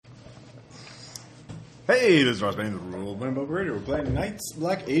Hey, this is Ross Bain, the Rule of Rainbow Radio. We're playing Knights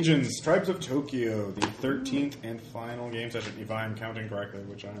Black Agents, Tribes of Tokyo, the 13th and final game session, if I'm counting correctly,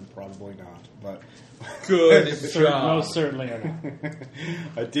 which I'm probably not. But Good job. Most certainly are not.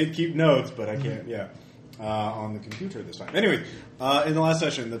 I did keep notes, but I can't, on the computer this time. Anyway, in the last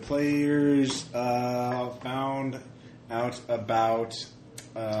session, the players found out about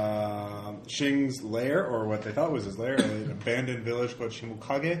Shing's lair, or what they thought was his lair, an abandoned village called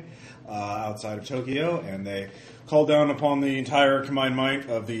Shimokage, outside of Tokyo, and they called down upon the entire combined might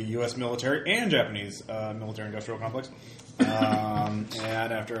of the U.S. military and Japanese military-industrial complex. And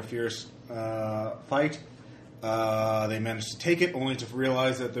after a fierce fight, they managed to take it, only to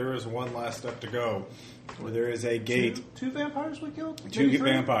realize that there is one last step to go, where there is a gate. Two vampires we killed? Two Maybe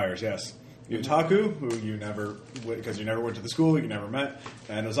three? vampires, yes. Yutaku, who you never, because you never went to the school, you never met,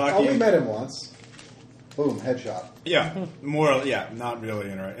 and Ozaki. Oh, we met him once. Boom, headshot. Yeah, not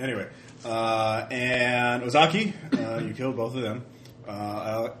really interesting. Anyway, and Ozaki, you killed both of them.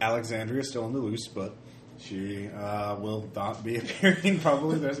 Alexandria is still on the loose, but she will not be appearing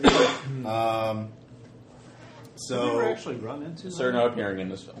probably the rest of the year. Did we ever actually run into them? They're not appearing in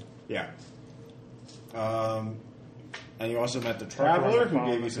this film. Yeah. And you also met the Traveler, who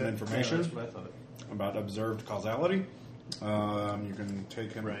gave you some Yeah, information that's what I thought. about observed causality. You can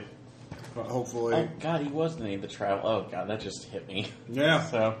take him. Right. Hopefully. Oh, God, he was named the Travel. Oh, God, that just hit me. Yeah.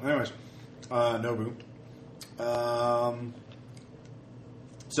 So. Anyways, Nobu.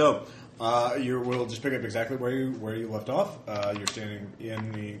 We'll just pick up exactly where you left off. You're standing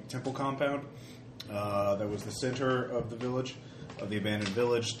in the temple compound that was the center of the village, of the abandoned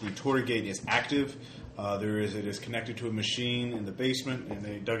village. The torii gate is active. It is connected to a machine in the basement, in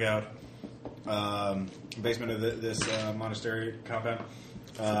a dugout basement of this monastery compound.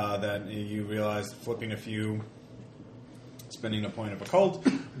 That you realize flipping a few, spending a point of occult,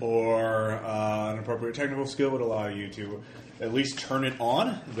 or an appropriate technical skill would allow you to at least turn it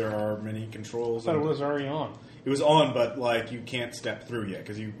on. There are many controls. I thought it was already on. It was on, but like you can't step through yet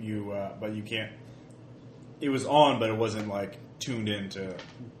because but you can't. It was on, but it wasn't like tuned in to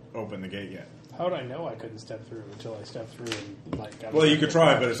open the gate yet. How would I know I couldn't step through until I stepped through and like? Well, you could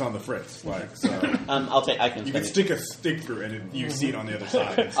try, but it's on the fritz. Like so, I can. you can stick a stick through, and you see it on the other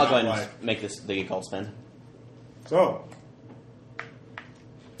side. It's I'll go not ahead and make the gate call spin. So,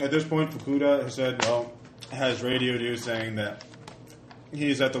 at this point, Fukuda has radioed you saying that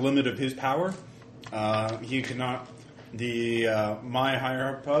he's at the limit of his power. He cannot. My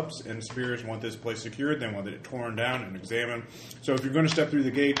higher ups and superiors want this place secured. They want it torn down and examined. So if you're going to step through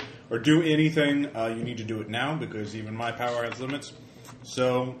the gate or do anything, you need to do it now because even my power has limits.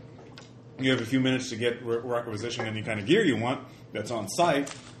 So you have a few minutes to get requisition any kind of gear you want that's on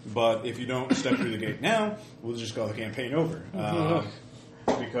site. But if you don't step through the gate now, we'll just call the campaign over.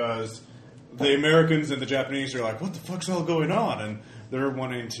 Because the Americans and the Japanese are like, what the fuck's all going on? And they're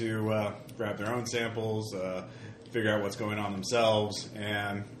wanting to grab their own samples, figure out what's going on themselves,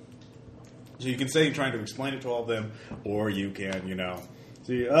 and so you can say you're trying to explain it to all of them, or you can,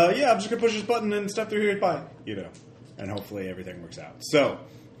 see, I'm just going to push this button and step through here, bye, and hopefully everything works out. So,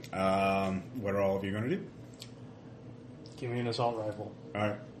 what are all of you going to do? Give me an assault rifle. All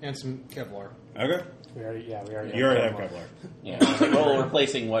right. And some Kevlar. Okay. We already You already have Kevlar. Yeah. Well,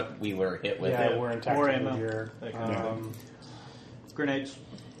 replacing what we were hit with. Yeah, we're in More tactical ammo. gear. That kind of thing. Grenades.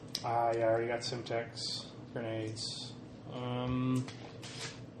 I already got Simtex. Grenades.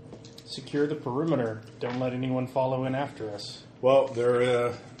 Secure the perimeter. Don't let anyone follow in after us. Well,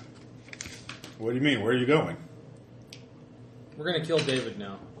 they're, what do you mean? Where are you going? We're going to kill David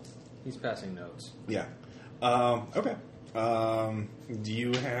now. He's passing notes. Yeah. Okay. Do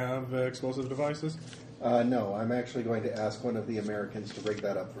you have explosive devices? No, I'm actually going to ask one of the Americans to rig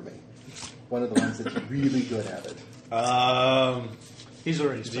that up for me. One of the ones that's really good at it. He's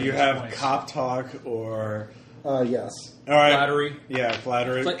already. Do you have cop talk or? Yes. All right. Flattery. Yeah,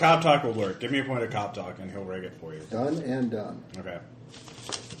 flattery. Like- Cop talk will work. Give me a point of cop talk, and he'll rig it for you. Done and done. Okay.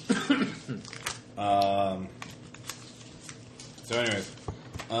 So, anyways,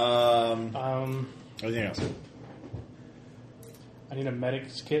 anything else? I need a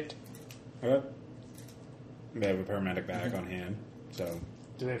medic's kit. Okay. They have a paramedic bag on hand. So.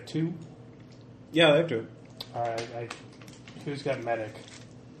 Do they have two? Yeah, they have two. All right. Who's got medic?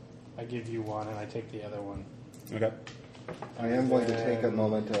 I give you one, and I take the other one. Okay. I am going to take a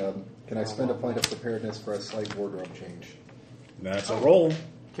moment. Can I spend a point of preparedness for a slight wardrobe change? That's a roll.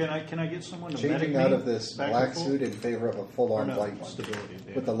 Can I get someone to Changing medic out me of this back black and forth? suit in favor of a full-on Or no, white one. stability,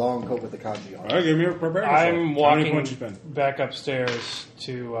 yeah. With the long coat with the kanji on All it. right, give me a preparedness roll. I'm How many walking points you spend? back upstairs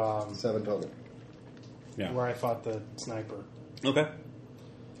to 7 total. Yeah. where I fought the sniper. Okay.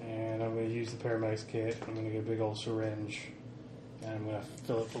 And I'm going to use the paramedics kit. I'm going to get a big old syringe, and I'm going to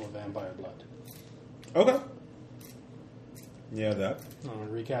fill it full of vampire blood. Okay. Yeah, that. I'm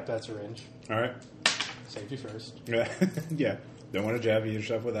going to recap that syringe. All right. Safety first. Yeah. Yeah. Don't want to jab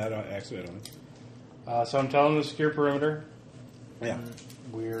yourself with that accidentally. So I'm telling them to secure perimeter. Yeah.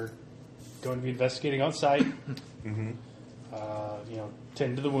 We're going to be investigating on site. Mm-hmm.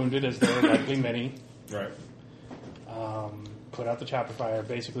 Tend to the wounded, as there are likely many. Right. Put out the chopper fire.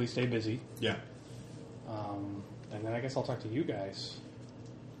 Basically, stay busy. Yeah. And then I guess I'll talk to you guys.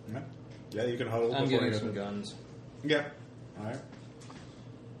 Yeah, you can huddle. I'm before getting you some go to- guns. Yeah. All right.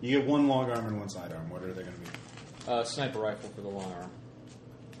 You get one long arm and one sidearm. What are they going to be? Sniper rifle for the long arm.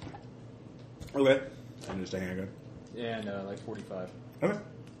 Okay. And just a handgun. And like 45. Okay.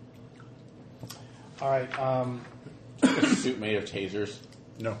 All right. A suit made of tasers.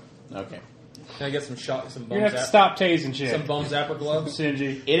 No. Okay. Can I get some You're bum gonna have to zap- stop tasing shit. some bum zapper gloves?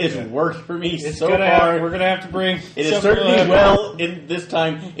 Sinji. It has worked for me It's so gonna far. we're gonna have to bring. It has some- served me well in this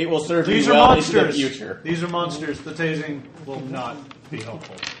time. It will serve These me are well into the monsters. future. These are monsters. The tasing will not be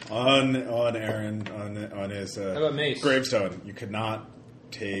helpful. On Aaron on his about mace? gravestone, you could not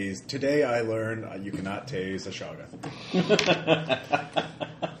tase. Today I learned you cannot tase a shotgun.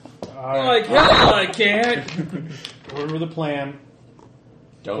 All right. hell I can't. Remember the plan.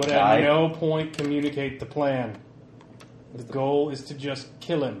 Don't But die. at no point communicate the plan. The goal is to just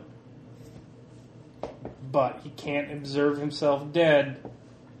kill him. But he can't observe himself dead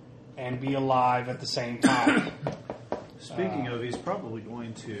and be alive at the same time. Speaking of, he's probably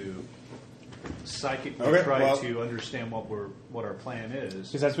going to psychically Okay, try well- to understand what our plan is.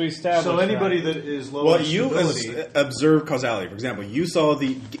 Because that's what we established. So anybody right? that is low Well, in you stability, observe causality. For example, you saw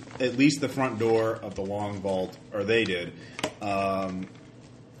at least the front door of the long vault, or they did,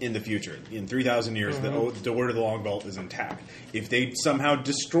 in the future. In 3,000 years, the door to the long vault is intact. If they somehow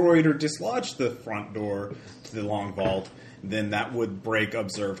destroyed or dislodged the front door to the long vault, then that would break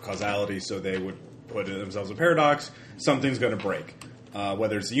observed causality, so they would put themselves in a paradox. Something's going to break.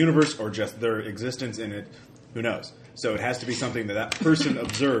 Whether it's the universe or just their existence in it, who knows? So it has to be something that person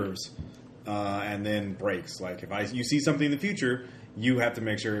observes and then breaks. Like if you see something in the future, you have to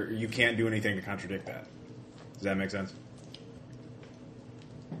make sure you can't do anything to contradict that. Does that make sense?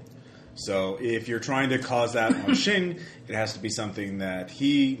 So if you're trying to cause that on Shing, it has to be something that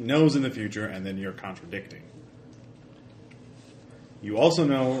he knows in the future, and then you're contradicting. You also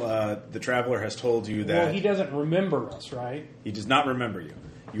know the Traveler has told you that Well, he doesn't remember us, right? he does not remember you.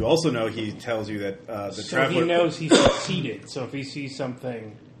 You also know he tells you that the So Traveler he knows he succeeded. So if he sees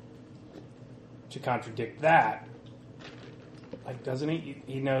something to contradict that, like, doesn't he?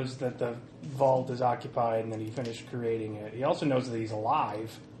 He knows that the vault is occupied and that he finished creating it. He also knows that he's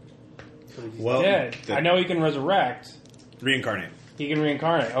alive. So he's Well, dead. I know he can resurrect. reincarnate. He can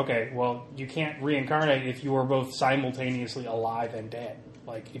reincarnate. Okay, well, you can't reincarnate if you are both simultaneously alive and dead.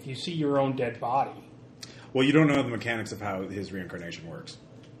 Like, if you see your own dead body. Well, you don't know the mechanics of how his reincarnation works.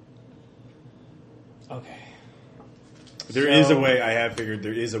 Okay. There is a way. I have figured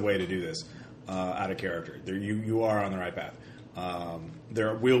there is a way to do this out of character. You are on the right path.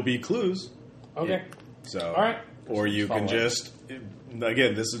 There will be clues. Okay. So, All right. or you can just,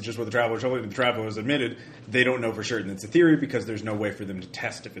 again, this is just what the Traveler told you. The Traveler has admitted they don't know for certain. It's a theory because there's no way for them to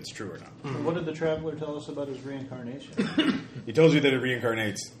test if it's true or not. what did the Traveler tell us about his reincarnation? He tells you that it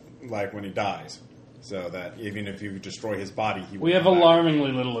reincarnates like when he dies, so that even if you destroy his body, he will We have come back.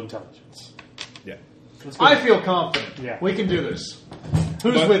 alarmingly little intelligence. Yeah. I feel confident. Yeah. We can do this.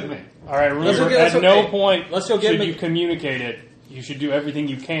 Who's But- with me? All right, Let's remember, go get- at no okay, point let's go get should him you a- communicate it. You should do everything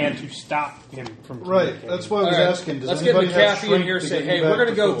you can to stop him from Right. communicating. That's why I was All right, asking. Does let's get anybody have McAfee in strength here to and say, get hey, you we're back going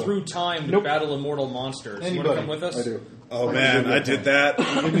to to go full? through time to Nope. battle immortal monsters. You want to Anybody. come with us? I do. Oh I man, do I that did one.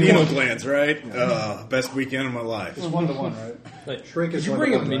 that. Needle glands, right? Best weekend of my life. It's 1-to-1, right? Like, Shrink is did you one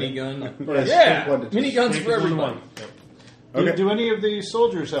bring to a one, right? minigun? Yes, Yeah, one to two. miniguns Shrink for is 1 to everybody. 1. Okay. Do any of these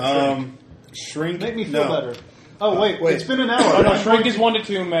soldiers have strength? Shrink. Make me feel no. better. Oh, wait. It's been an hour. Oh, no, I'm shrink going is to- 1 to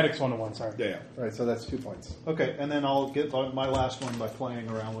 2, medic's 1 to 1, sorry. Yeah, yeah. All right, so that's 2 points. Okay, and then I'll get my last one by playing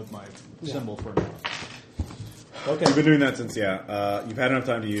around with my symbol for now. Okay. You've been doing that since you've had enough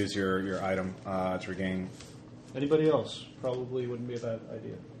time to use your item to regain. Anybody else? Probably wouldn't be a bad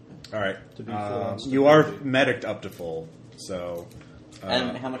idea. All right. To be full on you are stability. medicked up to full, so.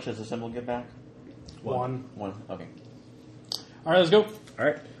 And how much does the symbol get back? 1. One. Okay. All right, let's go. All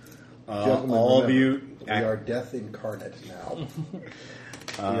right. Gentlemen, all of remember, you. we are death incarnate now.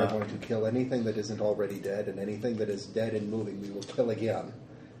 We are going to kill anything that isn't already dead, and anything that is dead and moving we will kill again.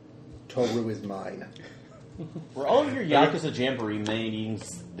 Toru is mine. Were all of your Yakuza Jamboree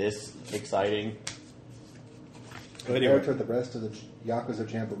meetings this exciting? compared to the rest of the Yakuza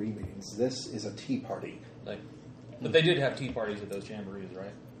Jamboree meetings, this is a tea party. Like, but they did have tea parties at those jamborees,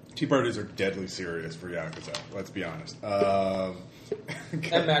 right? Tea parties are deadly serious for Yakuza. Let's be honest. And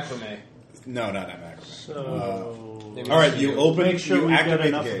macrame. No, not at Macrame. So, Maybe All right, it's you you. open. make sure you we get activate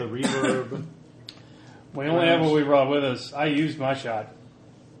enough the of the gate. reverb. We only have what we brought with us. I used my shot.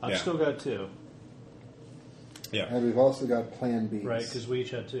 I've Yeah. still got 2, Yeah. And we've also got Plan B. right? Because we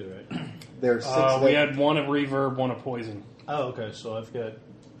each had 2, right? There's 6 We had one of reverb, one of poison. Oh, okay. So I've got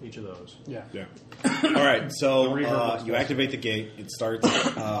each of those. Yeah. Yeah. All right. So The reverb was you awesome. activate the gate. It starts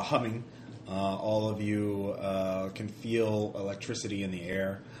humming. All of you can feel electricity in the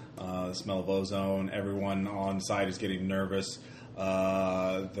air. The smell of ozone. Everyone on site is getting nervous.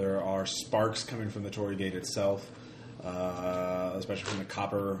 There are sparks coming from the Torii Gate itself, especially from the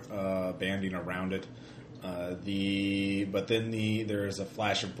copper banding around it. But then there's a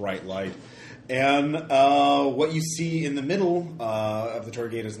flash of bright light, and what you see in the middle of the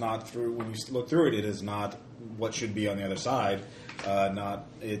Torii Gate is not through. When you look through it, it is not what should be on the other side.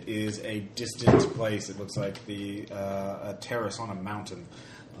 It is a distant place. It looks like a terrace on a mountain.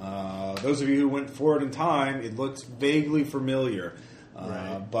 Those of you who went forward in time, it looks vaguely familiar,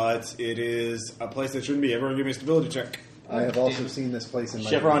 but it is a place that shouldn't be. Everyone, give me a stability check. I have also seen this place in my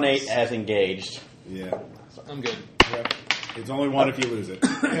Chevron dreams. 8 as engaged. Yeah, I'm good. it's only one if you lose it.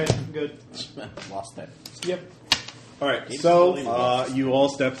 Okay, good. Lost that. Yep. All right, It's so unbelievable. you all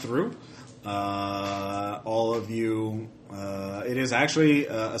step through. All of you. It is actually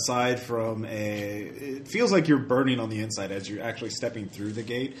aside from it feels like you're burning on the inside as you're actually stepping through the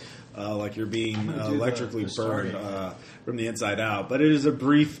gate, like you're being do electrically the burned Stargate. from the inside out. But it is a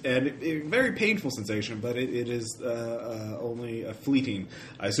brief and very painful sensation. But it is only a fleeting.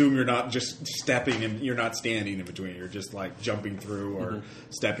 I assume you're not just stepping and you're not standing in between. You're just like jumping through or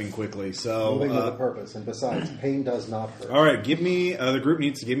stepping quickly. So Moving with a purpose, and besides, pain does not hurt. all right, give me. The group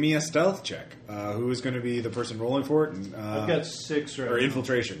needs to give me a stealth check. Who is going to be the person rolling for it? And, I've got 6 right or now.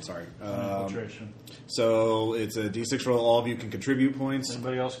 infiltration. Sorry. Infiltration. So it's a D6 roll. All of you can contribute points.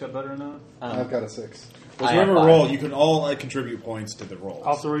 Anybody else got better than that? I've got a 6. Well, I have whoever 5. roll, you can all contribute points to the rolls.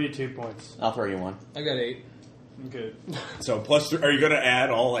 I'll throw you 2 points. I'll throw you one. I got 8. Okay. So plus, are you going to add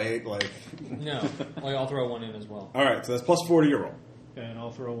all 8? Like, No, well, I'll throw 1 in as well. all right. So that's plus 4 to your roll. Okay, and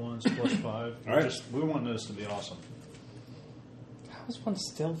I'll throw 1s plus 5. All right. We want this to be awesome. How is one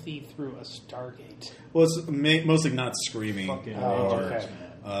stealthy through a Stargate? Well, it's mostly not screaming Fucking Oh, or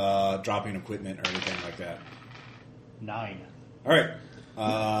okay. dropping equipment or anything like that. 9. All right.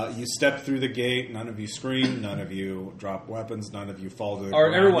 You step through the gate. None of you scream. None of you drop weapons. None of you fall to the All right,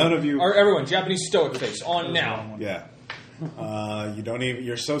 ground. everyone. None of you. All right, everyone. Japanese stoic face on now. Yeah. You don't even.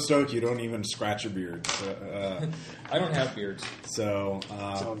 You're so stoked you don't even scratch your beard. I don't have beards. So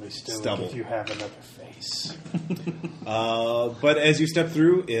It's only stoic stubble. if you have another face. But as you step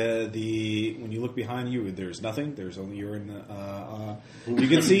through, when you look behind you, there's nothing. There's only you're in. You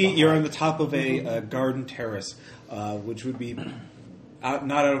can see you're on the top of a garden terrace, which would be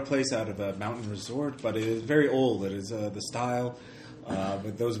not out of place out of a mountain resort, but it is very old. It is the style.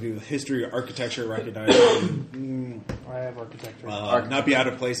 But those of you with history or architecture recognize it. I have architecture. Not be out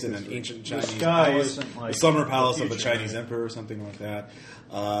of place in an ancient Chinese sky palace, isn't like the summer palace the of the future, Chinese right? emperor or something like that.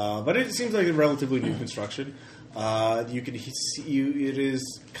 But it seems like a relatively new construction. You can see it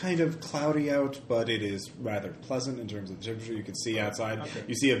is kind of cloudy out, but it is rather pleasant in terms of the temperature. You can see outside. Okay.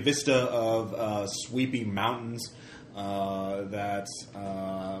 You see a vista of sweeping mountains that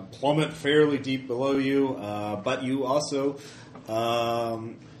plummet fairly deep below you, but you also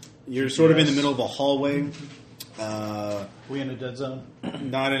you're sort of in the middle of a hallway. We in a dead zone?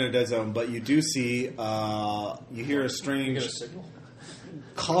 Not in a dead zone, but you do see, you hear a You strange get a signal?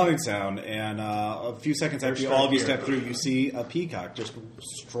 calling sound, and a few seconds after all of you step through, you see a peacock just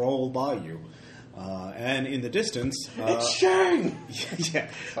stroll by you. And in the distance, It's Shang! yeah,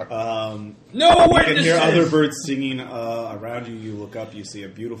 No you can witnesses! hear other birds singing around you. You look up, you see a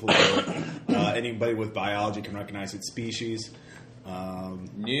beautiful bird. Anybody with biology can recognize its species.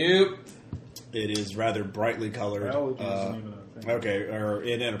 Nope. It is rather brightly colored. Biology isn't even a thing. Okay, or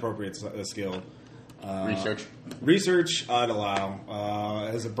an inappropriate skill. Research. Research, I'd allow,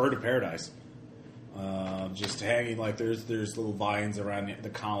 as a bird of paradise. Just hanging, like there's little vines around the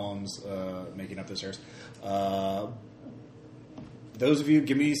columns making up the stairs. Those of you,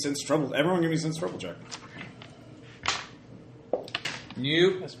 give me sense trouble. Everyone give me sense trouble check.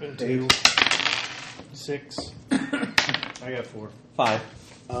 Nope. That's been 2. 6. I got 4. 5.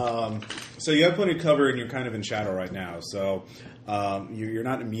 So you have plenty of cover and you're kind of in shadow right now. So you're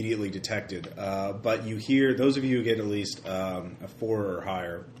not immediately detected. But you hear, those of you who get at least a 4 or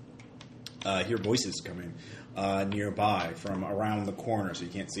higher, hear voices coming nearby from around the corner, so you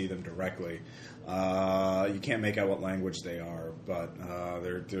can't see them directly. You can't make out what language they are, but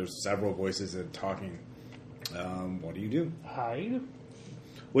there's several voices that are talking. What do you do? Hide?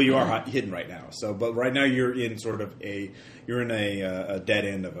 Well, you are hidden right now. So, but right now you're in sort of a dead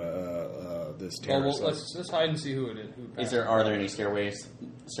end of this terrace. Well, let's hide and see who it is. Are there any stairways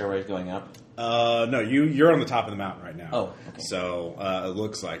going up? No, you're on the top of the mountain right now. Oh, okay. So it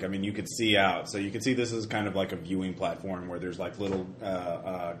looks like. I mean, you could see out. So you can see this is kind of like a viewing platform where there's like little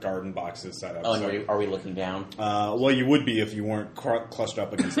garden boxes set up. Oh, so, and are we looking down? well, you would be if you weren't clutched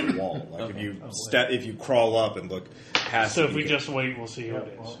up against the wall. Like if you crawl up and look past. So it, if we can- just wait, we'll see who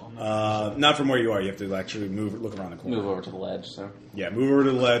it is. not from where you are. You have to actually look around the corner. Move over to the ledge. So Yeah, move over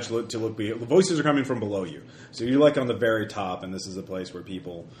to the ledge to look. The voices are coming from below you, so you're like on the very top, and this is a place where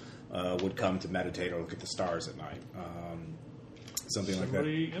people would come to meditate or look at the stars at night, something like that.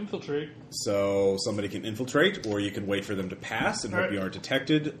 Somebody infiltrate. So somebody can infiltrate, or you can wait for them to pass and hope Right. you aren't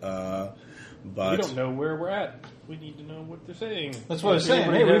detected. But We don't know where we're at. We need to know what they're saying. That's what I was saying.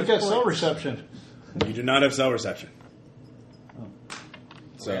 Hey, Everybody we've has got cell points. reception. you do not have cell reception.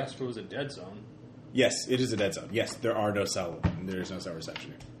 So I asked if it was a dead zone. Yes, it is a dead zone. Yes, there are no cell. There is no cell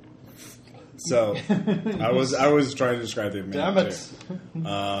reception here. So I was trying to describe the Damn map it.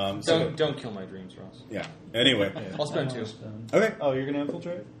 too. So Don't kill my dreams, Ross. yeah. Anyway, I'll spend 2. okay. Oh, you're going to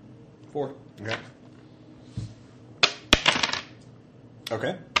infiltrate? 4. Okay.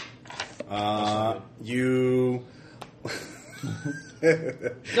 Okay. You.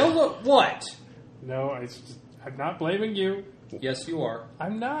 No, look, what? No, I'm not blaming you. Yes, you are.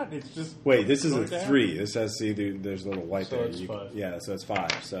 I'm not. It's just Wait, this is Go a down. 3. This has there's a little white So there. it's 5. Yeah, so it's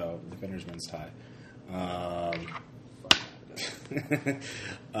 5. So defenders wins tie.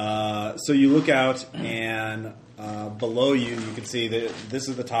 So you look out, and below you can see that this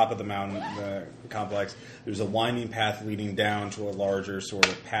is the top of the mountain the complex. There's a winding path leading down to a larger sort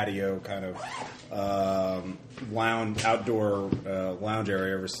of patio kind of outdoor lounge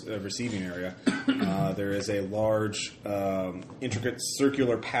area, receiving area. There is a large, intricate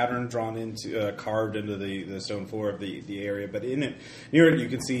circular pattern carved into the stone floor of the area. But near it, you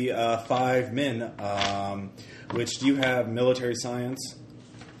can see 5 men. Which do you have military science?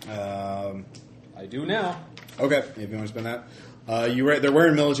 I do now. Okay, if you want to spend that. They're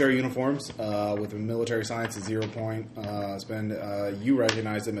wearing military uniforms with a military science at 0 point. You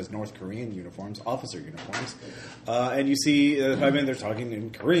recognize them as North Korean uniforms, officer uniforms. And you see the 5 men, they're talking in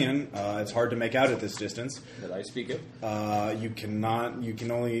Korean. It's hard to make out at this distance. Did I speak it? You can't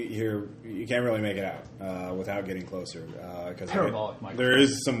really make it out without getting closer. Because Parabolic microphone. there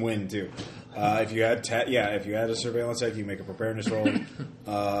is some wind too. If you had a surveillance check, you make a preparedness roll.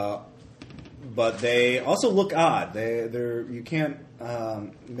 But they also look odd. You can't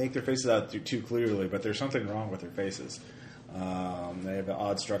make their faces out too clearly, but there's something wrong with their faces. They have an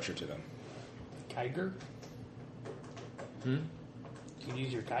odd structure to them. Geiger. You can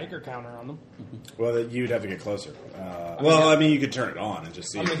use your Geiger counter on them. Well, you'd have to get closer. I mean, you could turn it on and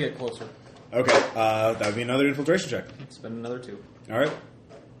just see. I'm going to get closer. Okay, that would be another infiltration check. Spend another 2. All right.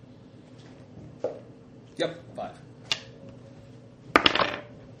 Yep, 5.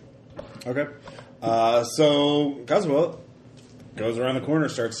 Okay. So Kazuo goes around the corner,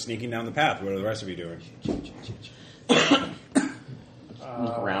 starts sneaking down the path. What are the rest of you doing?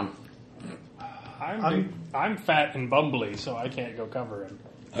 look around. I'm fat and bumbly, so I can't go cover him.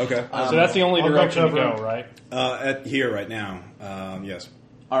 Okay. So that's the only I'll go direction to cover go, him. right? At here right now, yes.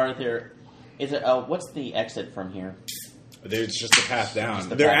 Are there? Is it? What's the exit from here? It's just the path down.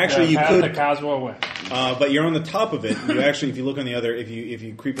 the There path. actually The you path could, that Kazuo went. but you're on the top of it. You actually, if you look on the other, if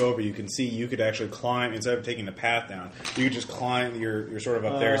you creep over, you can see you could actually climb instead of taking the path down. You could just climb. You're sort of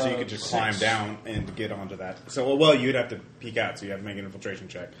up there, so you could just climb down and get onto that. So well, you'd have to peek out. So you have to make an infiltration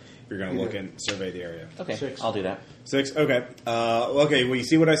check if you're going to look and survey the area. Okay, 6. I'll do that. 6. Okay. Okay. Well, you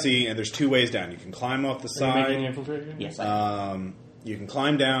see what I see, and there's 2 ways down. You can climb off the Are you making side. an infiltration? Yes, I You can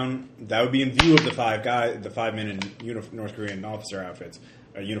climb down. That would be in view of the 5 men in North Korean officer outfits,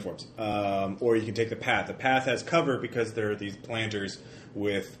 uniforms. Or you can take the path. The path has cover because there are these planters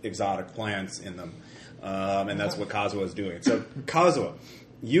with exotic plants in them, and that's what Kazuo is doing. So Kazuo,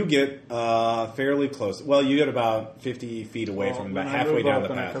 you get fairly close. Well, you get about 50 feet away from about halfway down the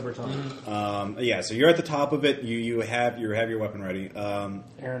path. Yeah, so you're at the top of it. You have your weapon ready.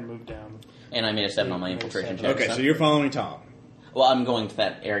 Aaron moved down. and I made a 7 on my infiltration check. Okay, so you're following Tom. Well, I'm going to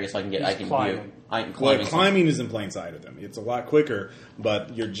that area so I can get. He's I can climbing. view. I'm Well, climbing. climbing is in plain sight of them. It's a lot quicker,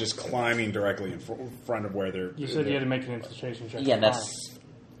 but you're just climbing directly in front of where they're. You said you had to make an infiltration check. Yeah, to that's.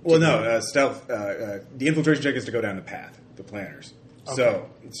 Well, no, stealth. The infiltration check is to go down the path, the planners. So,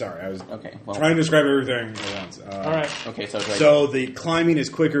 sorry, I was Okay. Well, trying to describe everything at once. All right. Okay, so it's right. So the climbing is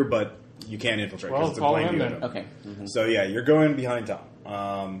quicker, but you can't infiltrate. 'cause Well, it's a follow blind him view then. window. Okay. Mm-hmm. So yeah, you're going behind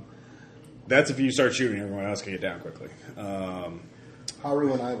Tom. That's if you start shooting, everyone else can get down quickly.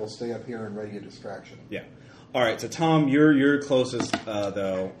 Haru and I will stay up here and ready a distraction. Yeah. All right. So Tom, you're closest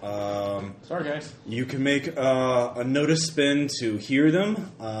though. Sorry, guys. You can make a notice spin to hear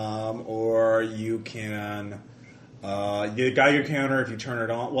them, or you can the Geiger counter if you turn it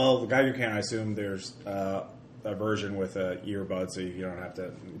on. Well, the Geiger counter, I assume there's a version with an earbud, so you don't have to.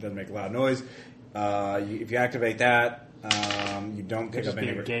 It doesn't make a loud noise. If you activate that, you don't pick Just up be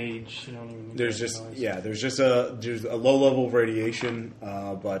any. a gauge. You don't even need There's to make just noise. there's a low level of radiation,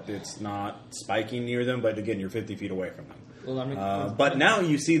 but it's not spiking near them. But again, you're 50 feet away from them. Well, I mean, But now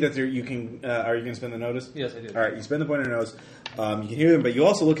you see that you can. Are you going to spend the notice? Yes, I did. All right, you spend the point of notice. You can hear them, but you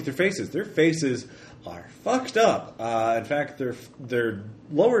also look at their faces. Their faces are fucked up. In fact, their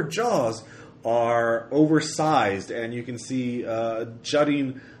lower jaws are oversized, and you can see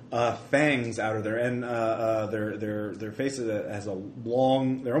jutting fangs out of there, and their faces has a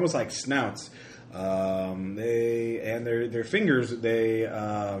long. They're almost like snouts. Their fingers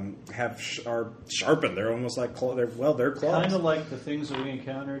are sharpened. They're almost like they're claws. Kind of like the things that we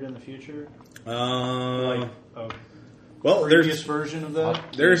encountered in the future. Uh, Like a well, previous version of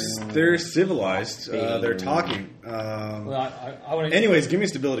that. they're civilized. They're talking. well, I want to. Anyways, give me a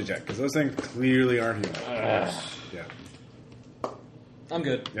stability check because those things clearly aren't human. Yeah. I'm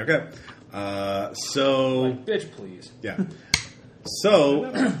good. Okay. So Like, bitch, please. yeah.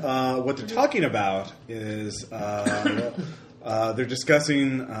 So what they're talking about is they're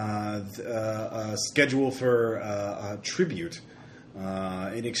discussing a schedule for a tribute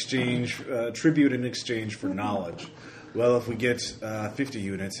in exchange for knowledge. Well, if we get 50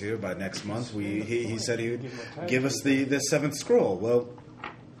 units here by next month, he said he would give us the seventh scroll. Well,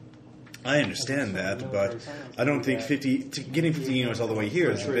 I understand that, but I don't think getting 50 units all the way here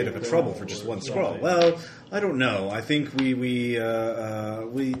is a bit of a trouble for just one scroll. Well, I don't know. I think we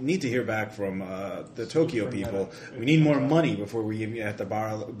need to hear back from the Tokyo people. We need more money before we even have to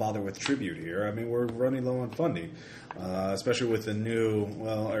bother with tribute here. I mean, we're running low on funding, especially with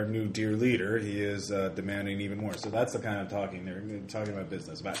our new dear leader. He is demanding even more. So that's the kind of talking they're talking about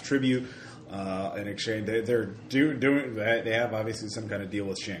business, about tribute in exchange. They're doing. They have obviously some kind of deal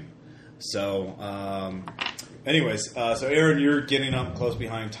with Shin. So, anyways, so Aaron, you're getting up close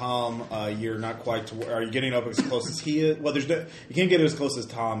behind Tom. You're not quite. Are you getting up as close as he is? Well, you can't get as close as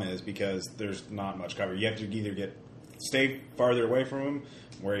Tom is because there's not much cover. You have to either stay farther away from him,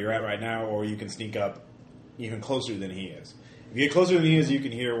 where you're at right now, or you can sneak up even closer than he is. If you get closer than he is, you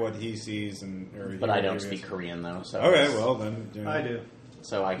can hear what he sees, But I don't speak Korean though. So Okay, well then I do.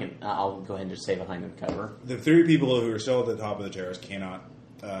 So I'll go ahead and just stay behind and cover. The three people who are still at the top of the terrace cannot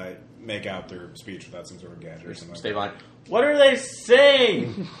make out their speech without some sort of gadget or something. Stay behind. What are they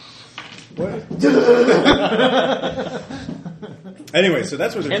saying? Anyway, so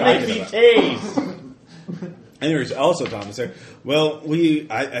that's what they're And they talking be about. tased. Anyways, also Tom is saying, well,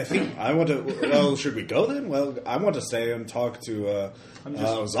 I think I want to. Well, should we go then? Well, I want to stay and talk to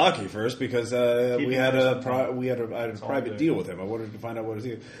Ozaki first because we had a private deal with him. I wanted to find out what his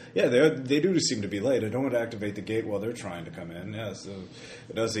deal. Yeah, they do seem to be late. I don't want to activate the gate while they're trying to come in. Yeah, so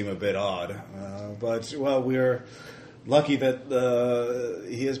it does seem a bit odd. But we're lucky that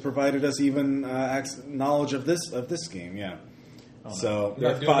he has provided us even knowledge of this scheme. Yeah. So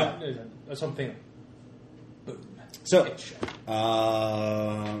You're not they're doing fine. that? That's something. Boom. So, Headshot.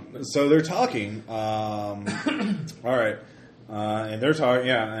 so they're talking. All right, and they're talking.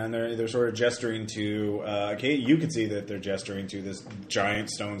 Yeah, and they're sort of gesturing to. Kate, you can see that they're gesturing to this giant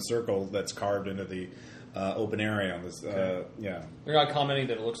stone circle that's carved into the open area on this. Yeah. They're not commenting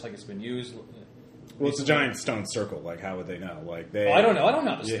that it looks like it's been used. Well, it's a giant stone circle. Like, how would they know? Like, they. Oh, I don't know. I don't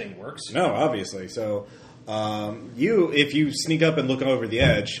know how this Yeah. thing works. No, obviously. So, if you sneak up and look over the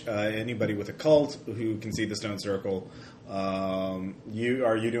edge, anybody with a cult who can see the stone circle, are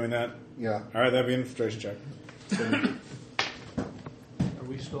you doing that? Yeah. All right, that'd be an infiltration check. Are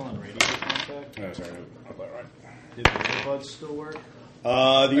we still on radio contact? Oh, sorry, I'll play it right. Did the earbuds still work? The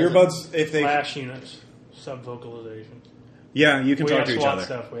earbuds, if they, Flash units, sub vocalization. yeah, you can We talk have to each SWAT other.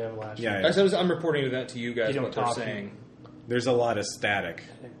 stuff. We have lash. Yeah, I'm reporting that to you guys You don't what they're talk. saying. there's a lot of static.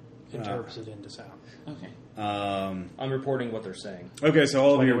 It interprets it into sound. Okay. I'm reporting what they're saying. Okay, so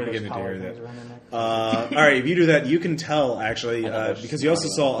all of Like you the are way those beginning to collar hear things that. around their neck. All right, if you do that, you can tell actually because you also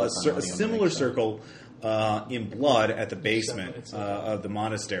saw a similar circle in blood at the basement of the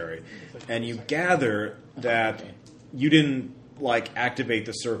monastery, and you gather that you didn't activate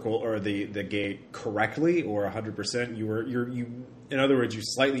the circle or the gate correctly or 100%. You In other words, you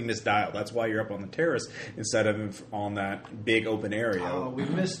slightly misdialed. That's why you're up on the terrace instead of on that big open area. Oh, we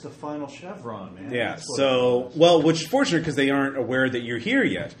missed the final chevron, man. Yeah, That's what it so, was. well, which is fortunate because they aren't aware that you're here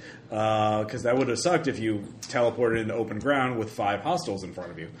yet. Because that would have sucked if you teleported into open ground with 5 hostiles in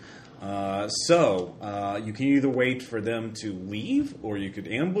front of you. So, you can either wait for them to leave, or you could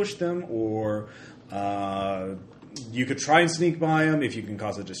ambush them, or you could try and sneak by them if you can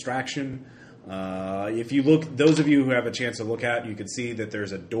cause a distraction. If you look, those of you who have a chance to look at, you can see that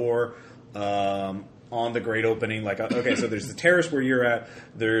there's a door on the great opening. Like, okay, so there's the terrace where you're at.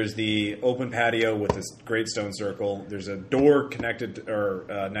 There's the open patio with this great stone circle. There's a door connected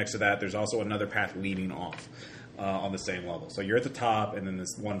or next to that. There's also another path leading off on the same level. So you're at the top, and then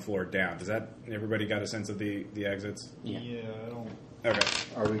this one floor down. Does that everybody got a sense of the exits? Yeah, I don't. Okay.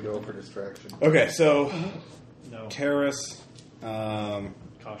 Are we go for distraction? Okay. So No. terrace.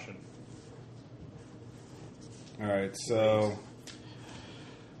 Caution. All right. So.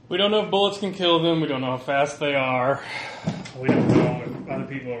 We don't know if bullets can kill them. We don't know how fast they are. We don't know if other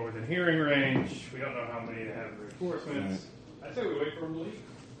people are within hearing range. We don't know how many they have reinforcements. I say we wait for them to leave.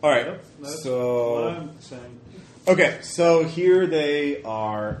 All right. Yep, that's So. what I'm saying. Okay, so here they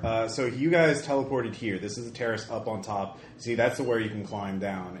are. So you guys teleported here. This is the terrace up on top. See, that's the where you can climb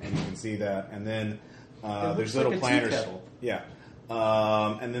down, and you can see that. And then there's little like a planters. tea kettle. Yeah.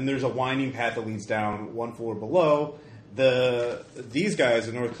 And then there's a winding path that leads down one floor below. These guys,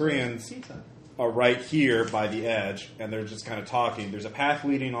 the North Koreans, are right here by the edge, and they're just kind of talking. There's a path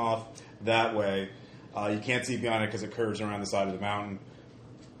leading off that way. You can't see beyond it because it curves around the side of the mountain.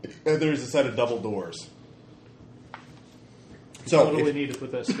 And there's a set of double doors. So Totally if- need to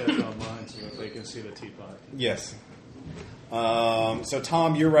put that sketch online so that they can see the teapot. Yes. So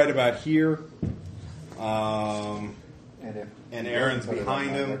Tom, you're right about here. And if And Aaron's put it behind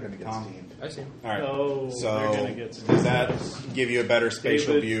online, him. they're going to get Tom. steamed. I see him. All right. Oh, so they're gonna get some does that nice. give you a better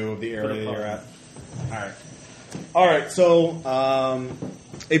spatial David, view of the put a area pun. you're at? All right. All right. So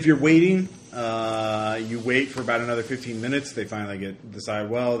if you're waiting, you wait for about another 15 minutes. They finally decide.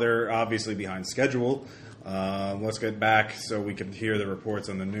 Well, they're obviously behind schedule. Let's get back so we can hear the reports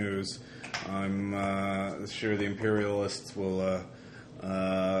on the news. I'm sure the imperialists will.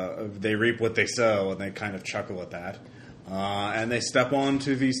 They reap what they sow, and they kind of chuckle at that. And they step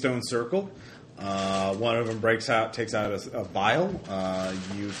onto the stone circle. One of them takes out a vial.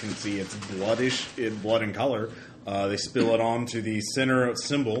 You can see it's blood in color. They spill it onto the center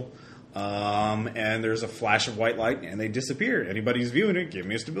symbol, and there's a flash of white light, and they disappear. Anybody who's viewing it, give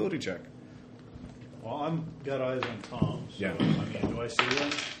me a stability check. Well, I'm got eyes on Tom. So, Yeah. I mean, do I see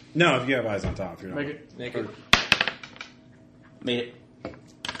them? No, if you have eyes on top, if you're not. Make it. Make it. Made it.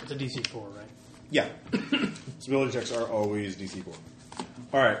 It's a DC4, right? Yeah. Stability checks are always DC4.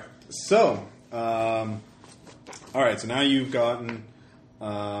 All right. So, all right. So now you've gotten.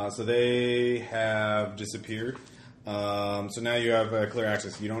 So they have disappeared. So now you have clear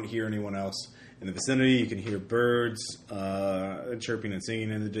access. You don't hear anyone else in the vicinity. You can hear birds chirping and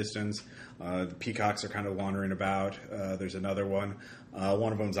singing in the distance. The peacocks are kind of wandering about. There's another one.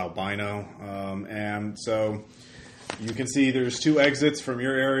 One of them's albino. And so you can see there's 2 exits from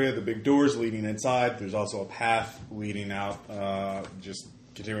your area, the big doors leading inside. There's also a path leading out, just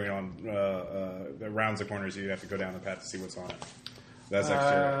continuing on around the corners. You have to go down the path to see what's on it. That's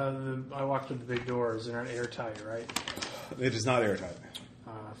exterior. I walked through the big doors. They're not airtight, right? It is not airtight.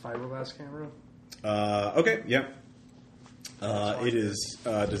 Fiberglass camera? Okay, yeah. It is.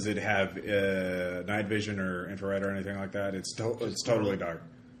 Does it have night vision or infrared or anything like that? It's totally dark.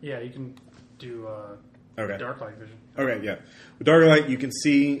 Yeah, you can do Okay. dark light vision. Okay, yeah. With dark light, you can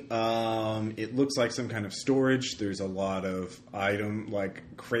see it looks like some kind of storage. There's a lot of like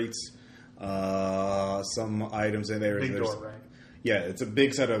crates, some items in there. Big There's- door, right? Yeah, it's a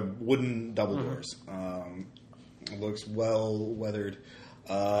big set of wooden double doors. It looks well weathered.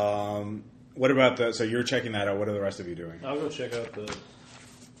 What about the? So you're checking that out. What are the rest of you doing? I'll go check out the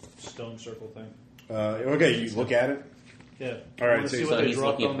stone circle thing. Okay, you look at it. Yeah. All right, I want to so- see so what they he's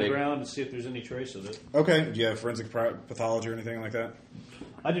dropped looking at on the the- ground and see if there's any trace of it. Okay, do you have forensic pathology or anything like that?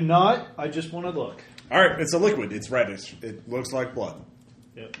 I do not. I just want to look. All right, it's a liquid. It's reddish. It looks like blood.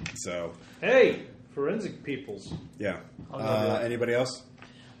 Yep. So, Hey, forensic peoples. yeah. I'll go do it. Anybody else?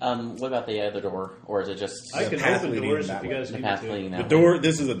 What about the other door? Or is it just I can path open leading doors that if you way. guys the need path me to. leading The that way? door.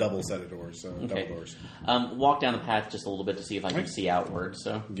 This is a double set of doors, so Okay. double doors. Walk down the path just a little bit to see if I can Okay. see outward.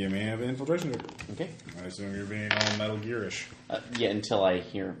 So Give me an infiltration. okay, I assume you're being all Metal Gearish. yeah. Until I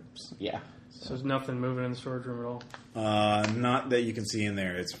hear, yeah. So there's nothing moving in the storage room at all? Not that you can see in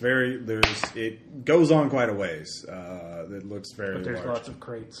there. It's very. It goes on quite a ways. It looks very But there's large. lots of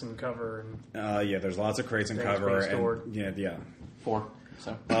crates and cover and Yeah, there's lots of crates and Things cover. being And, stored. yeah. 4.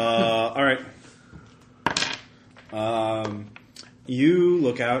 So All right. You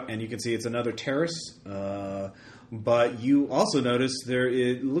look out and you can see it's another terrace, but you also notice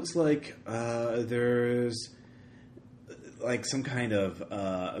it looks like there's like some kind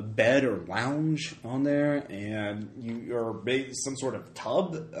of bed or lounge on there, and or some sort of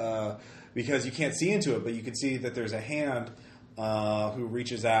tub because you can't see into it, but you can see that there's a hand who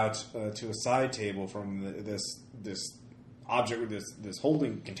reaches out to a side table from this object, this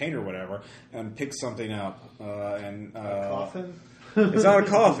holding container or whatever, and picks something up. And Coffin? It's not a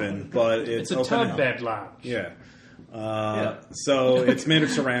coffin, but It's a open tub up. bed lounge. Yeah. So it's made of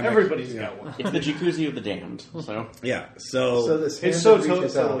ceramic. Everybody's got one. it's the jacuzzi of the damned. So Yeah. So So this hand It's so that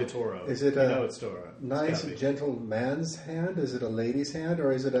reaches totally out, Toro. is it You a know it's Toro. It's nice, gotta be. gentle man's hand? Is it a lady's hand,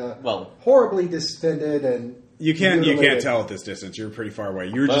 or is it a Well- horribly distended and you can't mutilated- tell at this distance. You're pretty far away.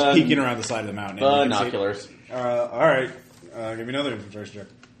 You're just But- peeking around the side of the mountain. and you can see- binoculars. All right. Give me another infiltration check.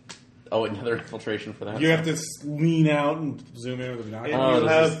 Oh, another infiltration for that. You have to lean out and zoom in with the And binoculars. Oh, you this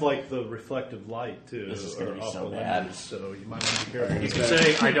have is- like the reflective light too. This is gonna or be off so the bad. lenses, so you might want to be careful. You can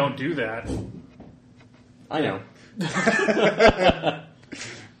say, I don't do that. I know.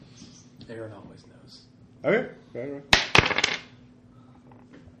 Aaron always knows. Okay.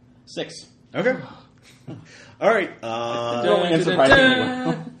 6. Okay. All right. Rolling unsurprisingly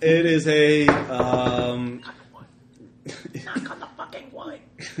well. It is a. Knock on the fucking wood.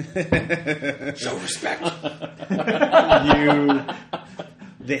 Show respect.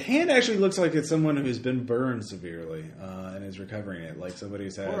 The hand actually looks like it's someone who's been burned severely and is recovering it, like somebody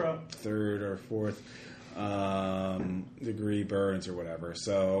who's had third or fourth degree burns or whatever.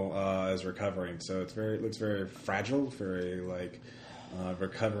 So is recovering. So it looks very fragile, very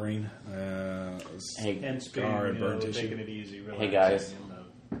recovering. Hey, And Scar and burn tissue. taking it easy. Hey, guys.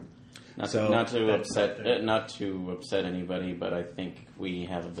 relaxing, not to that's upset right there. not to upset anybody, but I think we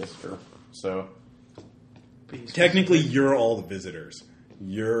have a visitor. So Technically, you're all the visitors.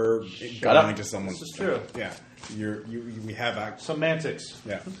 You're Shut going up. to someone's. This is true. Yeah, we have access. Semantics.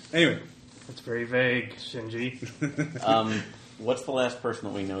 Yeah. Anyway, It's very vague, Shinji. what's the last person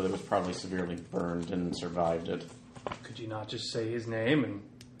that we know that was probably severely burned and survived it? Could you not just say his name and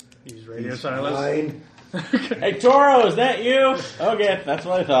use radio silence? Fine. Hey, Toro, is that you? Okay, that's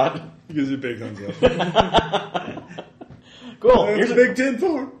what I thought. gives you a big thumbs up. Cool. Here's Here's a a big tin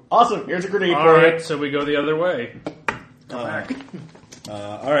for. awesome. Here's a grenade All for right, you. so we go the other way. Come back.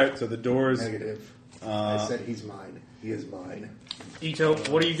 All right, so the doors. Negative. I said he's mine. He is mine. Ito,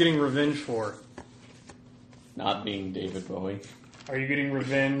 what are you getting revenge for? Not being David Bowie. Are you getting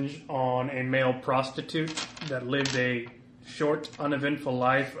revenge on a male prostitute that lived a short, uneventful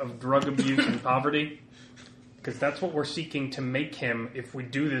life of drug abuse and poverty? Because that's what we're seeking to make him if we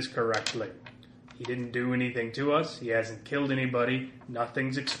do this correctly. He didn't do anything to us. He hasn't killed anybody.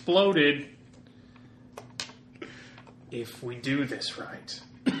 Nothing's exploded. If we do this right.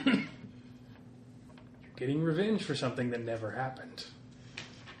 You're getting revenge for something that never happened.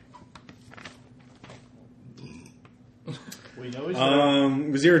 We know he's there.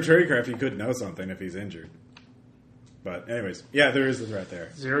 With zero tradecraft, you could know something if he's injured. But anyways, yeah, there is the threat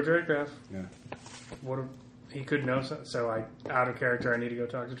there. Zero tradecraft. Yeah. What if he could know so I out of character I need to go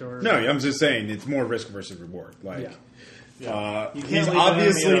talk to Tor? No, I'm just saying it's more risk versus reward. Like, You can't he's leave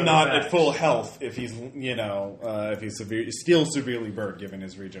obviously an enemy not on the at full health if he's if he's still severely burned given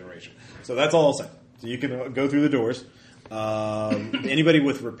his regeneration. So that's all I'll say. So you can go through the doors. Anybody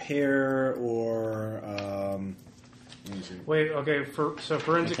with repair or let me see. Wait, okay. So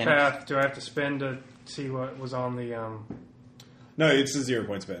forensic Mechanics. path. Do I have to spend to see what was on the? No, it's a 0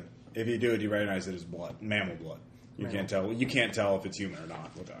 point spin. If you do it, you recognize it as blood, mammal blood. You can't tell. You can't tell if it's human or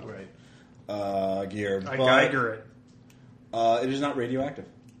not without Right. gear. I but, Geiger it. It is not radioactive.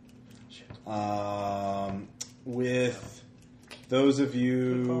 With those of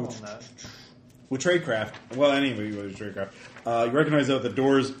you with tradecraft, well, anybody with tradecraft, you recognize though the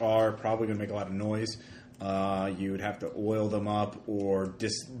doors are probably going to make a lot of noise. You would have to oil them up or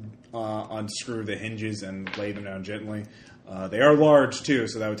unscrew the hinges and lay them down gently. They are large too,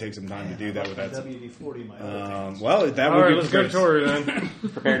 so that would take some time to do that without. WD-40 my other pants. Well, that All would right, be let's go to preparedness. Tori then.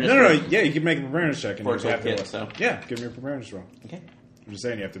 Preparedness. No. Yeah, you can make a preparedness check and For you have toolkit, to. so. Yeah, give me a preparedness roll. Okay. I'm just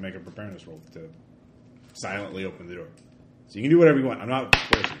saying you have to make a preparedness roll to silently open the door. So you can do whatever you want. I'm not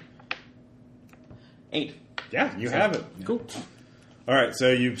forcing you. 8. Yeah, you have it. Cool. All right,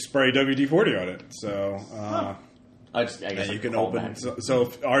 so you spray WD-40 on it. So I guess and you can call open. back.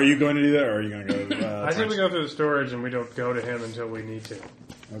 So are you going to do that, or are you going to go? I think we go through the storage and we don't go to him until we need to.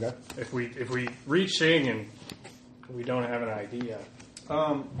 Okay. If we reach Shing and we don't have an idea,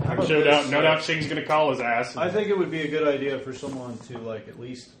 How about No doubt, this? no doubt Shing's going to call his ass. I think it would be a good idea for someone to like at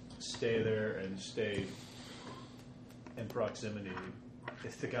least stay there and stay in proximity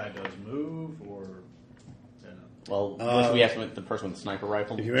if the guy does move or. Well, what should we ask the person with the sniper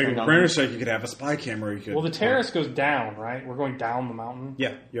rifle? If you make turned a on burner him? strike, you could have a spy camera. You could. Well, the terrace goes down, right? We're going down the mountain.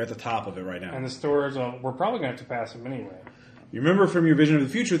 Yeah, you're at the top of it right now. And the stores, we're probably going to have to pass them anyway. You remember from your vision of the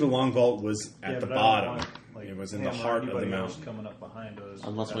future, the long vault was at the but I don't bottom. want, like, It was in the him or heart of the anybody else mountain. coming up behind us.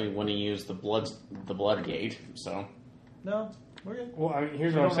 Unless we want to use the blood gate. So No, we're good. Well, I mean,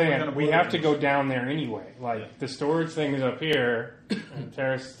 here's We what I'm don't know what saying. kind of We blood have it to is. go down there anyway. Like, Yeah. the storage thing is up here, and the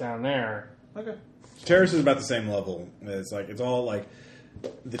terrace is down there. Okay. Terrace is about the same level. It's all like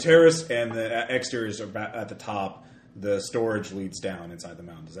the terrace and the exteriors are at the top. The storage leads down inside the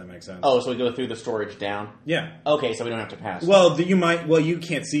mountain. Does that make sense? so we go through the storage down. yeah. Okay, so we don't have to pass. Well, you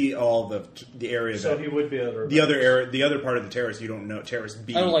can't see all the area. So that, he would be able to. the other area, the other part of the terrace, you don't know. Terrace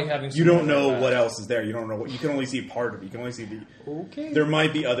B. I don't like having You don't someone know like that. what else is there. You don't know what. You can only see part of it. You can only see the. Okay. There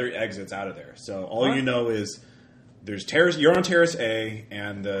might be other exits out of there. So all Huh? you know is there's terrace. You're on terrace A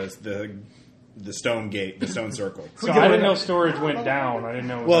and the stone gate, the stone circle. So I didn't know storage went down. I didn't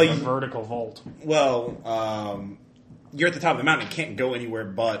know it was Well, like a you- vertical vault. Well, you're at the top of the mountain. It can't go anywhere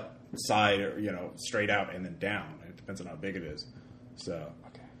but side or straight out and then down. It depends on how big it is. So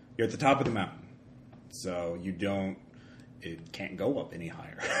Okay. you're at the top of the mountain. So you don't. It can't go up any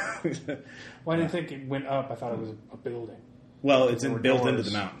higher. Well, I didn't think it went up. I thought it was a building. Well, it's There were built into doors.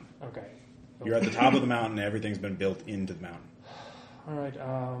 the mountain. Okay. You're at the top of the mountain. Everything's been built into the mountain. All right.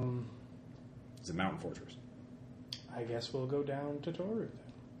 It's a mountain fortress. I guess we'll go down to Toru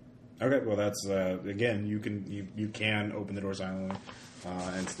then. Okay, well that's again. You can open the door silently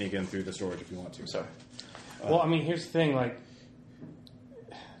and sneak in through the storage if you want to. Sorry. Well, I mean, here's the thing. Like,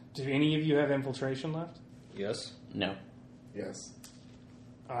 do any of you have infiltration left? Yes. No. Yes.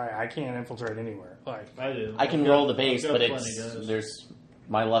 I can't infiltrate anywhere. Like, I do. I can I've roll got- the base, I've got but plenty, guys. there's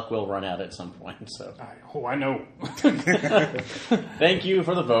my luck will run out at some point. So I know. thank you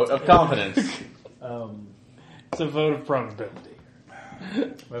for the vote of confidence. It's a vote of probability.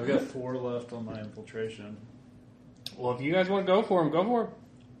 I've got 4 left on my infiltration. Well, if you guys want to go for him, go for him.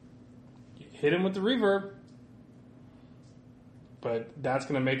 Hit him with the reverb. But that's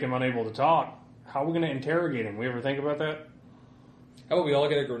going to make him unable to talk. How are we going to interrogate him? We ever think about that? How about we all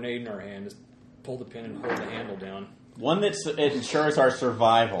get a grenade in our hand, just pull the pin and hold the handle down. One that ensures our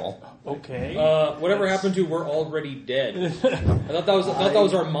survival. Okay. Whatever happened to we're already dead? I thought that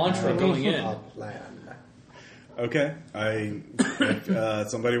was our mantra going in. A plan. Okay, if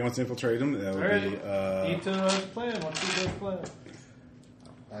somebody wants to infiltrate him, that would be. Ito's plan. What's Ito's plan?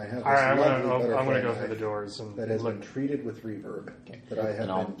 I have this All right, I'm lovely going to butterfly go through the knife doors and that has look. been treated with reverb that I have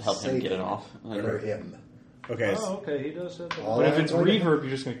And I'll been help him saving get it off. for him. Okay, Oh, okay. He does have the. All But if I'm it's going to- reverb, you're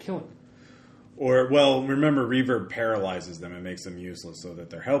just going to kill him. or remember, reverb paralyzes them and makes them useless, so that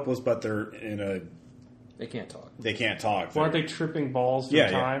they're helpless, but they're They can't talk. they can't talk. Well, aren't they tripping balls through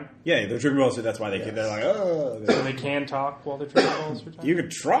Yeah, time? yeah, they're tripping balls, so that's why they're like, oh. So they can talk while they're tripping balls through time? You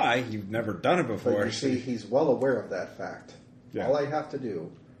could try. You've never done it But before. you see, he's well aware of that fact. Yeah. All I have to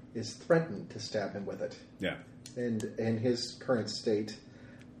do is threaten to stab him with it. Yeah. And in his current state,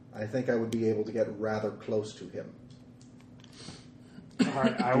 I think I would be able to get rather close to him. All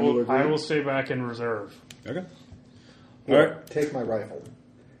right, Do you agree? I will stay back in reserve. Okay. All Here, right. take my rifle.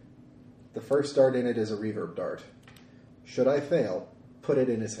 The first dart in it is a reverb dart. Should I fail, put it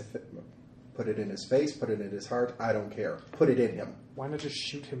in his face, put it in his heart. I don't care. Put it in him. Why not just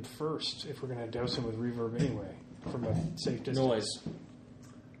shoot him first if we're going to dose him with reverb anyway from a safe distance? Noise.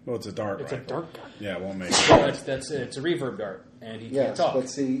 Well, it's a dart. It's a rifle. dark gun. Yeah, it won't make. Well, that's it. It's a reverb dart, and he can't Yes, talk. but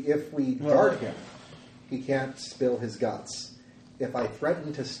see, if we dart him, he can't spill his guts. If I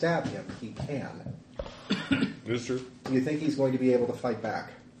threaten to stab him, he can. This is true. Do you think he's going to be able to fight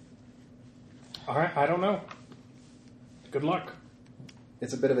back? All right, I don't know. Good luck.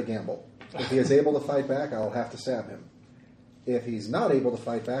 It's a bit of a gamble. If he is able to fight back, I'll have to stab him. If he's not able to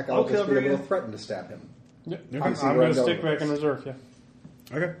fight back, I'll I'll just be cover able you. to threaten to stab him. Yeah, You I'm can see where going I'm to going stick with back in this. reserve,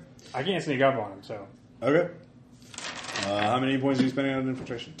 yeah. Okay. I can't sneak up on him, so. Okay. How many points are you spending on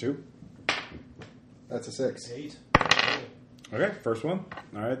infiltration? 2? That's a 6. 8. Okay, first one.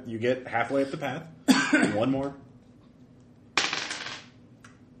 All right, you get halfway up the path. One more.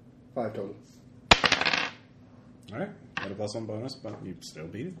 5 total. All right, got a +1 bonus, but you still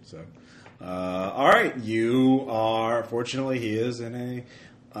beat it. So, all right, you are. Fortunately, he is in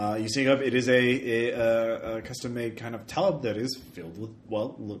a. You sneak up. It is a custom-made kind of tub that is filled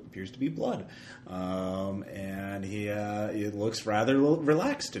with appears to be blood, and it looks rather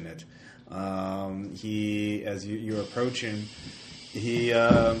relaxed in it. He, as you approach him, he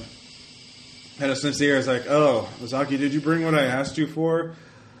had a sincere. It's like, oh, Ozaki, did you bring what I asked you for?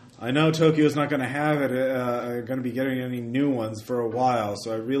 I know Tokyo's not going to have it. Going to be getting any new ones for a while,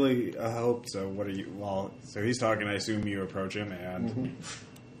 so I really hope so. What are you? Well, so he's talking. I assume you approach him, and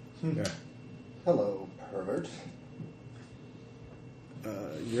yeah. Hello, pervert.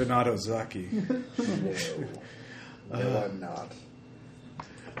 You're not Ozaki. No, I'm not.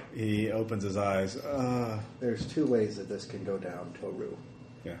 He opens his eyes. There's two ways that this can go down, Toru.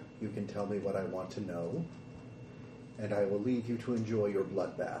 Yeah. You can tell me what I want to know, and I will leave you to enjoy your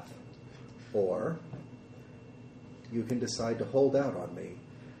bloodbath. Or you can decide to hold out on me,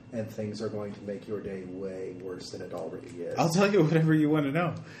 and things are going to make your day way worse than it already is. I'll tell you whatever you want to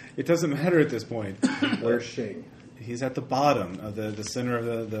know. It doesn't matter at this point. Where's Shing? He's at the bottom of the center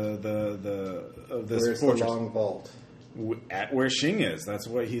of this Where's fortress. the long vault? At where Shing is. That's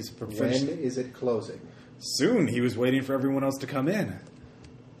what he's. When is it closing? Soon. He was waiting for everyone else to come in.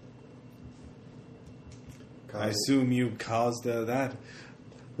 I assume you caused that.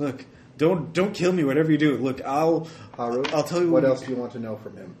 Look, don't kill me. Whatever you do, look, I'll tell you. What else do you want to know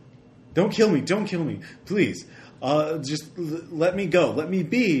from him? Don't kill me. Don't kill me, please. Just let me go. Let me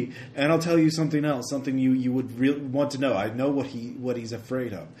be, and I'll tell you something else. Something you would really want to know. I know what he's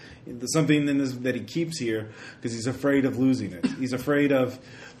afraid of. Something that he keeps here because he's afraid of losing it. He's afraid of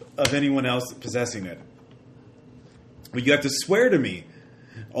anyone else possessing it. But you have to swear to me.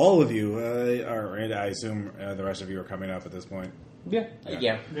 All of you, and I assume the rest of you are coming up at this point. Yeah.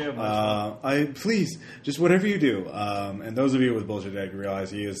 Please, just whatever you do. And those of you with bullshit egg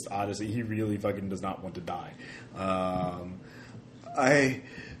realize he really fucking does not want to die. I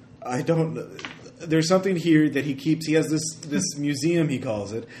don't. There's something here that he keeps. He has this museum, he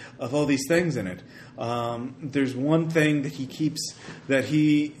calls it, of all these things in it. There's one thing that he keeps that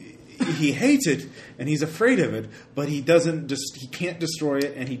he hates it and he's afraid of it, but he can't destroy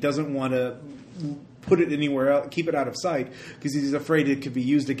it, and he doesn't want to put it anywhere else, keep it out of sight, because he's afraid it could be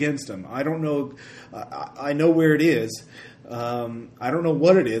used against him. I don't know. I know where it is. I don't know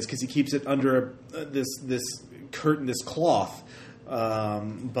what it is because he keeps it under this curtain, this cloth.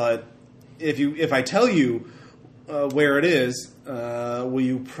 But if I tell you where it is, will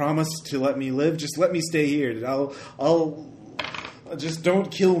you promise to let me live? Just let me stay here. I'll just don't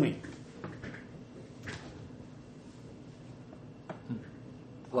kill me.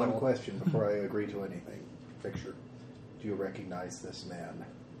 One question before I agree to anything. Picture. Do you recognize this man?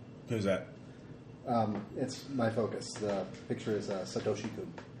 Who's that? It's my focus. The picture is Satoshi-kun,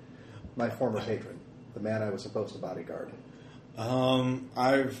 my former patron, the man I was supposed to bodyguard.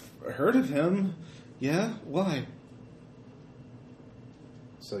 I've heard of him. Yeah? Why?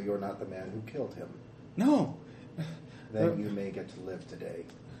 So you're not the man who killed him? No. Then you may get to live today.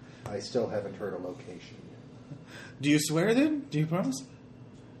 I still haven't heard a location. Do you swear then? Do you promise?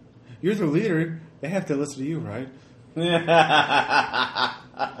 You're the leader. They have to listen to you, right?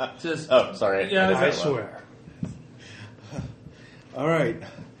 Oh, sorry. Yeah, I swear. All right.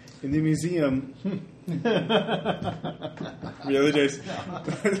 In the museum. Really, Jason?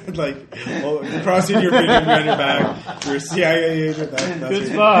 Crossing your fingers behind your back. You're a CIA agent. That's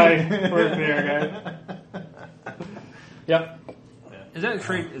Goodbye. Work there, guys. Yep. Is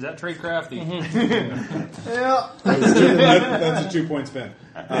that trade crafty? Yeah. That's a 2-point spin.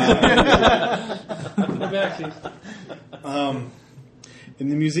 In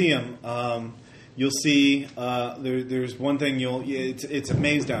the museum, you'll see there's one thing it's a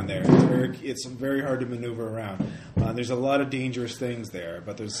maze down there. It's very hard to maneuver around. There's a lot of dangerous things there,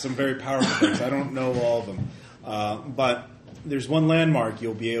 but there's some very powerful things. I don't know all of them, but there's one landmark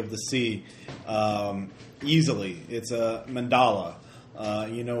you'll be able to see easily. It's a mandala.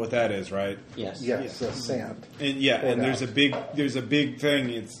 You know what that is, right? Yes. Yes, sand. And there's a big thing.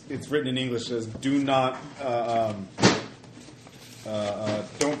 It's written in English. Says, "Do not,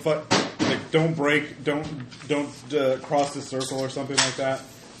 don't break, don't cross the circle," or something like that.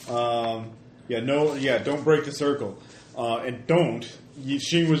 Don't break the circle, and don't.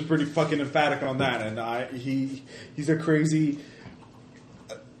 Shing was pretty fucking emphatic on that, and he's a crazy.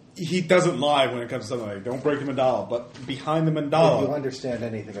 He doesn't lie when it comes to something like, don't break the mandala, but behind the mandala. If you understand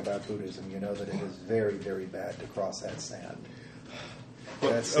anything about Buddhism, you know that it is very, very bad to cross that sand.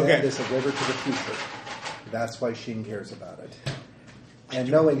 That sand is a river to the future. That's why Shing cares about it. And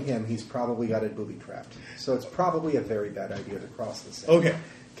knowing him, he's probably got it booby-trapped. So it's probably a very bad idea to cross the sand. Okay.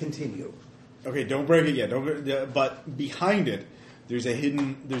 Continue. Okay, don't break it yet. But behind it, there's a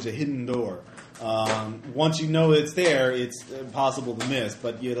hidden door. Once you know it's there, it's impossible to miss,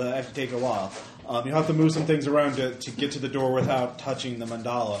 but you'll have to take a while. You have to move some things around to get to the door without touching the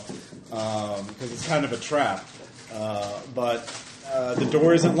mandala, because it's kind of a trap. But the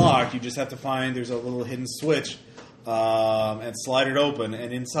door isn't locked. You just have to find there's a little hidden switch and slide it open.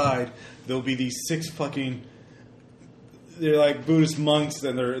 And inside there'll be these 6 fucking. They're like Buddhist monks,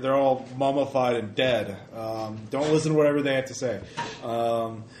 and they're all mummified and dead. Don't listen to whatever they have to say.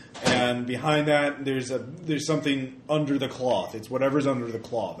 And behind that, there's something under the cloth. It's whatever's under the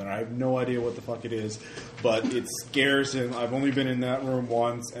cloth, and I have no idea what the fuck it is, but it scares him. I've only been in that room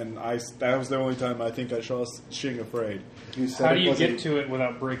once, and that was the only time I think I saw Shing afraid. How do you get to it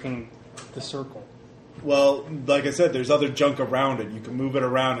without breaking the circle? Well, like I said, there's other junk around it. You can move it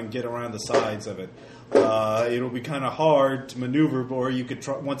around and get around the sides of it. It'll be kind of hard to maneuver, or you could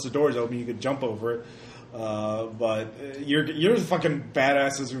once the door's open, you could jump over it. But you're the fucking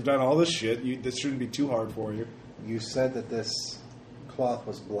badasses who've done all this shit. This shouldn't be too hard for you. You said that this cloth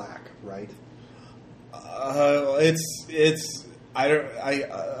was black, right? I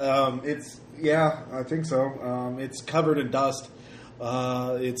think so. It's covered in dust.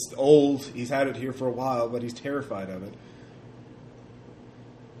 It's old. He's had it here for a while, but he's terrified of it.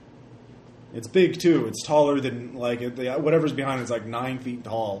 It's big too. It's taller than whatever's behind it's like 9 feet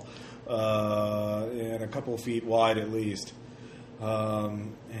tall, and a couple of feet wide at least.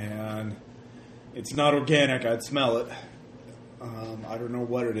 And it's not organic. I'd smell it. I don't know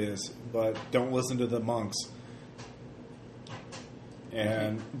what it is, but don't listen to the monks.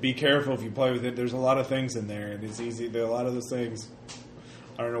 And be careful if you play with it. There's a lot of things in there, and it's easy. There are a lot of those things.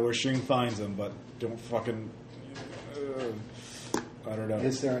 I don't know where Shing finds them, but don't fucking. I don't know.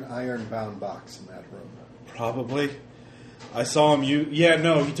 Is there an iron-bound box in that room? Probably. I saw him.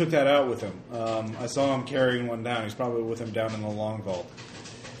 He took that out with him. I saw him carrying one down. He's probably with him down in the long vault.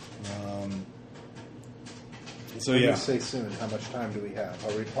 So When yeah. you say soon, how much time do we have?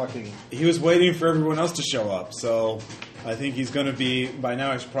 Are we talking? He was waiting for everyone else to show up, so I think he's going to be. By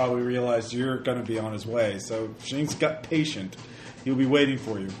now, he's probably realized you're going to be on his way. So Shing's got patient. He'll be waiting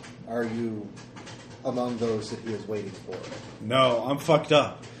for you. Are you among those that he is waiting for? No, I'm fucked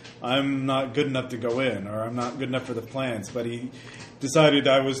up. I'm not good enough to go in, or I'm not good enough for the plans. But he decided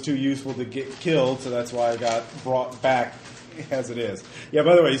I was too useful to get killed, so that's why I got brought back as it is. Yeah,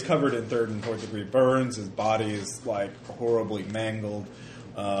 by the way, he's covered in 3rd and 4th degree burns. His body is, horribly mangled.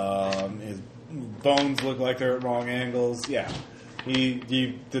 His bones look like they're at wrong angles. Yeah. He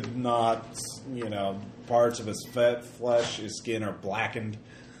did not, parts of his flesh, his skin are blackened.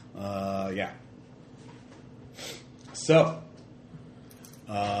 Yeah. So,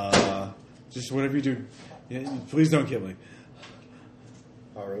 just whatever you do, please don't kill me.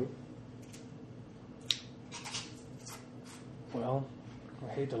 Haru? Well,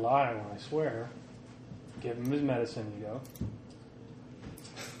 I hate to lie when I swear. Give him his medicine, you go.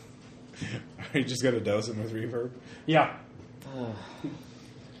 Are you just going to dose him with reverb? Yeah.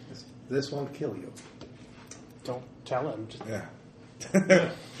 This won't kill you. Don't tell him.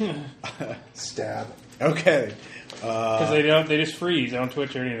 Yeah. Stab. Okay. Because they just freeze. They don't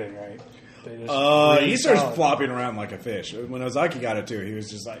twitch or anything, right? They just He freeze starts solid. flopping around like a fish. When Ozaki got it too, he was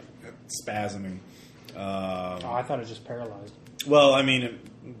just like spasming. I thought it was just paralyzed. Well, I mean,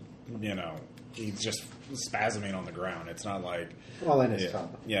 he's just spasming on the ground. It's not like Well, in his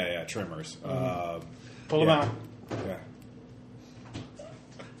tongue. Yeah, tremors. Pull him out. Yeah.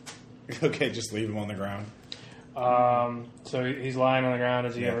 Okay, just leave him on the ground. So he's lying on the ground.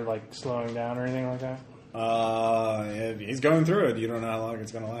 Is he Yeah. ever slowing down or anything like that? He's going through it. You don't know how long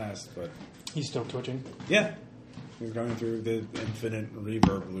it's going to last, but He's still twitching. yeah, he's going through the infinite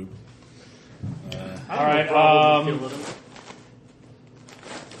reverb loop. All right.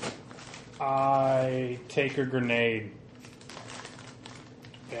 I take a grenade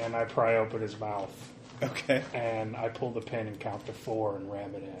and I pry open his mouth Okay, and I pull the pin and count to 4 and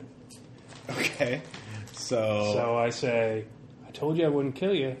ram it in. okay. So So I say, "I told you I wouldn't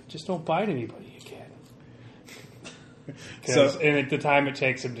kill you. Just don't bite anybody again." And at the time it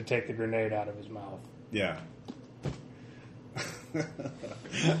takes him to take the grenade out of his mouth. yeah.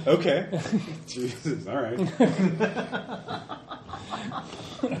 Okay. Jesus. All right.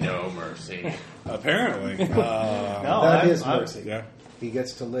 No mercy. Apparently. That is mercy. Yeah. He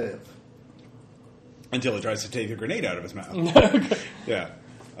gets to live. Until he tries to take a grenade out of his mouth. Yeah.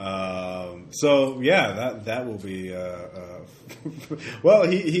 So yeah, that will be. Well,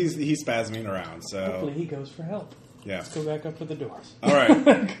 he's spasming around. So Hopefully he goes for help. yeah. Let's go back up to the doors. All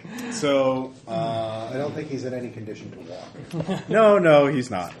right. So I don't think he's in any condition to walk. no,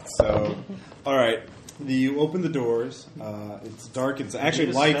 he's not. So all right. You open the doors. It's dark. It's actually He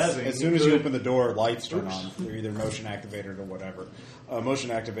is lights. spazzing. As soon as you open the door, lights turn on. They're either motion activated or whatever.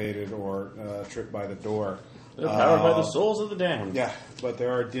 Motion activated or tripped by the door. They're powered by the souls of the damned. Yeah, but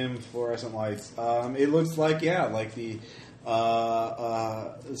there are dim fluorescent lights. It looks like the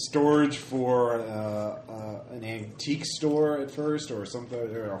storage for an antique store at first, or something,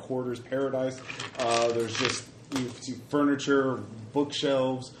 or a hoarder's paradise. There's just you see furniture,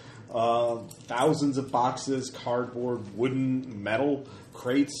 bookshelves, thousands of boxes, cardboard, wooden, metal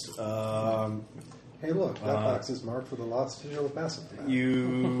crates. Hey, look, that box is marked with a lost digital passive.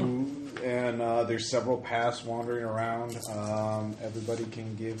 There's several paths wandering around. Everybody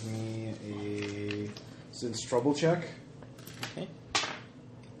can give me a sense trouble check. Okay.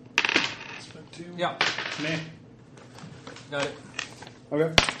 Yeah. Me. Got it.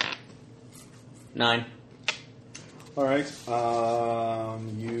 Okay. 9. All right.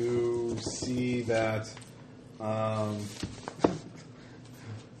 You see that.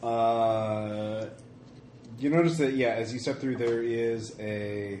 You notice that, as you step through, there is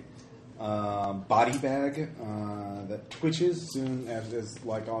a body bag that twitches soon as it's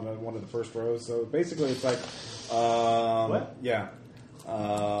like on one of the first rows. So basically, it's like What? Yeah.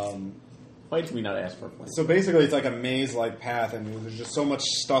 Why did we not ask for a plan? So basically, it's like a maze-like path, and there's just so much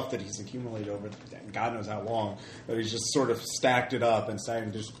stuff that he's accumulated over God knows how long that he's just sort of stacked it up and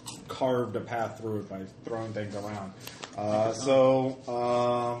just carved a path through it by throwing things around.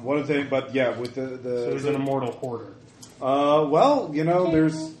 One of the things, but yeah, with So he's an immortal hoarder.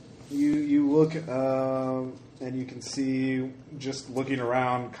 there's you look and you can see, just looking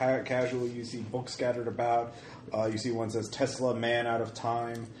around casually, you see books scattered about. You see one says Tesla, Man Out of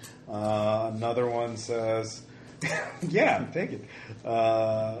Time. Another one says, yeah, take it.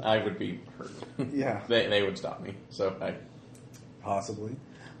 I would be hurt. Yeah. They would stop me. So Possibly.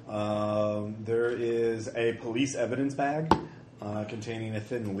 There is a police evidence bag containing a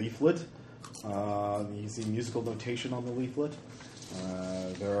thin leaflet. You see musical notation on the leaflet.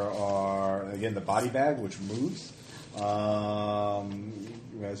 There are, again, the body bag, which moves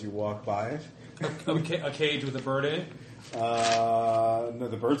as you walk by it. A cage with a bird in it. No,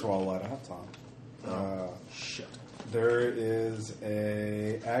 the birds were all let out, Tom. Shit. There is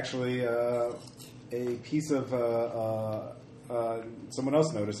a piece of someone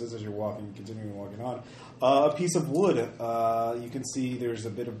else notices as you're continuing walking on. A piece of wood. You can see there's a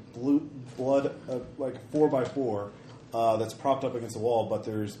bit of blood, like 4x4, that's propped up against the wall, but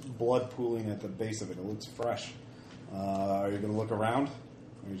there's blood pooling at the base of it. It looks fresh. Are you going to look around?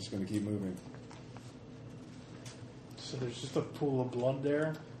 Or are you just going to keep moving? So there's just a pool of blood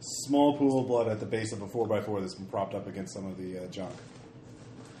there. Small pool of blood at the base of a 4x4 that's been propped up against some of the junk.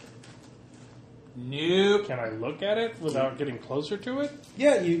 Nope. Can I look at it without getting closer to it?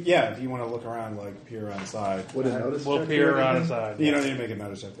 Yeah, if you want to look around, like peer around the side. Would a notice We'll check peer do around anything? inside. You don't need to make a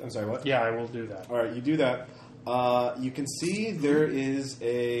notice check. I'm sorry, what? Yeah, I will do that. All right, you do that. You can see there is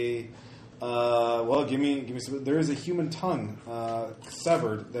a give me some. There is a human tongue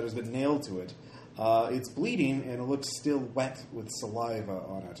severed that has been nailed to it. It's bleeding and it looks still wet with saliva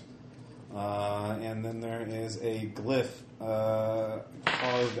on it. And then there is a glyph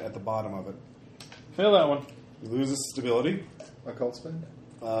carved at the bottom of it. Fail that one. You lose its stability. Occult spend?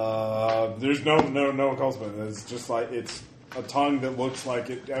 There's no occult spend. It's just like it's a tongue that looks like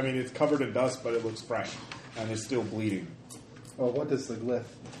it. I mean, it's covered in dust, but it looks fresh and it's still bleeding. Oh, what does the glyph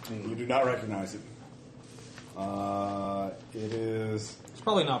You mean? do not recognize it. It is. It's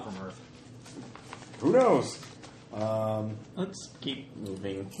probably not from Earth. Who knows? let's keep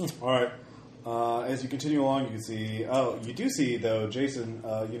moving. All right. As you continue along, you can see. Oh, you do see though, Jason.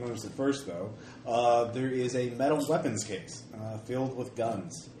 You notice it first though. There is a metal weapons case filled with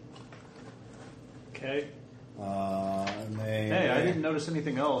guns. Okay. And they. Hey, I didn't notice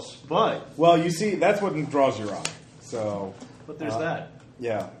anything else, but Well, you see, that's what draws your eye. So. there's that.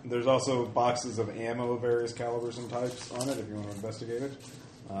 Yeah, there's also boxes of ammo of various calibers and types on it if you want to investigate it.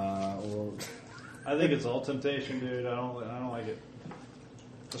 Or I think it's all temptation, dude. I don't like it.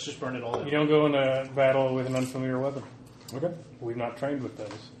 Let's just burn it all down. You don't go into battle with an unfamiliar weapon. okay. We've not trained with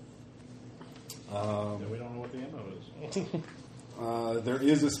those. We don't know what the ammo is. There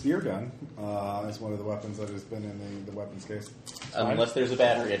is a spear gun. It's one of the weapons that has been in the weapons case. Unless there's a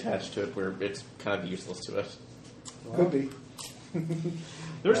battery attached to it where it's kind of useless to us. Could be.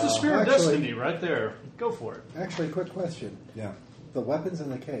 There's the Spear of actually- Destiny right there. Go for it. Actually, quick question. Yeah. The weapons in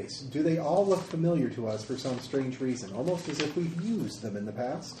the case, do they all look familiar to us for some strange reason? Almost as if we've used them in the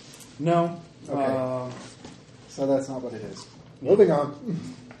past? No. Okay. So that's not what it is. Moving on.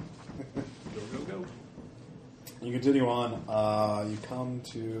 Go. You continue on. You come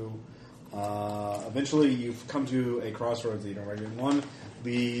to. Eventually, you've come to a crossroads. Right? One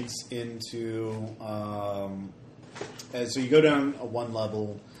leads into. So you go down one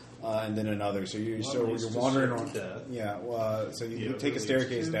level. And then another. So you're leads to wandering certain around. death. Yeah. So you The take a other staircase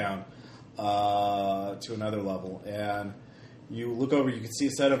leads to- down to another level, and You look over, you can see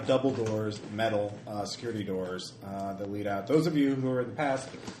a set of double doors, metal security doors that lead out. Those of you who are in the past,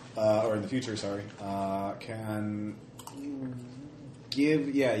 or in the future, sorry, can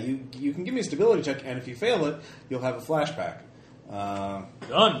give, you can give me a stability check, and if you fail it, you'll have a flashback.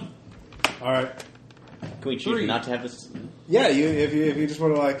 Done. All right. Can we choose not to have this? Yeah, if you just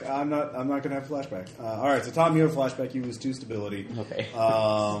want to I'm not going to have a flashback. All right, so Tom, you have a flashback. You lose 2 stability. Okay.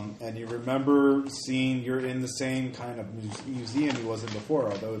 And you remember seeing you're in the same kind of museum you was in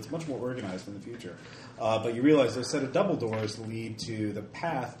before, although it's much more organized in the future. But you realize those set of double doors lead to the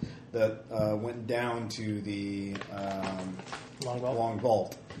path that went down to the long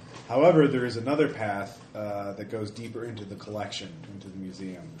vault. However, there is another path that goes deeper into the collection, into the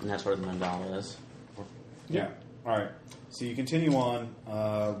museum. And that's where the mandala is. Yeah. All right. So you continue on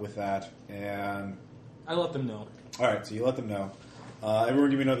with that, and I let them know. all right. So you let them know. Everyone,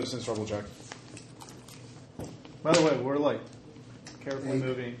 give me another sense struggle check. By the way, we're like carefully 8.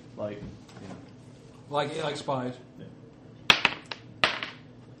 moving, like Like spies.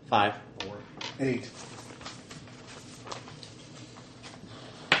 5. 4. 8.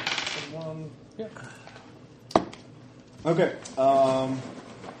 Yeah. Okay.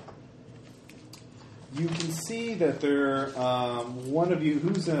 You can see that there. One of you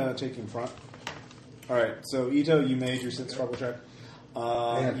who's taking front. All right. So Ito, you made your sense struggle check.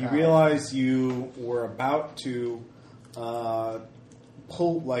 You realize you were about to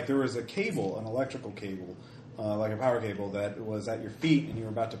pull, like there was a cable, an electrical cable, like a power cable that was at your feet, and you were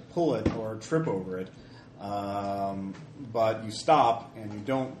about to pull it or trip over it. But you stop and you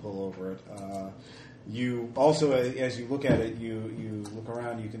don't pull over it. You also, as you look at it, you look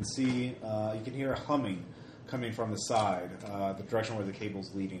around. You can see, you can hear a humming coming from the side, the direction where the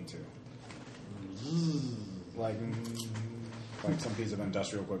cable's leading to, like some piece of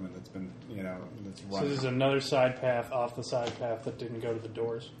industrial equipment that's been, that's So running. there's another side path off the side path that didn't go to the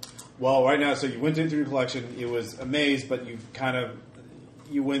doors. Well, right now, so you went in through your collection. It was a maze, but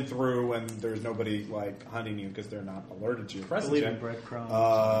you went through, and there's nobody like hunting you because they're not alerted to your presence leaving yet.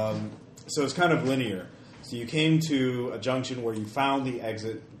 breadcrumbs. So it's kind of linear. So you came to a junction where you found the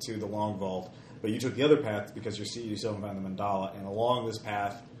exit to the long vault, but you took the other path because you still haven't found the mandala, and along this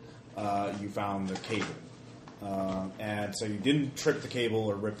path you found the cable. And so you didn't trip the cable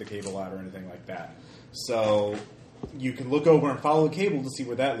or rip the cable out or anything like that. So you can look over and follow the cable to see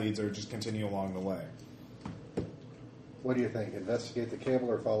where that leads, or just continue along the way. What do you think? Investigate the cable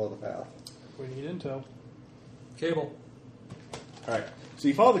or follow the path? We need intel. Cable. All right. So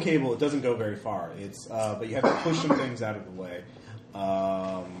you follow the cable. It doesn't go very far. It's but you have to push some things out of the way.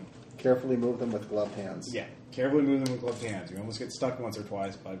 Carefully move them with gloved hands. Yeah, carefully move them with gloved hands. You almost get stuck once or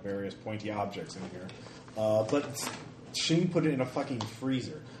twice by various pointy objects in here. But Shing put it in a fucking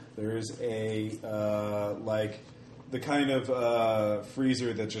freezer. There's a the kind of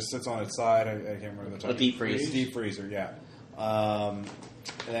freezer that just sits on its side. I can't remember the type. A deep freeze. Deep freezer, yeah.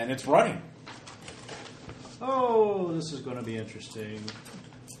 And it's running. Oh, this is going to be interesting.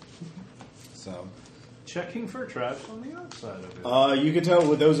 So Checking for traps on the outside of it. you can tell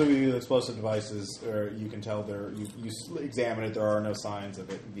with those of you with explosive devices, or you can tell you examine it. There are no signs of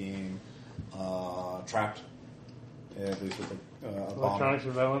it being trapped. At least with a bomb. Electronic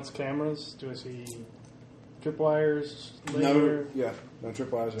surveillance cameras. Do I see tripwires? No, Laser? no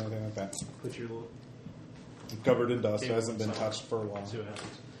tripwires or anything like that. Put your little. Covered in dust. It Cable hasn't been inside. touched for a while. See what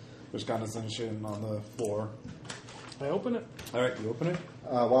happens. There's condensation on the floor. I open it. All right, you open it.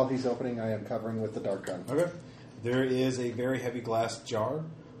 While he's opening, I am covering with the dart gun. Okay. There is a very heavy glass jar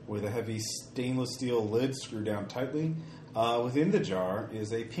with a heavy stainless steel lid screwed down tightly. Within the jar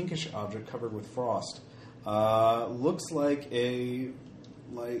is a pinkish object covered with frost. Looks like a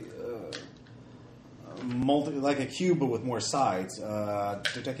cube but with more sides.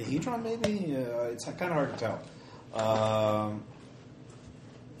 Dodecahedron, maybe? It's kind of hard to tell.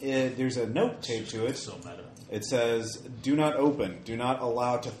 There's a note taped to it. So meta. It says, "Do not open. Do not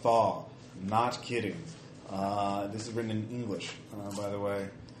allow to thaw. Not kidding." This is written in English, by the way.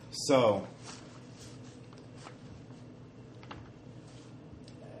 So,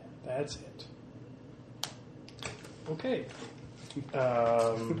 That's it. Okay.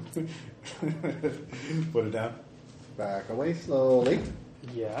 put it down. Back away slowly.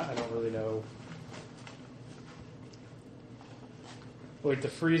 Yeah, I don't really know. Wait, the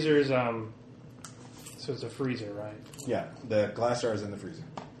freezer's so it's a freezer, right? Yeah, the glass jar is in the freezer.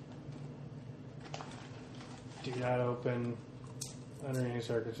 Do not open under any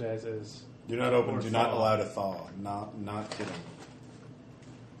circumstances. Do not open. Or Do not thaw. allow to thaw. Not kidding.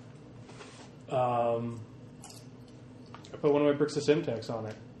 I put one of my bricks of Simtex on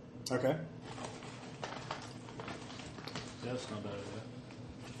it. Okay. Yeah, that's not a bad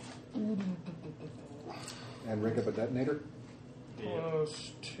idea. And rig up a detonator. Yeah.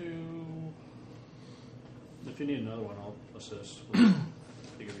 Plus 2. If you need another one, I'll assist. I'll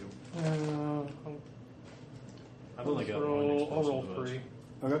give you. I've only got one I'll roll explosive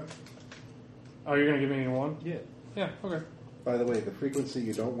 3. Okay. Oh, you're going to give me 1? Yeah. Yeah, okay. By the way, the frequency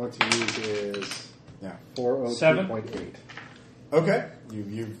you don't want to use is Yeah. 402.8. Okay.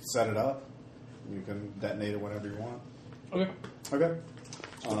 You've set it up. You can detonate it whenever you want. Okay. Okay.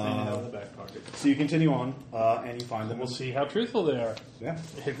 Hanging out in the back pocket. So you continue on, and you find them. We'll see how truthful they are Yeah.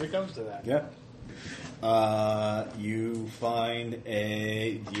 if it comes to that. Yeah. You find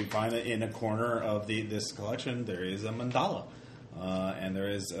it in a corner of this collection. There is a mandala, and there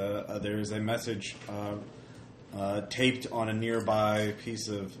is a message taped on a nearby piece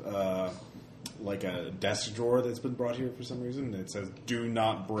of like a desk drawer that's been brought here for some reason. It says "Do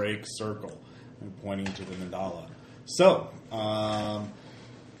not break circle," and pointing to the mandala. So, So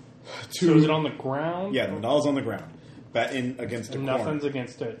is it on the ground? yeah, the mandala's on the ground, but against a And corner. nothing's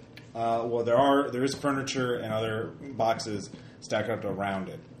against it. Well, there is furniture and other boxes stacked up around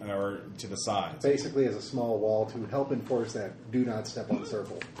it or to the sides. Basically, as a small wall to help enforce that "do not step on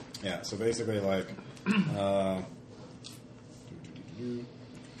circle." Yeah, so basically, like,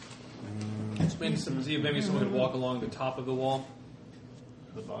 Maybe someone could walk along the top of the wall.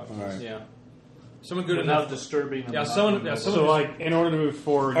 The box. all right. Yeah. Someone good Without enough. disturbing them. Yeah, someone- So, like, in order to move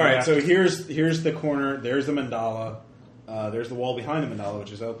forward, All you right, have so to- here's the corner. There's the mandala. There's the wall behind the mandala,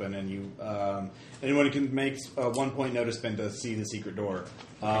 which is open, and anyone can make a 1-point notice spin to see the secret door.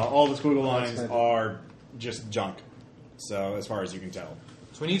 All the squiggle lines fine. are just junk. So as far as you can tell.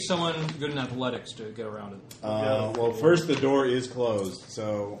 So we need someone good in athletics to get around it. Well, first the door is closed,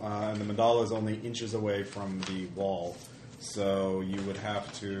 so and the mandala is only inches away from the wall, so you would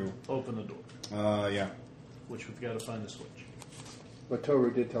have to, Open the door, yeah. which we've got to find the switch. But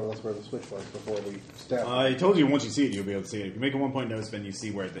Toru did tell us where the switch was before we stepped. I told you once you see it, you'll be able to see it. If you make a 1-point notice, then you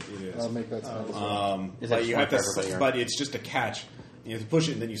see where it is. I'll make that sound. Is that But you smart have to, for everybody, or- but it's just a catch. You have to push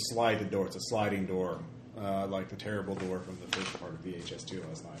it, and then you slide the door. It's a sliding door, like the terrible door from the first part of VHS2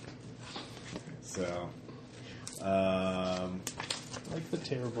 last night. So, like the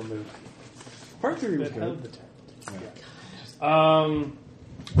terrible movie. part 3 was That held good. the terrible. Yeah.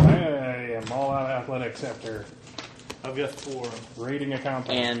 I am all out of athletics after I've got 4. raiding a compound.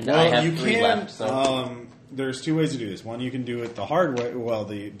 And Well, I have you 3 can. left. So There's 2 ways to do this. One, you can do it the hard way. Well,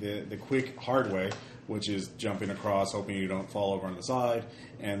 the quick hard way, which is jumping across, hoping you don't fall over on the side,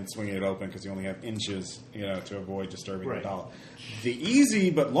 and swinging it open because you only have inches, to avoid disturbing Right. the doll. The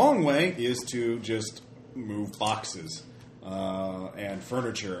easy but long way is to just move boxes and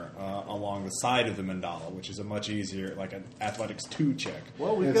furniture along the side of the mandala, which is a much easier, like an athletics 2 check.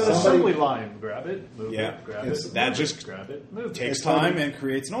 Well, we've If got an somebody- assembly line. Grab it, move Yeah. it, grab Yes. it. That move just it, grab it, move Takes it. time and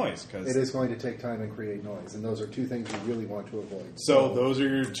creates noise. It 'Cause is going to take time and create noise, and those are 2 things you really want to avoid. So those are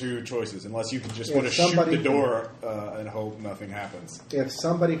your 2 choices, unless you can just If want to shoot somebody the door and hope nothing happens. If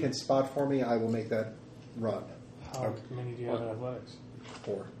somebody can spot for me, I will make that run. How many do you have in athletics?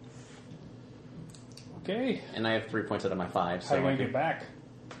 4. Okay. and I have 3 points out of my 5. How So are you I going to can- get back?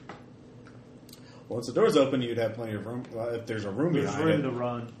 Once the door's open, you'd have plenty of room. If there's a room There's behind room it, to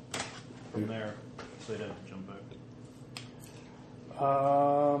run from there, so they'd have to jump back.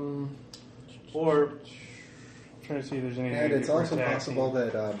 Or Trying to see if there's anything. And I it's can do for also tag possible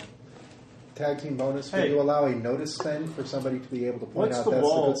team. that tag team bonus, will Hey. you allow a notice spend for somebody to be able to point What's out the that's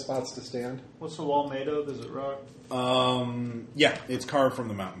wall? the good spots to stand? what's the wall made of? Is it rock? yeah, it's carved from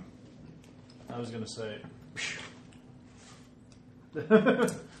the mountain. I was going to say.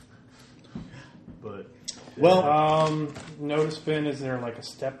 But Well, Notice bin. Is there like a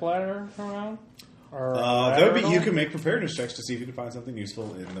step ladder around? Or a that ladder would be. at all? You can make preparedness checks to see if you can find something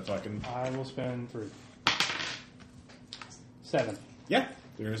useful in the fucking. I will spend 3. 7. Yeah,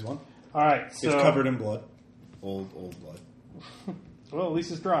 there is one. All right. So It's covered in blood, old blood. Well, at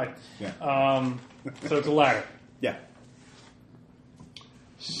least it's dry. Yeah, So it's a ladder. yeah.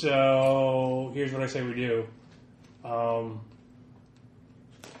 So here's what I say we do.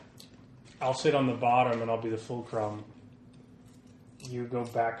 I'll sit on the bottom and I'll be the fulcrum. You go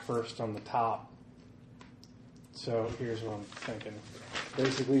back first on the top. So here's what I'm thinking.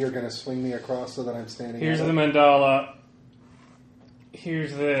 Basically, you're going to swing me across so that I'm standing. Here's at the it. mandala.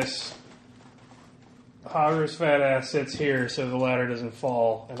 Here's this. Hogger's fat ass sits here so the ladder doesn't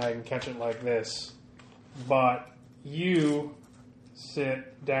fall and I can catch it like this. But you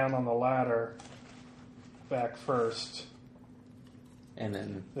sit down on the ladder back first. and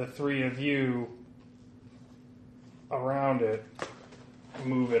then The 3 of you around it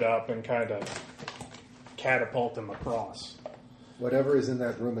move it up and kind of catapult him across. Whatever is in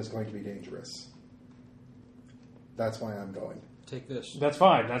that room is going to be dangerous. That's why I'm going. Take this. That's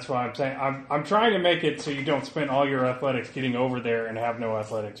fine. That's why I'm saying I'm trying to make it so you don't spend all your athletics getting over there and have no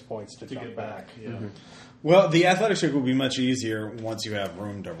athletics points to jump get back. Yeah. Well, the athletic check will be much easier once you have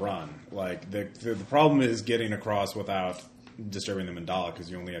room to run. Like the problem is getting across without disturbing the mandala because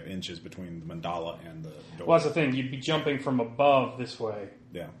you only have inches between the mandala and the door. Well, that's the thing. You'd be jumping from above this way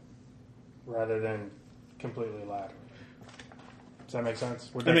Yeah. rather than completely lateral. Does that make sense?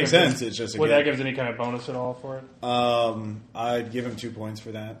 That makes sense. It's just would again, that give us any kind of bonus at all for it? I'd give him 2 points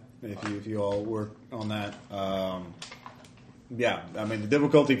for that if you all work on that. Yeah, I mean the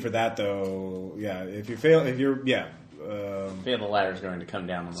difficulty for that though. Yeah, if you fail, if you're Fail, the ladder's going to come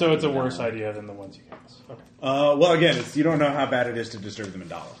down. On the So it's a way worse down. idea than the ones you cast. Okay. well, again, you don't know how bad it is to disturb the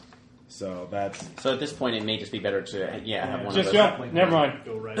mandala, so that's So at this point, it may just be better to have one Just of those. jump. Never mind.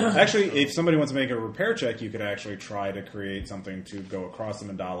 Go right. actually if somebody wants to make a repair check, you could actually try to create something to go across the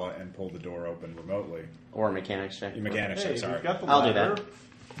mandala and pull the door open remotely. Or a mechanics check. Your mechanics check, Hey, sorry. we've got the I'll do ladder. that.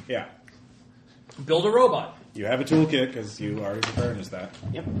 Yeah, Build a robot. you have a toolkit because you already prepared as that,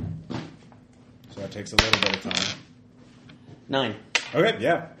 Yep. so that takes a little bit of time. 9. Okay,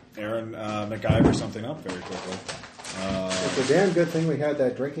 yeah, Aaron MacGyver something up very quickly. It's a damn good thing we had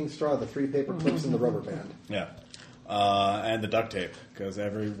that drinking straw, the 3 paper clips, and the rubber band. Yeah. And the duct tape, because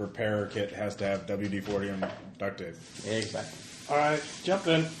every repair kit has to have WD-40 and duct tape. Exactly. All right, jump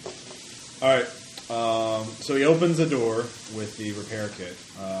in. All right. So he opens the door with the repair kit.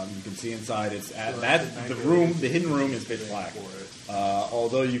 You can see inside. It's at the room. The hidden room is pitch black.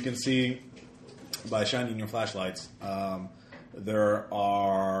 Although you can see by shining your flashlights, there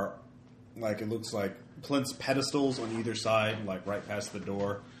are it looks like plinth pedestals on either side, like right past the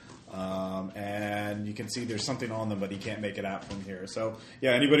door. And you can see there's something on them, but he can't make it out from here. So,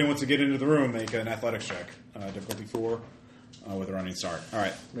 yeah, anybody wants to get into the room, make an athletics check. Difficulty 4 with a running start. All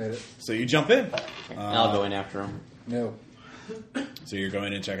right. Made it. So you jump in. I'll go in after him. No. So you're going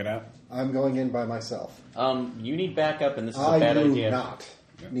in and check it out? I'm going in by myself. You need backup, and this is a I bad do idea. not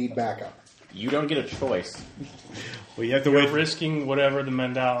need backup. You don't get a choice. Well, you have to You're wait. risking whatever the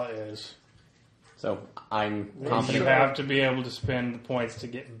mandala is. So I'm You confident. have to be able to spend the points to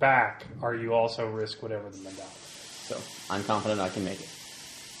get back, or you also risk whatever the mandala is. So I'm confident I can make it.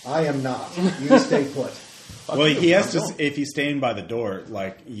 I am not. You stay put. Well, he has to. If he's staying by the door,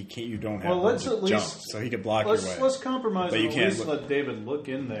 you can't. You don't have Well, room let's to at least- jump, so he could block your way. Let's compromise But and you at can't least look- let David look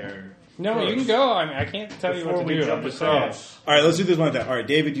in there. No, first. you can go. I can't tell you Before what to we do. jump I'm just saying. across. All right, let's do this one time. All right,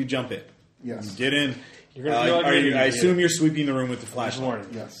 David, you jump in. Yes. Get in. You're gonna feel like are an you, idiot. I assume you're sweeping the room with the Just flashlight. warning.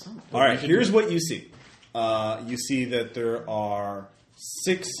 Yes. All right, here's what you see. You see that there are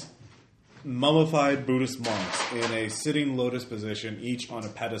 6 mummified Buddhist monks in a sitting lotus position, each on a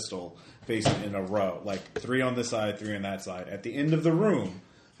pedestal, facing in a row, like 3 on this side, 3 on that side. At the end of the room,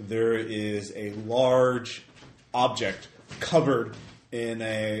 there is a large object covered in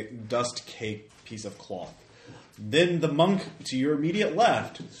a dust-caked piece of cloth. Then the monk to your immediate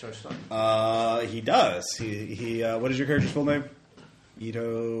left, he does. He what is your character's full name?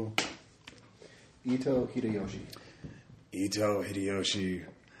 Ito Hideyoshi. Ito Hideyoshi.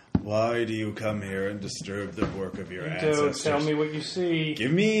 Why do you come here and disturb the work of your Ito, ancestors? tell me what you see.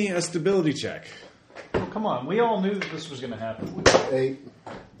 Give me a stability check. Oh, come on, we all knew that this was going to happen. 8.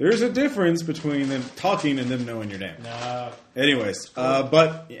 There's a difference between them talking and them knowing your name. Nah. Anyways,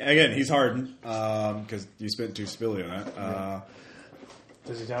 but again, he's hardened because you spent 2 stability on that.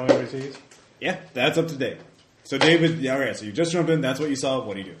 Does he tell me what he sees? Yeah, that's up to date. So David, yeah, all right. So you just jumped in. That's what you saw.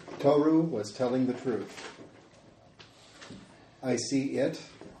 What do you do? Toru was telling the truth. I see it.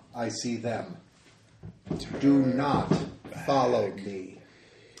 I see them. Do not follow me.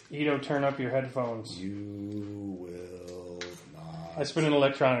 Ito, turn up your headphones. You will not. I spin an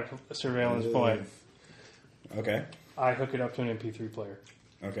electronic surveillance point. Okay. I hook it up to an MP3 player.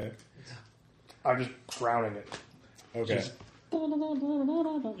 Okay. I'm just drowning it. Okay. Just- You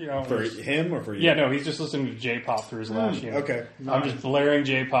know, For just- him or for you? yeah, no, he's just listening to J-pop through his lash unit. Okay. I'm just blaring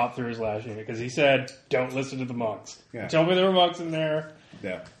J-pop through his lash unit because he said, "Don't listen to the monks." Yeah. Tell me there were monks in there.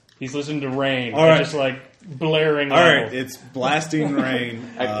 Yeah. He's listening to Rain. All right. Just like blaring. All level. right. It's blasting rain.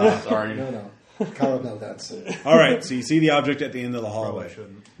 Sorry. No. Caramel dance. All right. So you see the object at the end of the Probably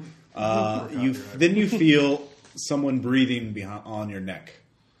hallway. shouldn't. Then you feel someone breathing on your neck.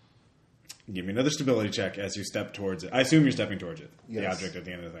 Give me another stability check as you step towards it. I assume you're stepping towards it. The Yes. object at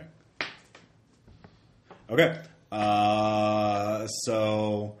the end of the thing. Okay.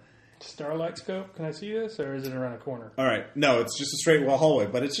 So, Starlight scope. Can I see this, or is it around a corner? all right. No, it's just a straight wall hallway,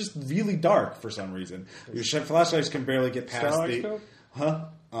 but it's just really dark for some reason. Your flashlights can barely get past Starlight the. scope. Huh?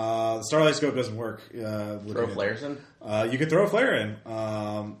 The Starlight Scope doesn't work. Throw flares in? You can throw a flare in.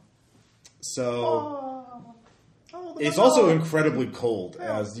 It's also incredibly cold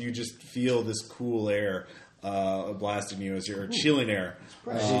as you just feel this cool air blasting you as you're chilling air.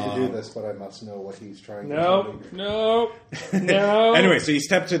 I need to do this, but I must know what he's trying to No. do. Anyway, so you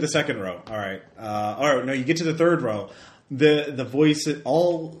step to the second row. All right. No, you get to the third row. The voice,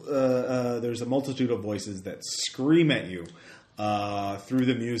 there's a multitude of voices that scream at you through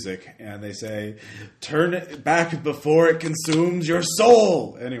the music, and they say, "Turn it back before it consumes your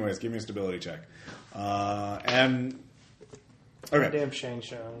soul." Anyways, give me a stability check. Okay. Damn Shang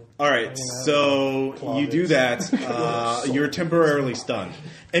Shang. All right, so you do that. You're temporarily stunned.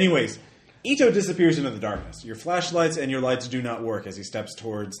 Anyways, Ito disappears into the darkness. Your flashlights and your lights do not work as he steps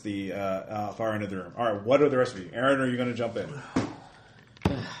towards the far end of the room. All right, what are the rest of you? Aaron, are you going to jump in?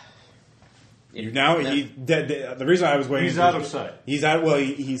 The reason I was waiting. He's out of sight. He's out. Well,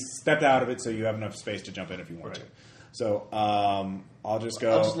 he's stepped out of it, so you have enough space to jump in if you want to. So I'll just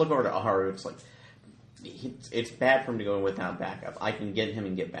go. I'll just look over to Aharu. It's like it's bad for him to go in without backup. I can get him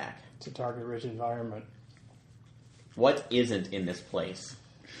and get back. It's a target-rich environment. What isn't in this place?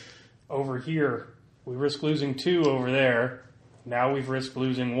 Over here, we risk losing 2 over there. Now we've risked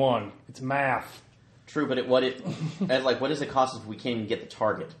losing 1. It's math. True, but what does it cost us if we can't even get the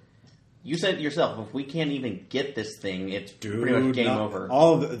target? You said it yourself. If we can't even get this thing, it's pretty much game over.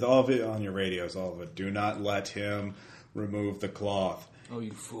 All of it on your radios. All of it. Do not let him remove the cloth. Oh,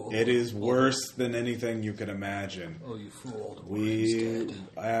 you fool. It is worse than anything you can imagine. Oh, you fool. We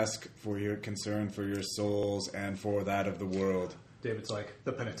ask for your concern for your souls and for that of the world. David's like,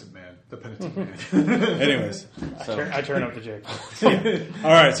 the penitent man. The penitent man. Anyways. I turn up to Jake.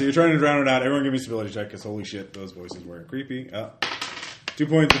 All right, so you're trying to drown it out. Everyone give me a stability check because holy shit, those voices were creepy. 2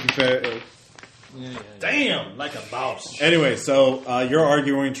 points if you fail. Damn, like a boss. Anyway, so you're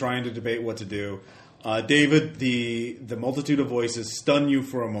arguing, trying to debate what to do. David, the multitude of voices stun you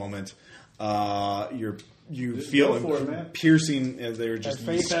for a moment. You feel piercing as they're just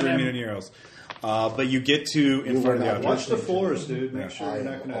screaming in your ears. But you get to in front of the object. Watch the floors, dude. Make sure you're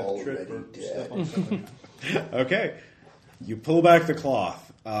not going to trip or step on something. Okay. You pull back the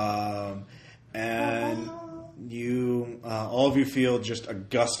cloth, and you all of you feel just a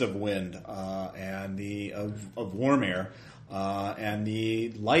gust of wind and of warm air. And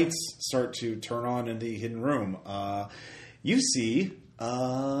the lights start to turn on in the hidden room. You see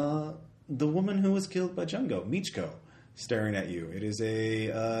the woman who was killed by Jungo, Michiko, staring at you. It is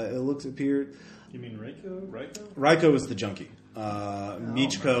You mean Raiko? Raiko is the junkie.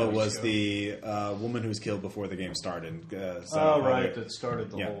 Michiko was the woman who was killed before the game started. That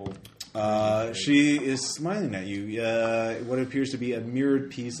started the whole... she is smiling at you. What appears to be a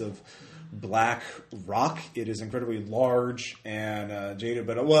mirrored piece of black rock. It is incredibly large and jaded,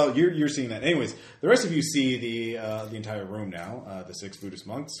 but you're seeing that. Anyways, the rest of you see the entire room now. The 6 Buddhist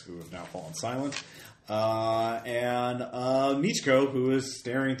monks who have now fallen silent, and Michiko, who is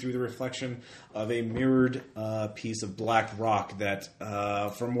staring through the reflection of a mirrored piece of black rock that,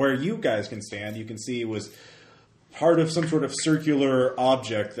 from where you guys can stand, you can see was part of some sort of circular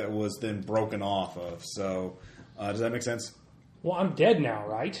object that was then broken off of. So, does that make sense? Well, I'm dead now,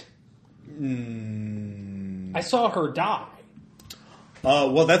 right? I saw her die.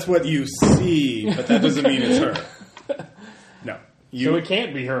 Well, that's what you see, but that doesn't mean it's her. No. So it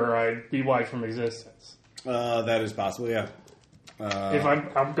can't be her, or I'd be wiped from existence. That is possible, yeah. If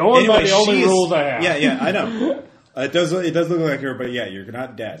I'm going by the only rules I have. Yeah, I know. It does look like her, but yeah, you're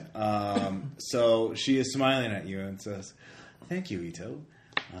not dead. So she is smiling at you and says, "Thank you, Ito.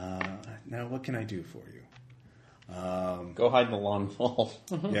 Now what can I do for you?" Go hide in the long vault.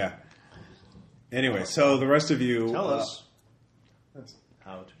 Yeah. Anyway, so the rest of you... Tell us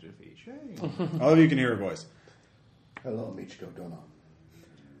how to defeat Shang. All of you can hear her voice. Hello, Michiko Dono.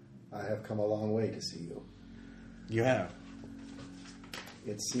 I have come a long way to see you. You have.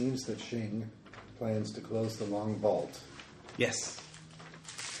 It seems that Shing plans to close the Long Vault. Yes.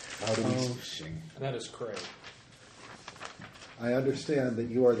 How do we... Shing. That is Craig. I understand that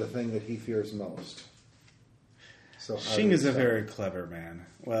you are the thing that he fears most. So Shing is a very clever man.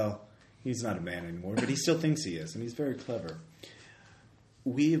 Well, he's not a man anymore, but he still thinks he is, and he's very clever.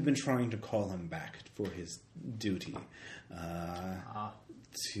 We have been trying to call him back for his duty.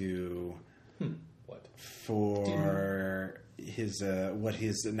 For his what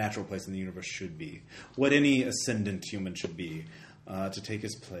his natural place in the universe should be, what any ascendant human should be, to take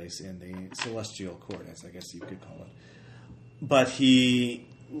his place in the celestial court, as I guess you could call it. But he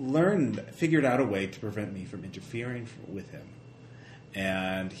figured out a way to prevent me from interfering with him,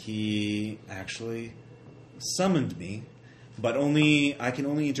 and he actually summoned me but I can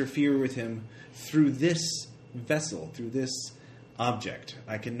only interfere with him through this vessel, through this object.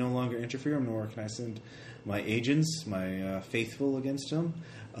 I can no longer interfere, nor can I send my agents, my faithful against him.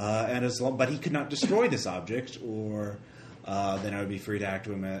 But he could not destroy this object, or then I would be free to act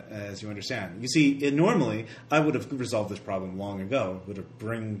to him as you understand. You see, normally I would have resolved this problem long ago. Would have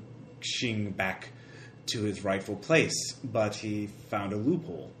bring Xing back to his rightful place, but he found a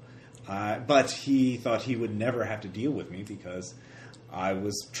loophole. But he thought he would never have to deal with me because I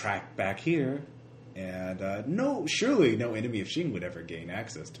was trapped back here. And surely no enemy of Xing would ever gain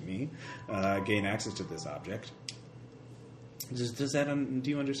access to me, gain access to this object. Does that? Do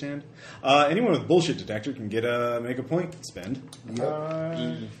you understand? Anyone with bullshit detector can make a point spend.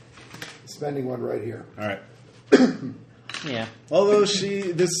 Yep. Spending one right here. All right. Yeah. Although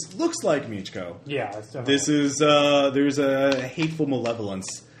this looks like Michiko. Yeah, it's definitely. This is there's a hateful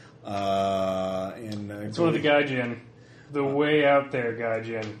malevolence in. It's one of the Gaijin. The way out there,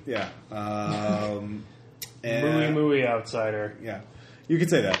 Gaijin. Yeah. Mooey outsider. Yeah. You could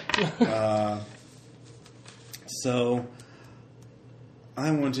say that. So,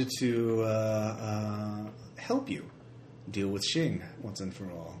 I wanted to help you deal with Xing once and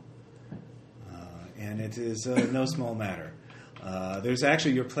for all. And it is no small matter. There's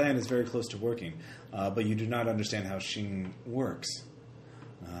actually, your plan is very close to working, but you do not understand how Xing works.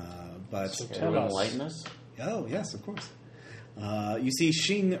 But So Can you enlighten us? Oh, yes, of course. You see,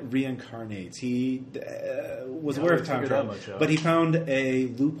 Xing reincarnates. He was aware of time travel, but he found a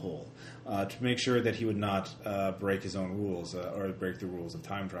loophole to make sure that he would not break his own rules or break the rules of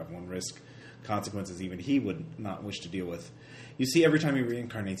time travel and risk consequences even he would not wish to deal with. You see, every time he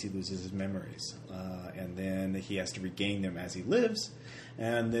reincarnates, he loses his memories, and then he has to regain them as he lives,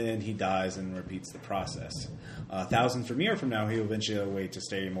 and then he dies and repeats the process. Thousands from years from now, he will eventually await to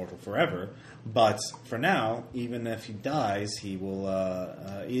stay immortal forever. But for now, even if he dies, he will.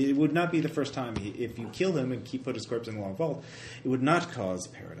 It would not be the first time. If you kill him and put his corpse in the long vault, it would not cause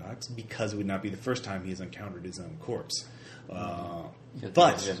paradox because it would not be the first time he has encountered his own corpse. But he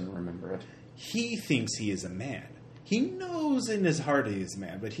doesn't remember it. He thinks he is a man. He knows in his heart he is a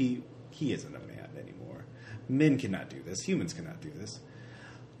man, but he isn't a man anymore. Men cannot do this. Humans cannot do this.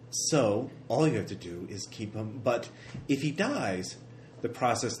 So, all you have to do is keep him. But if he dies, the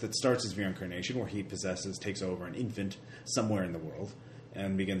process that starts his reincarnation, where he takes over an infant somewhere in the world,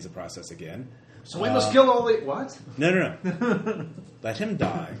 and begins the process again. So we must kill all the... What? No. Let him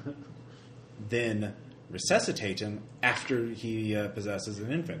die. Then resuscitate him after he possesses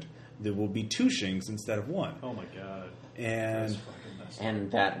an infant. There will be 2 Xings instead of 1. Oh my god. And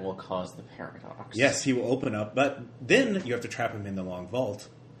And that will cause the paradox. yes, he will open up, but then you have to trap him in the long vault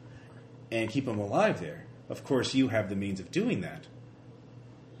and keep him alive there. Of course, you have the means of doing that.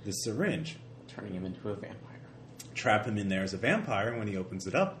 The syringe. Turning him into a vampire. Trap him in there as a vampire, and when he opens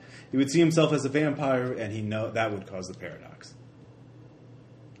it up, he would see himself as a vampire, and that would cause the paradox.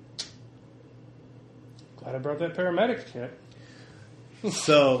 Glad I brought that paramedic kit.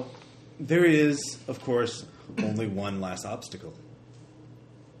 So, there is, of course, only one last obstacle.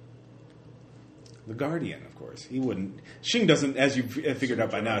 The Guardian, of course. He wouldn't... Xing doesn't, as you've figured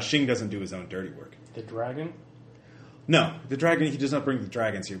out by now, Xing doesn't do his own dirty work. The dragon? No, the dragon, he does not bring the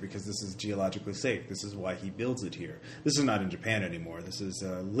dragons here because this is geologically safe. This is why he builds it here. This is not in Japan anymore. This is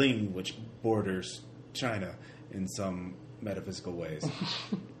Ling, which borders China in some metaphysical ways.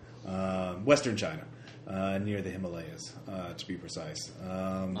 Western China, near the Himalayas, to be precise.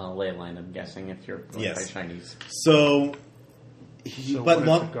 Leyland, I'm guessing, if you're going Yes. by Chinese. So what is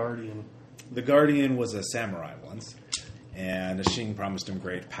the Guardian? The Guardian was a samurai once, and Xing promised him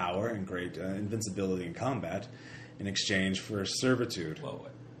great power and great invincibility in combat in exchange for servitude. Whoa,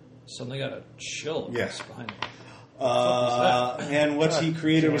 suddenly got a chill Yes. behind me. And what he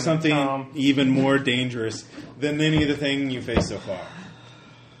created was something Tom. even more dangerous than any of the thing you faced so far.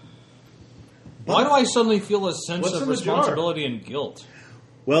 Why do I suddenly feel a sense What's of in the jar? responsibility and guilt?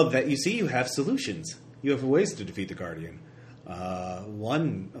 Well, that you see, you have solutions. You have ways to defeat the Guardian.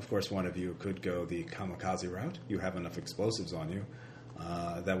 One of you could go the kamikaze route. You have enough explosives on you.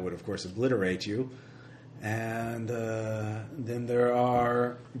 That would, of course, obliterate you. And then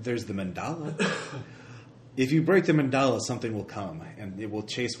there's the mandala. If you break the mandala, something will come, and it will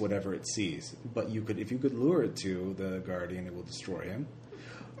chase whatever it sees. But if you could lure it to the Guardian, it will destroy him.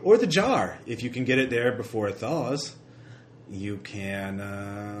 Or the jar. If you can get it there before it thaws, you can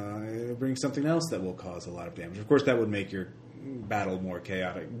bring something else that will cause a lot of damage. Of course, that would make your battle more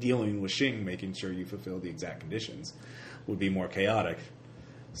chaotic. Dealing with Xing, making sure you fulfill the exact conditions, would be more chaotic.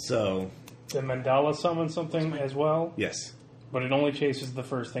 So, The mandala summons something as well, yes. but it only chases the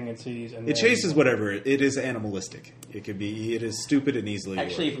first thing it sees. And It then- chases whatever. It is animalistic. It could be. It is stupid and easily.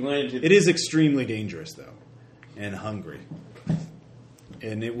 Actually, if we went into it is extremely dangerous though, and hungry,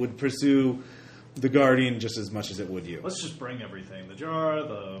 and it would pursue the Guardian just as much as it would you. Let's just bring everything. The jar,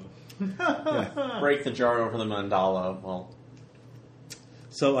 the... break the jar over the mandala. Well,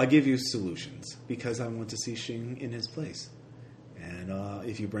 So I give you solutions because I want to see Xing in his place. And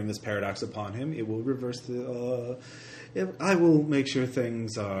if you bring this paradox upon him, it will reverse the... I will make sure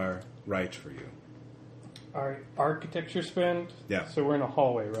things are right for you. All right, architecture spend. Yeah. So we're in a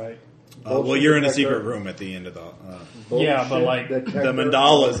hallway, right? Well, you're in a secret room at the end of the... Yeah, but like the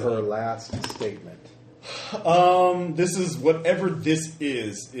mandalas. Her last statement. This is whatever this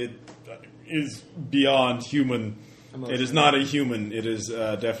is. It is beyond human. Emotional. It is not a human. It is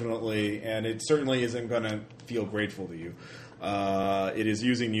definitely, and it certainly isn't going to feel grateful to you. It is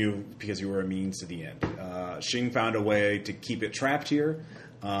using you because you were a means to the end. Xing found a way to keep it trapped here,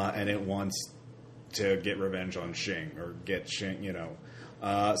 and it wants to get revenge on Xing or get Xing.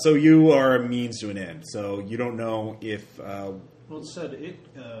 So you are a means to an end. So you don't know if. Well, it said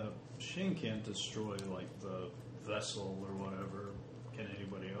Xing can't destroy like the vessel or whatever. Can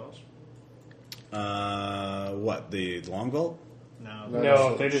anybody else? What, the long vault?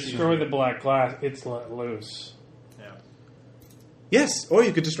 no, if they destroy the black glass, it's let loose. Yeah. Yes, or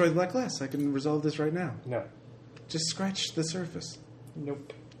you could destroy the black glass. I can resolve this right now. No, Just scratch the surface.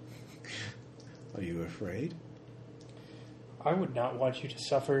 nope. Are you afraid? I would not want you to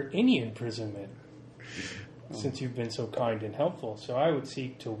suffer any imprisonment, since you've been so kind and helpful. So I would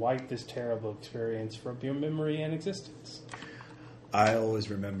seek to wipe this terrible experience from your memory and existence. I always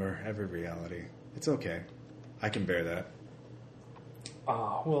remember every reality. It's okay. I can bear that.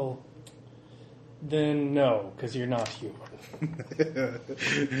 Ah, well, then no, because you're not human.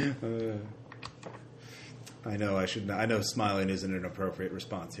 I know I should. I know smiling isn't an appropriate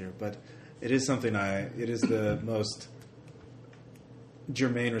response here, but it is something. It is the most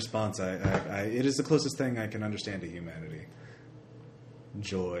germane response. It is the closest thing I can understand to humanity.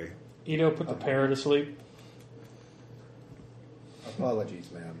 Joy. Ito, put the parrot to sleep. Apologies,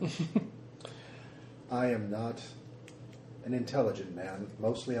 ma'am. I am not an intelligent man.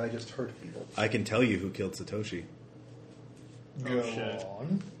 Mostly I just hurt people. I can tell you who killed Satoshi. Oh, shit.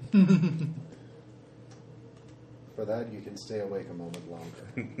 on. For that, you can stay awake a moment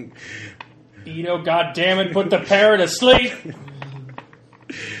longer. Ito, goddammit, put the parrot to sleep!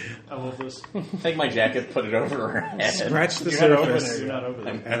 I love this. take my jacket, put it over her head. Scratch the You're not over surface, there You're not over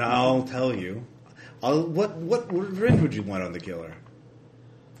there. and I'll tell you. What revenge would you want on the killer?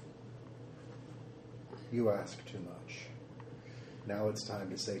 You ask too much. Now it's time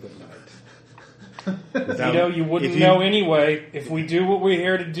to say goodnight. Ito, you wouldn't know anyway. If we do what we're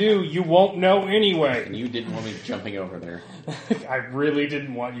here to do, you won't know anyway. And you didn't want me jumping over there. I really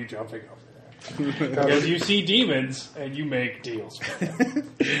didn't want you jumping over there. Because you see demons, and you make deals with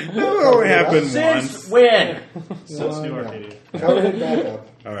them. It only happened Since once. when? So let's do Arcadia. Cover it back up.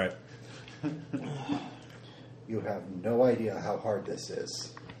 All right. You have no idea how hard this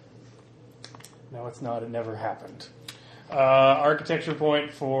is. No, it's not. It never happened. Architecture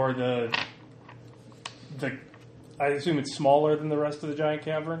point for the. I assume it's smaller than the rest of the giant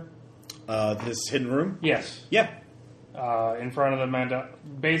cavern? This hidden room? Yes. Yeah. In front of the Manda.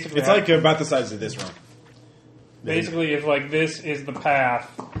 Basically, It's like about the size of this room. basically, if like this is the path,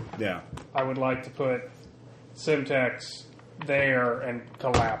 Yeah. I would like to put Simtex there and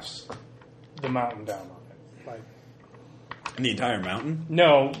collapse the mountain down on it. Like, The entire mountain?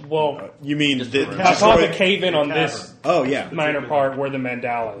 no, well, You mean Just the, the I call destroy- the cave in on cavern. this Oh, yeah. minor part where the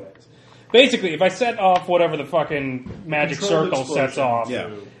mandala is. Basically, if I set off whatever the fucking magic Controlled circle sets explosion. off, Yeah.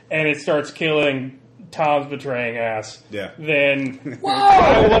 and it starts killing Tom's betraying ass, Yeah. then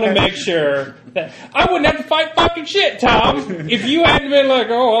I want to make sure that I wouldn't have to fight fucking shit, Tom, if you hadn't been like,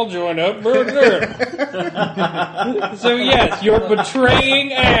 oh, I'll join up. So yes, you're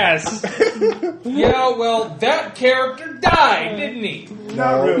betraying ass. Yeah, well, that character died, didn't he?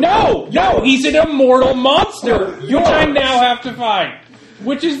 No, he's an immortal monster, which I now have to fight,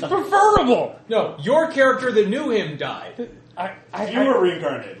 which is preferable. No, your character that knew him died. You were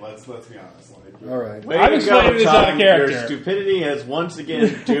reincarnated. Let's be honest. All right. Way I'm to explaining go, this out of Tom. character. Your stupidity has once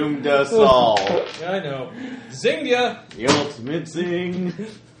again doomed us all. Yeah, I know. Zinged ya! The ultimate zing.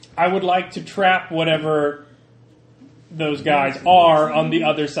 I would like to trap whatever those guys are on the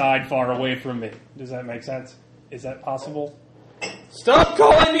other side far away from me. Does that make sense? Is that possible? Stop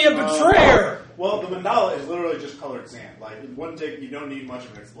calling me a betrayer! Well, the mandala is literally just colored sand. Like, it wouldn't take. You don't need much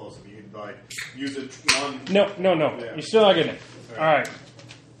of an explosive. You could like use it on. No. Yeah. You're still not getting it. All right.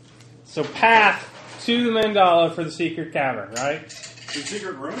 So path to the mandala for the secret cavern, right? The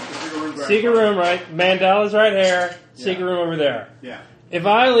secret room? The secret room. Secret room, right? Mandela's right here. Secret room over there. Yeah. If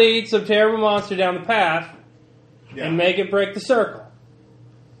I lead some terrible monster down the path and make it break the circle,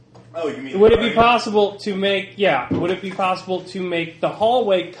 Oh, you mean? would it be possible to make? Yeah. Would it be possible to make the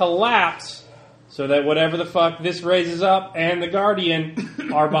hallway collapse so that whatever the fuck this raises up and the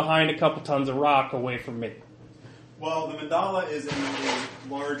Guardian are behind a couple tons of rock away from me? Well, the mandala is in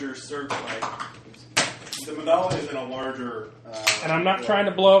a larger circle. The mandala is in a larger. And I'm not trying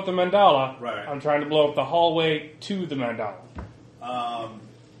to blow up the mandala. Right. I'm trying to blow up the hallway to the mandala.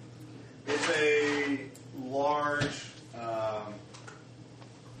 It's a large.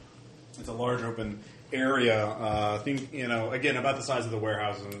 It's a large open area. I think again about the size of the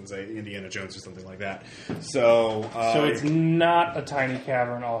warehouse in say Indiana Jones or something like that. So. So it's not a tiny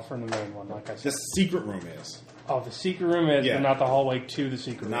cavern off from the main one, like I The said. secret room is. Oh, the secret room is, Yeah. but not the hallway to the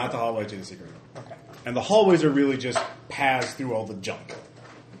secret room. Not the hallway to the secret room. Okay. And the hallways are really just paths through all the junk.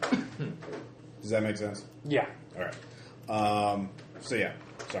 Does that make sense? Yeah. All right. So yeah,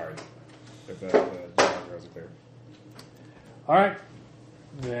 sorry if the wasn't clear. All right.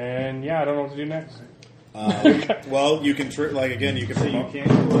 Then, yeah, I don't know what to do next. Well, you can again. You can So you promote. can't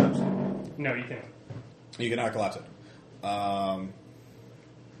collapse. No, you can't. You cannot collapse it.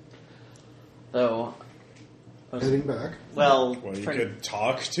 So, Heading back. well, Well, you trying- could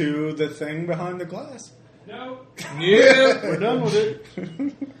talk to the thing behind the glass. No. Yeah, we're done with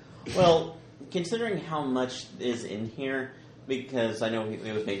it. well, considering how much is in here, because I know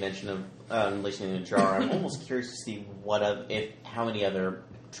it was made mention of unleashing a jar, I'm almost curious to see how many other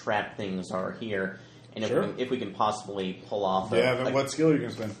trap things are here, and Sure. if we can possibly pull off. Yeah, but what skill are you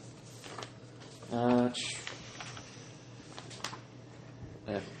going to spend?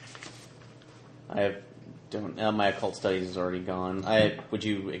 I don't. My occult studies is already gone. Would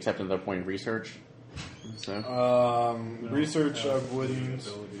you accept another point of research? So Research, I wouldn't.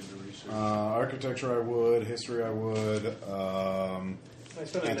 Ability to research. Architecture, I would. History, I would. I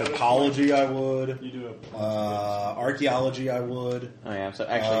spent a Anthropology, I would. You do have Archaeology, I would. oh yeah. So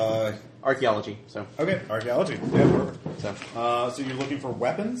actually, archaeology. So Okay, archaeology. Yeah, perfect. so So you're looking for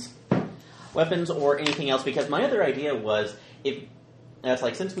weapons? weapons or anything else. Because my other idea was if. That's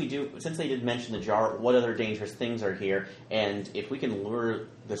like since they did mention the jar, what other dangerous things are here? And if we can lure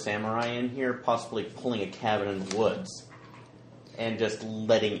the samurai in here, possibly pulling a cabin in the woods, and just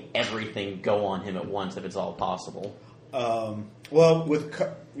letting everything go on him at once, if it's all possible. Well, with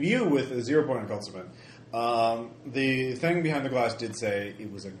a 0 point on Cultsaman, the thing behind the glass did say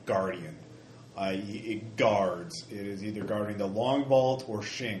it was a guardian. It guards. It is either guarding the Long Vault or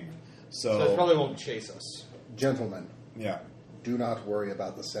Shing. So it probably won't chase us. Gentlemen, Yeah. do not worry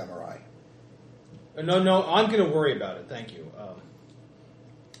about the samurai. No, I'm going to worry about it. Thank you.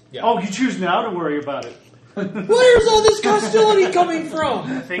 Yeah. Oh, you choose now to worry about it. Where's all this hostility coming from?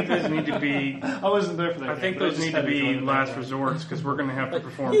 I think those need to be. I wasn't there for that. I think game, but those just need had to be join the last background. resorts because we're going to have to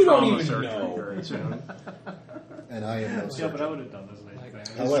perform You don't trauma even surgery know. very soon. And I am no Yeah, surgeon. but I would have done this.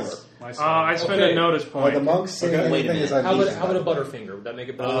 However, I spent Okay. a notice are point. the monks saying Okay. Wait a anything as minute. I'm How about a Butterfinger? Would that make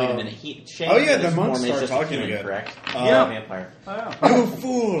it better? Oh, wait a minute. Oh, yeah, the Shane's monks form is start just a talking human, again. correct? Yeah. Vampire. You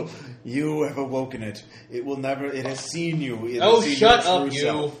fool! You have awoken it. It will never. It has seen you. It Oh, has seen shut your up, true you.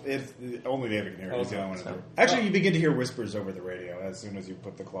 self. Only David can hear it. He's the only one who can. Actually, you begin to hear whispers over the radio as soon as you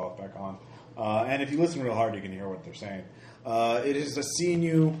put the cloth back on. And if you listen real hard, you can hear what they're saying. It has seen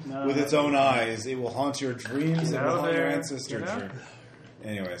you with its own eyes. It will haunt your dreams. It Get will out haunt your there. ancestors. Get out.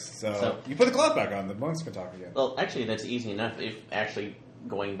 Anyways, So- so you put the cloth back on. The monks can talk again. Well, actually, that's easy enough. If actually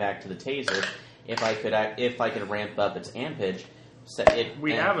going back to the taser, if I could ramp up its ampage, set it.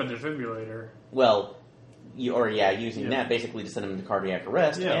 We have a defibrillator. Well, using that basically to send him into cardiac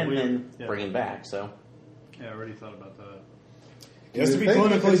arrest Yeah, and then yeah. bring him back. So Yeah, I already thought about that. He has to be You think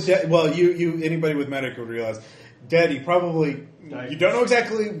clinically because- dead. Well, anybody with medic would realize dead. He probably. You don't know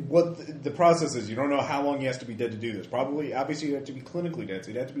exactly what the process is. You don't know how long he has to be dead to do this. Probably, obviously, you have to be clinically dead.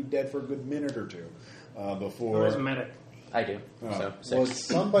 So you'd have to be dead for a good minute or two before. Where's medic? I do. Oh. So Would 6.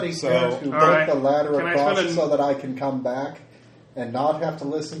 somebody So- care to All put right. the ladder Can I across spend a- so that I can come back and not have to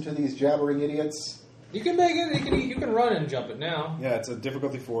listen to these jabbering idiots? You can make it. You can run and jump it now. Yeah, it's a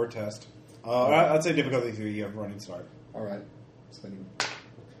difficulty 4 test. I'd say difficulty 3. You have running start. All right. Spending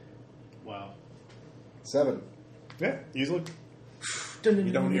Wow. 7. Yeah, easily.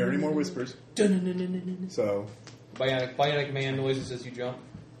 You don't hear any more whispers. So Bionic man noises as you jump.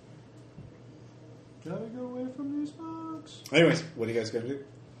 Gotta go away from these bugs. anyways, what are you guys going to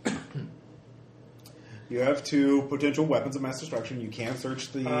do? You have 2 potential weapons of mass destruction. You can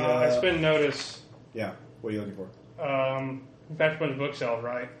search the. I spent notice. Yeah. What are you looking for? Back to the bookshelf,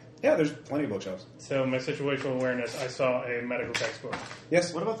 right? Yeah, there's plenty of bookshelves. So my situational awareness, I saw a medical textbook.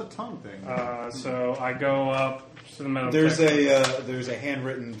 Yes. What about the tongue thing? So I go up to the medical There's textbook. there's a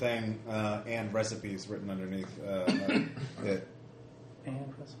handwritten thing and recipes written underneath it.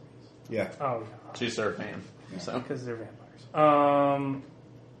 And recipes. Yeah. Oh, She's a fan. So because they're vampires.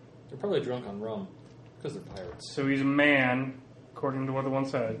 They're probably drunk on rum because they're pirates. So he's a man, according to what the one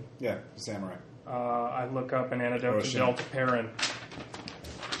said. Yeah, samurai. I look up an antidote to shit. deltaparin.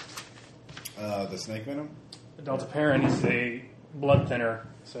 The snake venom? Deltaparin is a blood thinner.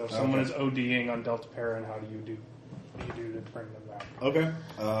 So if someone Okay. is ODing on deltaparin, how do you do to bring them back? Okay.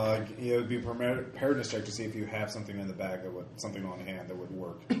 It would be a preparedness check to see if you have something in the bag something on hand that would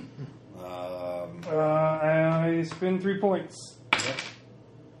work. I spend 3 points.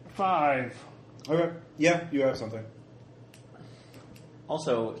 5. Okay. Yeah, you have something.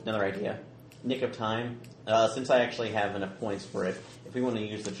 also another idea. Nick of Time. Since I actually have enough points for it, if we want to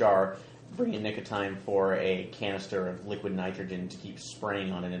use the jar, bring in Nick of Time for a canister of liquid nitrogen to keep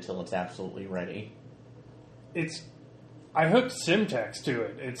spraying on it until it's absolutely ready. I hooked Simtex to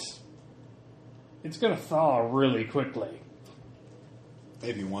it. It's going to thaw really quickly.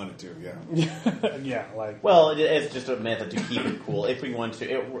 If you wanted to, yeah. Yeah, like Well, it's just a method to keep it cool. If we want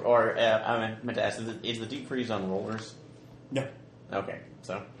to, I meant to ask, is the deep freeze on rollers? No. Okay,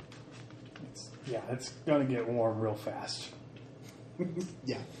 so it's going to get warm real fast.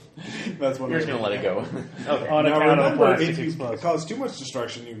 Yeah. That's what you're just going to let it go. Okay. On Now account of remember, plastic if you explosives. cause too much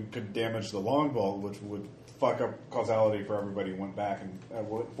destruction, you could damage the long vault, which would fuck up causality for everybody who went back and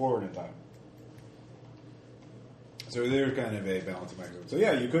went forward in time. So there's kind of a balancing mechanism. So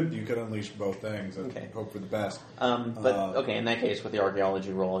yeah, you could unleash both things and Okay. hope for the best. Okay, in that case, with the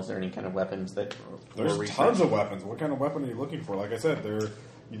archaeology roll, is there any kind of weapons that There's were tons researched? of weapons. What kind of weapon are you looking for? Like I said,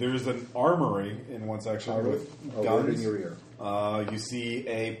 there's an armory in one section A with word guns. in your ear. You see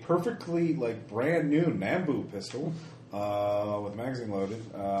a perfectly brand new Nambu pistol with magazine loaded.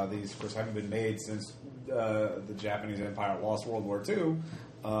 These, of course, haven't been made since the Japanese Empire lost World War II,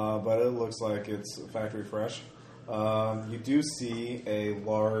 but it looks like it's factory fresh. You do see a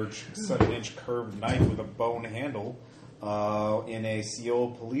large 7-inch curved knife with a bone handle in a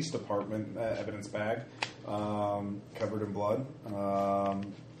sealed police department evidence bag, covered in blood.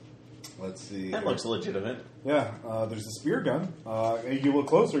 Let's see. That looks legitimate. Yeah, there's a spear gun. You look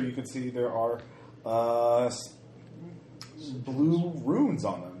closer, you can see there are blue runes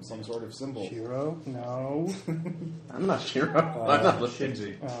on them, some sort of symbol. Shiro? No. I'm not sure. I'm not looking.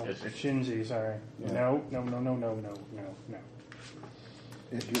 Shinji. Shinji, sorry. Yeah. No.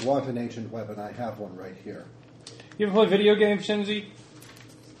 If you want an ancient weapon, I have one right here. You ever play video games, Shinji?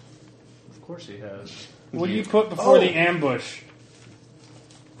 Of course he has. What do you put before Oh. the ambush?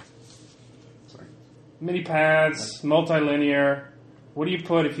 Sorry. Mini pads, multilinear. What do you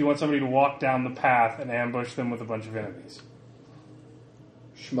put if you want somebody to walk down the path and ambush them with a bunch of enemies?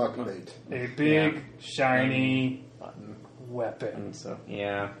 Schmuck bait. A big, shiny Button. weapon. And so,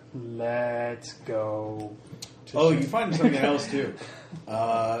 yeah. Let's go. to Oh, Shin- you find something else too.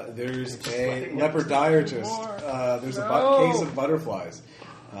 There's a leopardologist. There's a case of butterflies.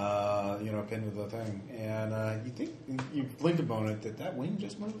 Pinned to the thing, and you think you blink a moment that wing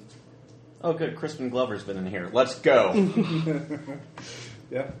just moved. Oh, good. Crispin Glover's been in here. Let's go.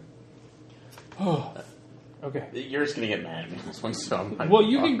 Yeah. Okay. You're just going to get mad at me on this one, so I'm not Well,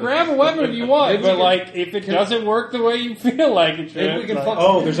 you can grab a weapon if you want, but if it doesn't work the way you feel like it should, Maybe we can fuck-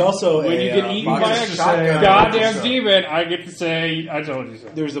 Oh, there's also when a you get eaten box by of a shotgun goddamn rounds. demon, I get to say, I told you so.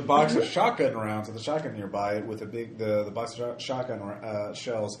 There's a box of shotgun rounds with a shotgun nearby with the box of shotgun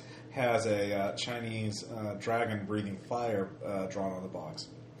shells has a Chinese dragon breathing fire drawn on the box.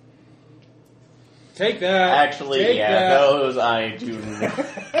 Take that. Actually, Take yeah, that. those I do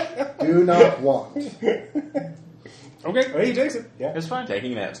not. Do not want. Okay. Oh, he takes it. Yeah. It's fine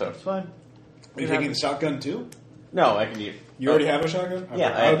taking that, so it's fine. Are you taking the shotgun too? No, I can use. You already have a shotgun? Yeah,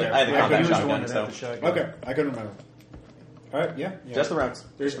 Okay. I have Okay. the Yeah, combat but he was the one shotgun, that so. had the shotgun. Okay, I couldn't remember. All right, yeah. Just the rounds.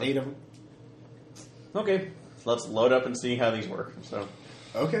 There's 8 of them. Okay, let's load up and see how these work. So,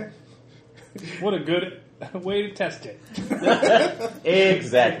 Okay. What a good way to test it.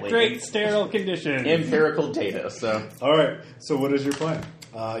 exactly. Great sterile conditions. Empirical data. So, All right. So what is your plan?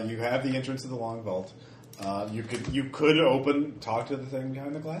 You have the entrance to the long vault. You could talk to the thing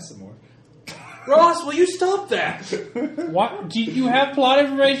behind the glass some more. Ross, will you stop that? What? Do you have plot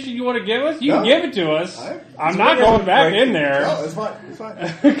information you want to give us? You can No. give it to us. I'm I'm not going back in there. No, it's fine. It's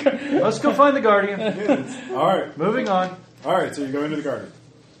fine. Let's go find the Guardian. All right. Moving on. All right. So you go into the garden.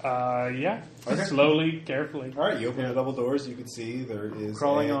 Yeah. Okay. Slowly, carefully. All right. You open the double doors. You can see there is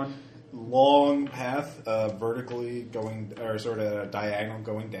Crawling on. long path vertically going, or sort of diagonal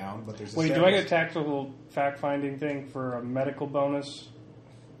going down, but there's a Wait, do I staircase. get a tactical fact-finding thing for a medical bonus?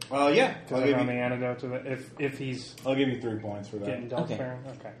 Yeah. Because I found the antidote to that. If he's I'll give you 3 points for that. getting dealt fair.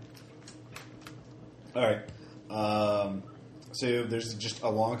 Okay. All right. So there's just a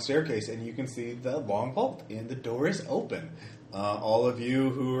long staircase, and you can see the long vault, and the door is open. All of you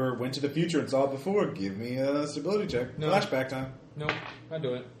who went to the future and saw it before, give me a stability check. No. Flashback time. Nope, I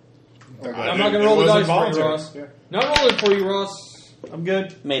do it. Okay. I'm not going to roll the dice for you, Ross. Yeah. Not rolling for you, Ross. I'm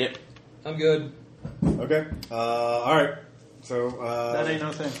good. Made it. I'm good. Okay. All right. So That ain't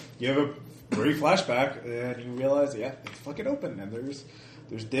no thing. you have a brief flashback, and you realize, yeah, it's fucking open, and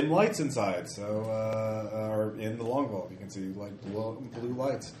there's dim lights inside. So, or in the long vault, you can see like blue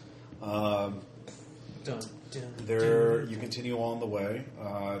lights. Dun, dun, There, you continue on the way.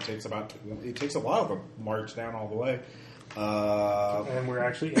 It takes a while to march down all the way. And we're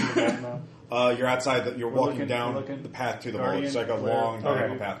actually in the vault now. You're outside. You're walking down we're looking. the path to the vault. Guardian, It's like a clear. long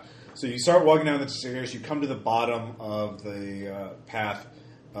diagonal Okay. path. So you start walking down the stairs. You come to the bottom of the path,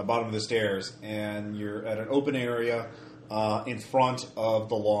 bottom of the stairs, and you're at an open area in front of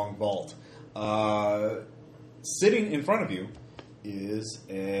the long vault. Sitting in front of you is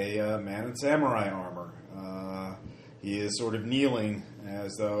a man in samurai armor. He is sort of kneeling,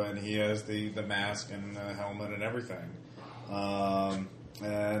 as though, and he has the mask and the helmet and everything.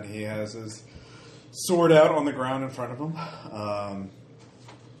 And he has his sword out on the ground in front of him.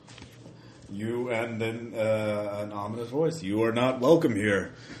 You and then an ominous voice. You are not welcome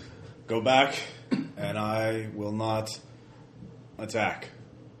here. Go back, and I will not attack.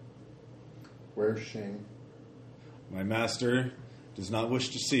 Where's Shing? My master does not wish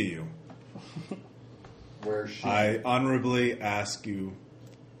to see you. Where's Shing? I honorably ask you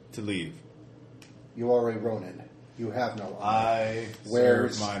to leave. You are a Ronin. You have no honor. I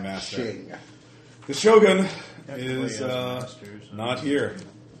Where's serve my master. Shing? The Shogun Technically, is he has a master, so- not here,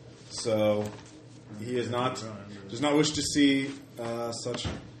 so he is not does not wish to see such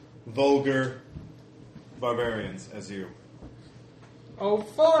vulgar barbarians as you. Oh,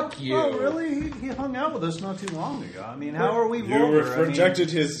 fuck you. Oh, really? He hung out with us not too long ago. I mean, how are we You vulgar? I mean, rejected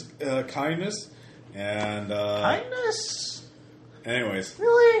his kindness, and kindness? anyways,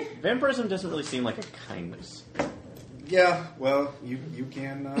 Really? Vampirism doesn't really seem like a kindness. yeah. Well, you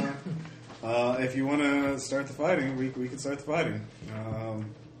can if you want to start the fighting, we can start the fighting.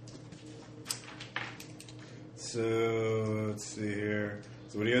 So let's see here.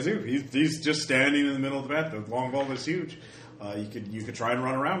 So what do you guys do? He's just standing in the middle of the path. The long vault is huge. You could try and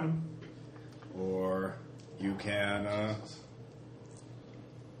run around him, or you can.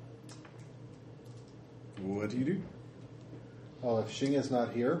 What do you do? Well, if Shing is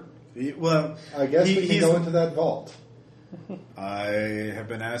not here, Well, I guess we can he's- go into that vault. I have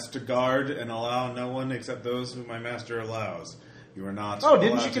been asked to guard and allow no one except those whom my master allows. You are not. Oh,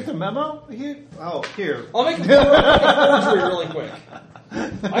 didn't allowed you get to- the memo? Here. I'll make a forgery really quick.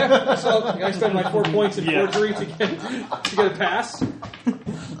 I spend my 4 points in forgery to get a pass.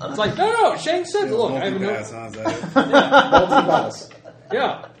 It's like, no, Shang said, look, I have a Multi-pass, no. huh? Is that it? Multi-pass.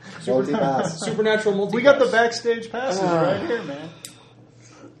 Yeah. Multi-pass. Supernatural multi. We got the backstage passes right here, man.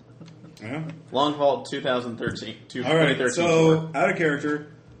 Yeah. Long Vault 2013. All right. 2013 So, tour. out of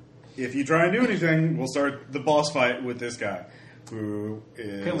character, if you try and do anything, we'll start the boss fight with this guy, who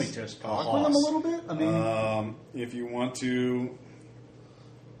is. Can we just a talk with him a hoss. little bit? I mean, If you want to.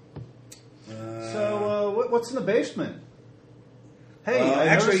 so what's in the basement? Hey, I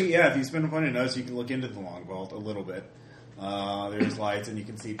actually, noticed- yeah. If you spend plenty of notes, you can look into the long vault a little bit. There's lights, and you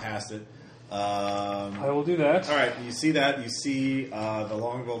can see past it. I will do that. All right, you see that. You see the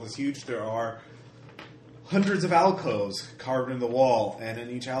long vault is huge. There are hundreds of alcoves carved in the wall, and in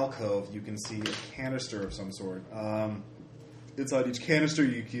each alcove, you can see a canister of some sort. Inside each canister,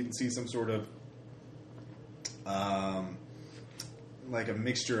 you can see some sort of like a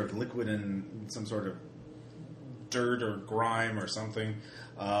mixture of liquid and some sort of dirt or grime or something.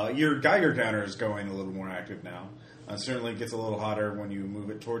 Your Geiger counter is going a little more active now. Certainly, it gets a little hotter when you move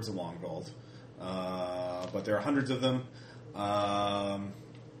it towards the long vault. But there are hundreds of them.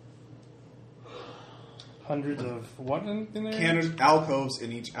 Hundreds of what in there? Alcoves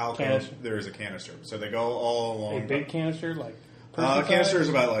in each alcove. Canister. There is a canister, so they go all along. A big canister, like Canister size? is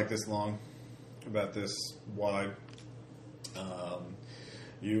about like this long, about this wide.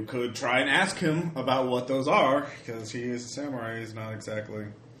 You could try and ask him about what those are, because he is a samurai. He's not exactly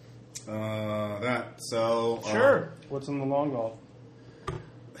that. So Sure. What's in the long vault?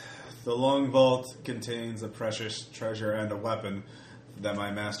 the long vault contains a precious treasure and a weapon that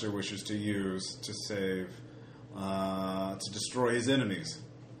my master wishes to use to save, to destroy his enemies.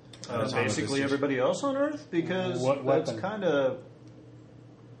 Basically everybody else on Earth? Because What that's weapon? kind of...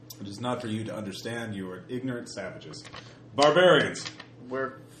 It is not for you to understand. You are ignorant savages. Barbarians.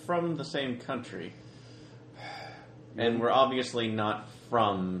 We're from the same country. And we're obviously not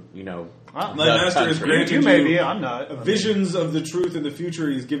from, My the master has country. granted You may be, I'm not. visions of the truth in the future.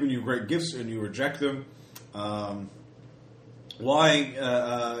 He's given you great gifts, and you reject them. We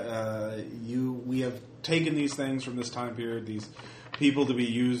have taken these things from this time period, these people to be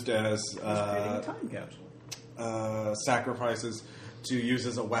used as time capsule. sacrifices, to use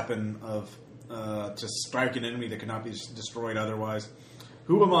as a weapon of to strike an enemy that cannot be destroyed otherwise.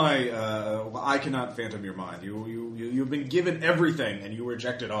 Who am I? I cannot phantom your mind. You've been given everything, and you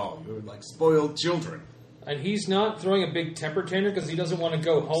reject it all. You're like spoiled children. And he's not throwing a big temper tantrum because he doesn't want to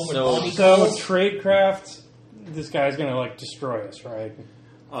go home and So- body So calls? tradecraft, this guy's going to like destroy us, right?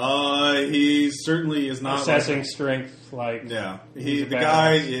 He certainly is not Assessing strength, like Yeah, he's a the badass.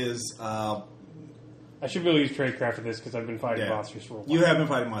 guy is. I should really use tradecraft for this because I've been fighting Yeah. monsters for a while. You have been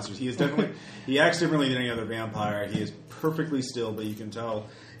fighting monsters. He is definitely. He acts differently than any other vampire. He is perfectly still, but you can tell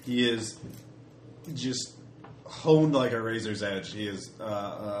he is just honed like a razor's edge. He is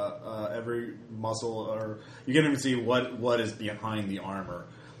every muscle, or you can't even see what is behind the armor.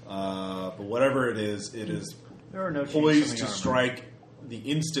 But whatever it is There are no cheats poised in the to armor. strike the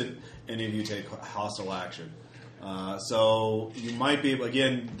instant any of you take hostile action. So you might be able,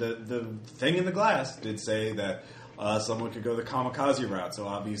 again, the thing in the glass did say that someone could go the kamikaze route. So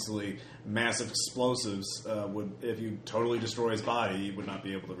obviously massive explosives would, if you totally destroy his body, he would not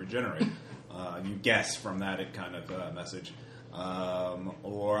be able to regenerate. You guess from that kind of message.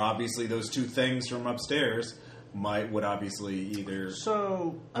 Or obviously those two things from upstairs would obviously either...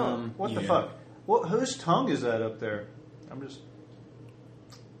 So, what the yeah. fuck? Whose tongue is that up there? I'm just...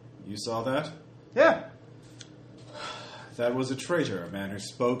 You saw that? Yeah. That was a traitor, a man who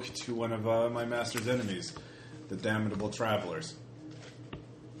spoke to one of my master's enemies, the damnable travelers.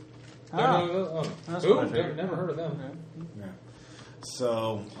 That's Who? what I figured. Never heard of them. Yeah.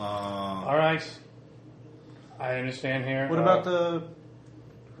 So, All right, I understand here. What about the...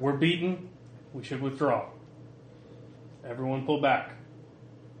 We're beaten. We should withdraw. Everyone pull back.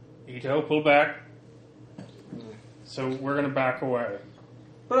 Ito, pull back. So we're going to back away.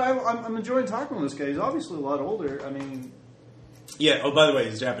 But I'm enjoying talking with this guy. He's obviously a lot older. I mean... yeah. Oh, by the way,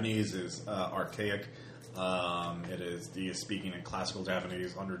 his Japanese is archaic. He is speaking in classical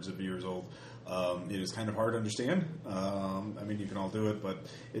Japanese, hundreds of years old. It is kind of hard to understand. I mean, you can all do it, but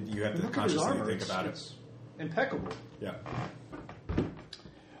you have to Look at his consciously armor. think about it. It's impeccable. Yeah.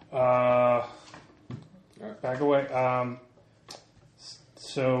 Back away.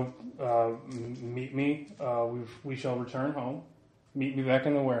 Meet me. We shall return home. Meet me back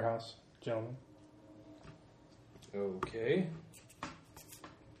in the warehouse, gentlemen. Okay.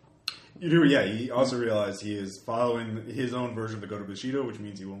 You do, yeah. He also realized he is following his own version of the Goto Bushido, which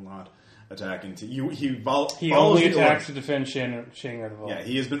means he will not attack into you. He He follows only the attacks order. to defend Shing or the vault. Yeah,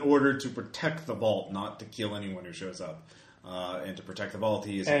 he has been ordered to protect the vault, not to kill anyone who shows up. And to protect the vault,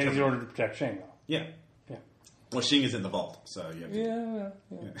 he is... And he's ordered to protect Shing, though. Yeah. Yeah. Well, Shing is in the vault, so you have to...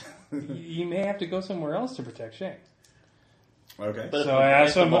 Yeah. You may have to go somewhere else to protect Shing. Okay. But So I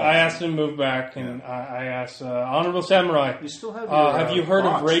asked him to move back, and I asked Honorable Samurai. You still have your, Have you heard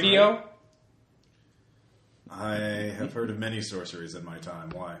of box, radio? right? I have heard of many sorceries in my time.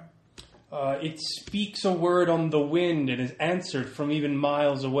 Why? It speaks a word on the wind and is answered from even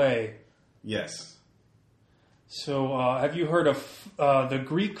miles away. Yes. So, have you heard of the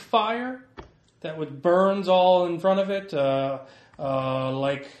Greek fire that would burns all in front of it,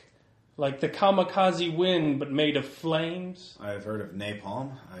 like the kamikaze wind, but made of flames? I have heard of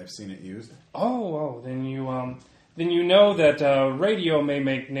napalm. I have seen it used. Then you know that radio may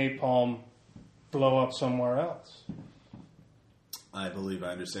make napalm blow up somewhere else. I believe I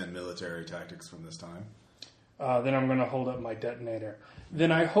understand military tactics from this time. Then I'm going to hold up my detonator.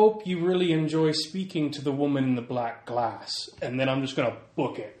 Then I hope you really enjoy speaking to the woman in the black glass. And then I'm just going to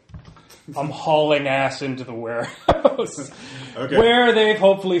book it. I'm hauling ass into the warehouse. Okay. Where they've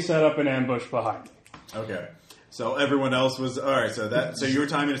hopefully set up an ambush behind me. Okay. So everyone else was... All right, so you were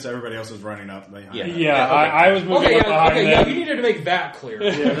timing it so everybody else was running up behind. Yeah. Yeah, okay. I was moving Okay, up behind yeah, them. you needed to make that clear.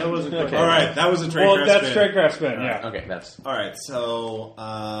 Yeah, that wasn't okay. All right, that was a trade Well, craft that's spin. straight craft spin, yeah. Okay, that's... All right, so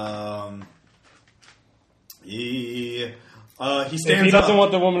he If stands he doesn't up.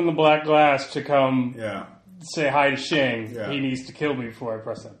 want the woman in the black glass to come Yeah. say hi to Shing, Yeah. he needs to kill me before I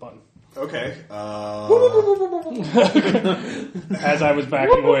press that button. Okay. As I was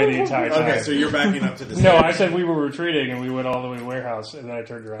backing away the entire time. Okay, so you're backing up to the No, I said we were retreating and we went all the way to the warehouse, and then I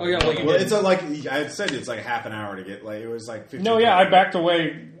turned around. Oh, yeah, like you Well, did. it's like I said, it's like half an hour to get. Like it was like 15 No, yeah, I minutes. backed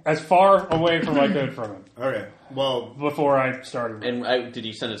away as far away from I could from him Okay. Well, before I started. And did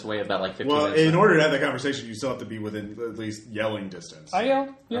you send us away about like 15 well, minutes? in order to have that conversation, you still have to be within at least yelling distance. I yelled.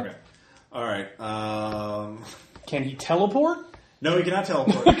 Yeah. Okay. All right. Can he teleport? No, he cannot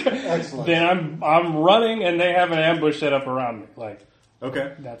teleport. Excellent. Then I'm running, and they have an ambush set up around me. Like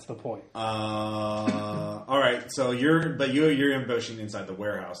Okay. that's the point. All right. So you're ambushing inside the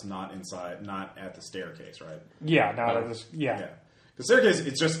warehouse, not at the staircase, right? Yeah, not at this. Yeah. Yeah. The staircase,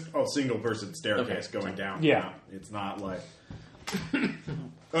 it's just a single person staircase Okay. going down. Yeah. Down. It's not like.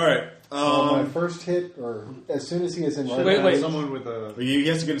 All right. My first hit, or as soon as he is in Wait, range, wait. Someone with a. he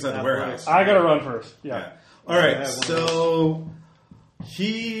has to get inside the warehouse. I gotta run first. Yeah. Yeah. All right. I have one of So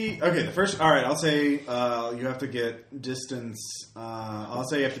the first. All right. I'll say you have to get distance. I'll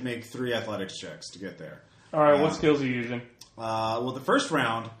say you have to make 3 athletics checks to get there. All right. What skills are you using? Well, the first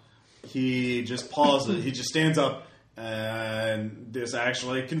round, he just pauses. He just stands up, and this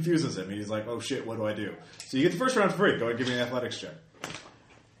actually confuses him. He's like, "Oh shit, what do I do?" So you get the first round for free. Go ahead and give me an athletics check.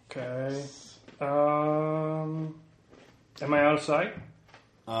 Okay. Am I out of sight?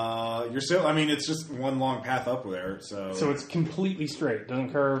 You're still. I mean, it's just one long path up there. So So it's completely straight.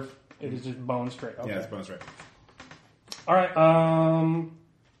 Doesn't curve. It is just bone straight. Okay. yeah, it's bonus right. All right.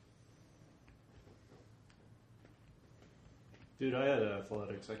 Dude, I had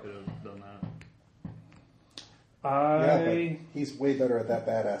athletics. I could have done that. yeah, but he's way better at that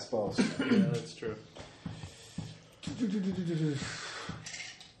badass boast. Yeah, that's true.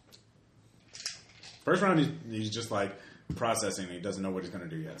 First round, he's just like processing. He doesn't know what he's going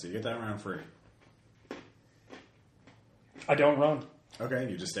to do yet. So you get that round free. I don't run. Okay,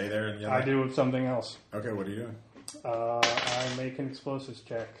 you just stay there and yell. I do something else. Okay, what are you doing? I make an explosives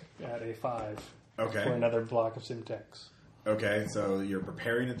check at a 5 Okay. for another block of Simtex. Okay, so you're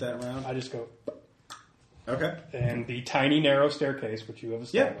preparing at that round. I just go Okay. and the tiny narrow staircase, which you have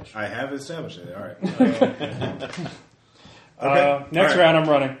Yeah, established. I have established it. All right. Okay. Next All right. round, I'm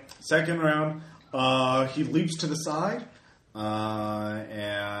running. Second round, he leaps to the side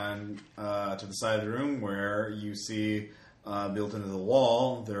and to the side of the room where you see built into the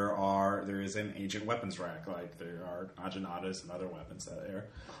wall there is an ancient weapons rack. Like there are aginatas and other weapons that are there,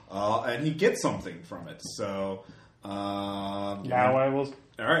 and he gets something from it. So Now I will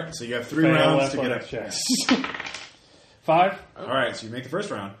all right. So you have 3 fail rounds to get athletics up. checks. 5? All right. So you make the first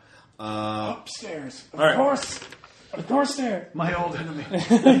round. Upstairs. Of all right. course. Of course there. My old enemy.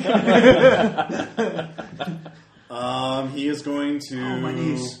 He is going to my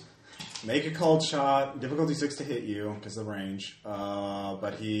knees. make a cold shot, difficulty 6 to hit you because of the range.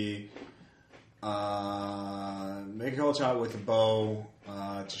 But he make a cold shot with a bow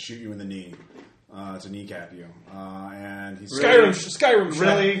to shoot you in the knee, to kneecap you. And he's Skyrim.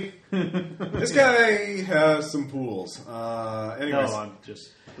 really. This guy has some pools. No, Anyways, I'm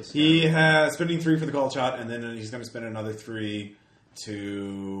just. he has spending 3 for the cold shot, and then he's going to spend another 3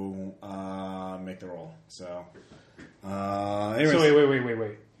 to make the roll. So, anyways, So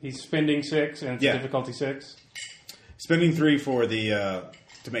wait. He's spending 6 and it's Yeah. difficulty 6 spending 3 for the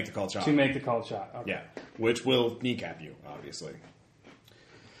to make the cold shot. to make the call shot. Okay. Yeah, which will kneecap you, obviously.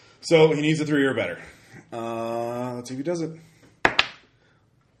 So he needs a 3 or better. Let's see if he does it.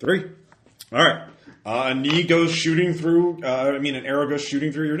 3. All right. A knee goes shooting through. An arrow goes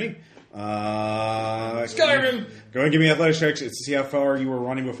shooting through your knee. Skyrim! Go ahead and give me athletics checks to see how far you were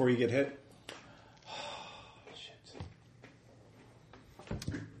running before you get hit. Shit.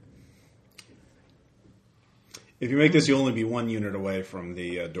 If you make this, you'll only be 1 unit away from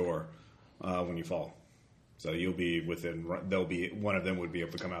the door when you fall. So you'll be within. They'll be one of them would be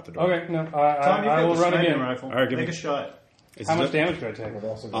able to come out the door. Okay, no, Tom, I will run again. Rifle. All right, give make me- a shot. It's How much di- damage do I take? Would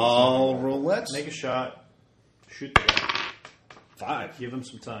also be I'll roulette. Make a shot. Shoot the guy. 5. Give him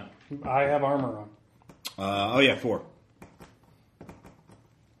some time. I have armor on. 4.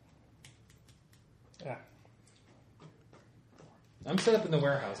 Yeah. I'm set up in the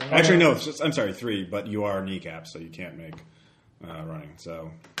warehouse. Actually, no. I'm sorry, 3. But you are kneecapped, so you can't make running.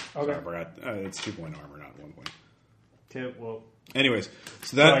 So Okay. sorry, I forgot. It's 2-point armor, not 1 point. Okay, well, Anyways,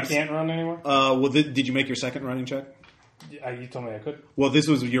 so So I that. can't run anymore? Well, did you make your second running check? You told me I could. Well, this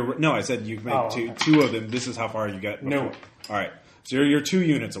was your. No, I said you make Oh, two. okay. 2 of them. This is how far you get. No. before. All right. So you're 2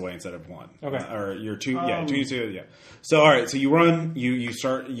 units away instead of 1. Okay. Or you're 2. Yeah, 2 units. Yeah. So all right. So you run. You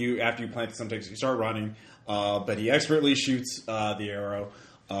start. You after you plant some things, you start running. But he expertly shoots the arrow.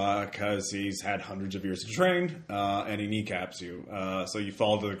 because he's had hundreds of years to train, and he kneecaps you. So you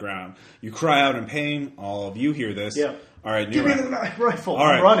fall to the ground. You cry out in pain. All of you hear this. Yeah. All right, Give me the rifle. All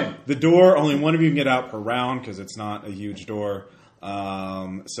I'm right, running. The door, only one of you can get out per round because it's not a huge door.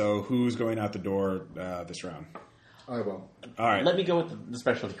 So who's going out the door this round? I will. All right. Let me go with the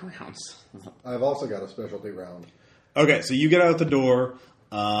specialty rounds. I've also got a specialty round. Okay, so you get out the door.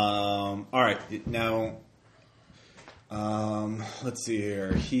 All right, now, let's see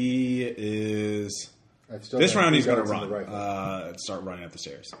here. He is... I've still This got round two he's going to guards in the run. rifle. Start running up the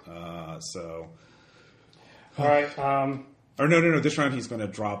stairs. So... All right. Or no. This round he's going to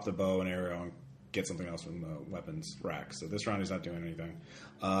drop the bow and arrow and get something else from the weapons rack. So this round he's not doing anything.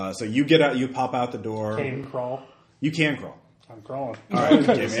 So you get out, you pop out the door. Can't even crawl. You can crawl. I'm crawling. All right,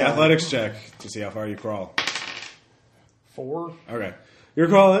 give me an athletics check to see how far you crawl. 4. Okay. You're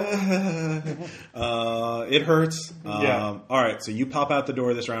crawling. It hurts. Yeah. All right, so you pop out the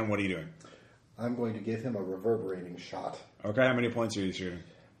door this round. What are you doing? I'm going to give him a reverberating shot. Okay, how many points are you shooting?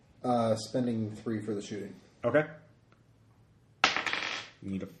 Spending 3 for the shooting. Okay. You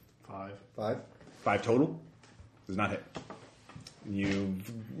need a 5. 5 total. Does not hit. You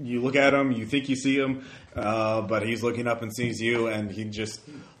look at him. You think you see him, but he's looking up and sees you, and he just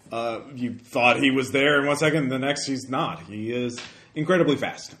you thought he was there in 1 second. The next, he's not. He is incredibly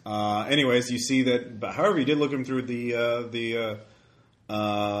fast. Anyways, you see that. But however, you did look him through the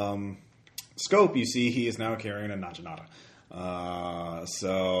scope. You see he is now carrying a Naginata.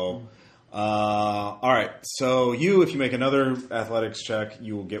 All right. So if you make another athletics check,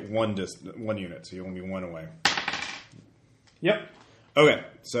 you will get one unit. So you will be 1 away. Yep. Okay.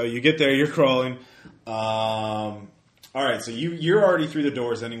 So you get there. You're crawling. All right. So you're already through the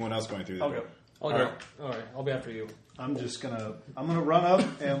doors. Anyone else going through the door? I'll go. All right, I'll be after you. I'm gonna run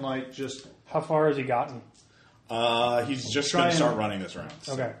up and just. How far has he gotten? He's just going to start running this round.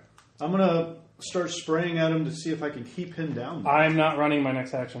 So. Okay. I'm gonna start spraying at him to see if I can keep him down. I'm not running my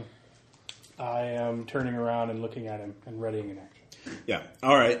next action. I am turning around and looking at him and readying an action. Yeah.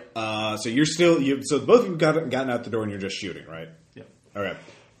 All right. So you're still. So both of you gotten out the door and you're just shooting, right? Yep. Okay.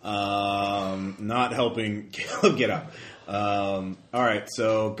 Not helping Caleb get up. All right.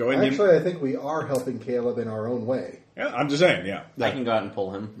 So go ahead. Actually, I think we are helping Caleb in our own way. Yeah, I'm just saying. Yeah. I can go out and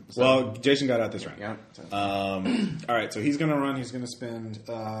pull him. So. Well, Jason got out this round. Yeah. So. All right. So he's going to run. He's going to spend.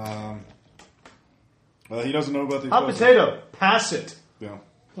 Well, he doesn't know about the Hot potato, pass it. Yeah.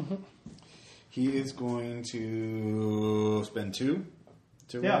 He is going to spend 2.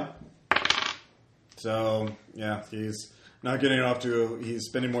 Yeah. So yeah, he's not getting off to. He's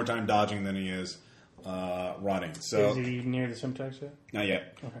spending more time dodging than he is running. So Is he near the Simtex yet? not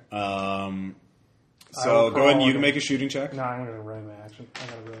yet. Okay. So will go ahead and crawl you can on make a shooting check. No, I'm going to ready my action. I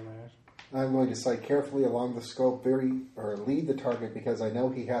got to ready my action. I'm going to sight carefully along the scope, lead the target because I know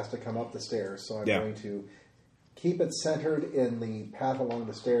he has to come up the stairs. So I'm going to keep it centered in the path along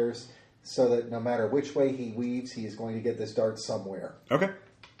the stairs so that no matter which way he weaves, he is going to get this dart somewhere. Okay.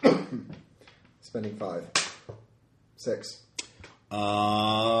 Spending 5. 6.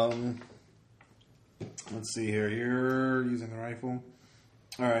 Let's see here. You're using the rifle.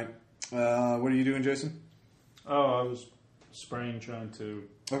 All right. What are you doing, Jason? Oh, I was spraying, trying to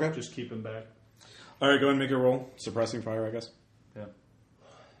just keep him back. All right. Go ahead and make a roll. Suppressing fire, I guess. Yeah.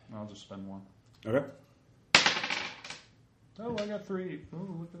 I'll just spend 1. Okay. Oh, I got 3. Oh,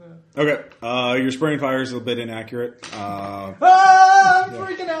 look at that. Okay. Your spraying fire is a bit inaccurate. I'm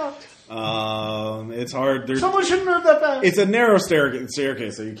freaking out. It's hard. Someone shouldn't move that fast. It's a narrow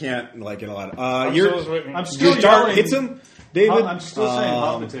staircase, so you can't get a lot of. I'm still your dart yelling. hits him, David. I'm still saying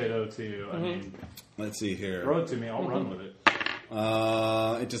hot potato to you. I mean, let's see here. throw it to me. I'll run with it.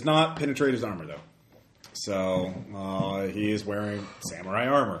 It does not penetrate his armor, though. So he is wearing samurai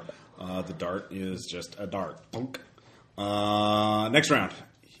armor. The dart is just a dart. Punk. Next round.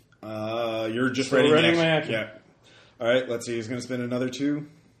 You're just ready. Ready my action. Yeah. All right. Let's see. He's going to spend another 2,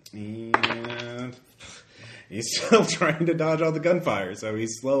 and he's still trying to dodge all the gunfire, so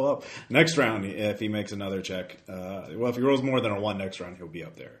he's slow up. Next round, if he makes another check, if he rolls more than a 1 next round, he'll be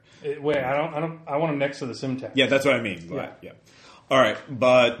up there. Wait, I want him next to the Simtex. Yeah, that's what I mean. Yeah. All right,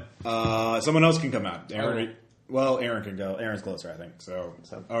 but someone else can come out. Aaron. Well, Aaron can go. Aaron's closer, I think. So.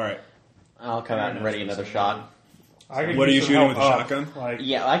 All right. I'll come out and ready another shot. What are you shooting with a shotgun?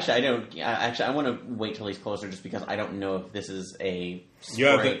 Yeah, actually, I don't. Actually, I want to wait till he's closer, just because I don't know if this is a You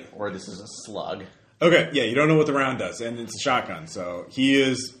have spray or this is a slug. Okay, yeah, you don't know what the round does, and it's a shotgun, so he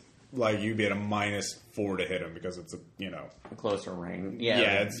is you'd be at a -4 to hit him because it's a Closer range.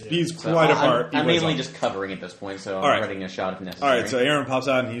 he's quite apart. I'm mainly just covering at this point, so I'm readying a shot if necessary. All right, so Aaron pops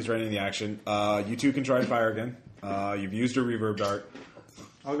out and he's ready in the action. You two can try to fire again. You've used your reverb dart.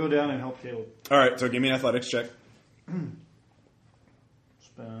 I'll go down and help Caleb. All right, so give me an athletics check.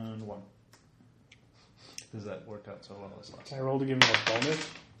 Spend 1. Because that worked out so well this last Can I roll to give him a bonus?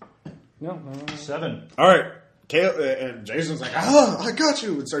 No. 7. All right, and Jason's like, I got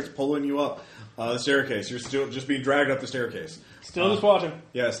you, and starts pulling you up the staircase. You're still just being dragged up the staircase. Still just watching.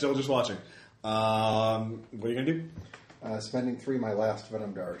 Yeah, still just watching. What are you gonna do? Spending 3 my last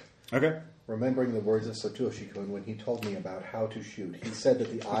venom dart. Okay. Remembering the words of Satoshi-kun when he told me about how to shoot. He said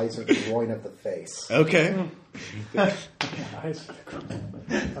that the eyes are the groin of the face. Okay. Nice.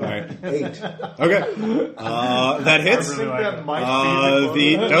 All right. 8. Okay. That hits. I think that might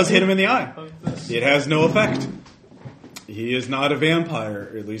be the Does hit him in the eye. It has no effect. He is not a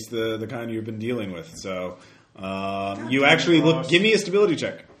vampire, at least the kind you've been dealing with. So you actually look. Give me a stability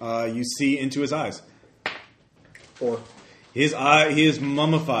check. You see into his eyes. 4. His eye. He is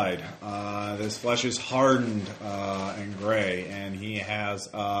mummified. His flesh is hardened and gray, and he has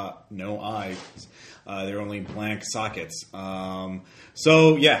no eyes. They're only blank sockets.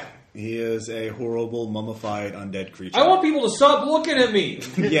 So yeah. He is a horrible, mummified, undead creature. I want people to stop looking at me.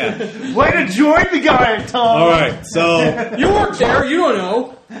 Yeah. Way to join the guy, Tom! All right. So You weren't there. You don't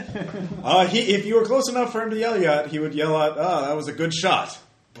know. if you were close enough for him to yell at, he would yell out, that was a good shot,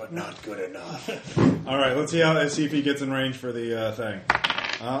 but not good enough. All right. Let's see if he gets in range for the thing.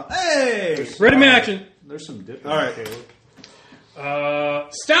 Hey! Ready in action. There's some dip in All right. Caleb.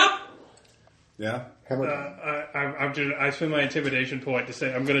 Stop! Yeah. How much? I spend my intimidation point to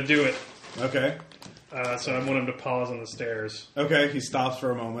say I'm going to do it. Okay. So I want him to pause on the stairs. Okay. He stops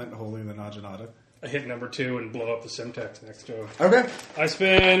for a moment, holding the Naginata. I hit number 2 and blow up the Simtex next to him. Okay. I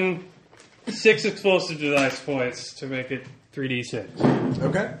spend 6 explosive device points to make it 3d6.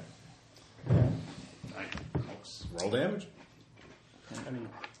 Okay. Roll damage. I mean,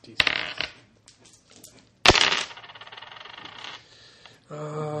 d6.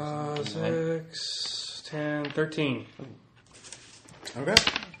 6, 10, 13. Okay.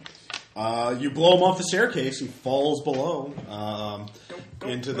 You blow him off the staircase. He falls below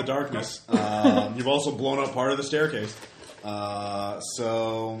into the darkness. You've also blown up part of the staircase.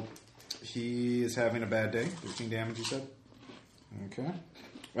 So he is having a bad day. 13 damage, you said? Okay.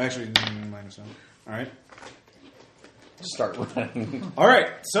 Actually, -1. All right. Start running. All right.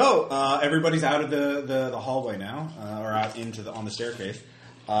 So everybody's out of the hallway now, or out on the staircase.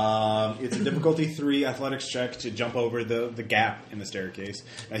 It's a difficulty 3 athletics check to jump over the gap in the staircase.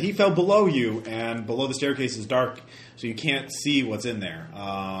 Now, he fell below you, and below the staircase is dark, so you can't see what's in there.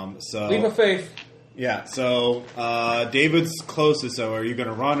 Leap of faith. Yeah, so David's closest, so are you going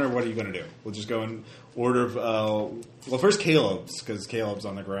to run, or what are you going to do? We'll just go in order of... well, first Caleb's, because Caleb's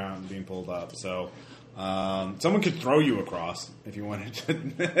on the ground being pulled up, so... someone could throw you across if you wanted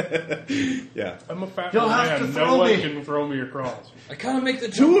to. Yeah. I'm a fat You'll have to man. throw No one me. can throw me across. I kind of make the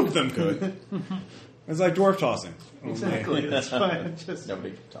Two jump. of them could. It's like dwarf tossing. Exactly. That's fine. Just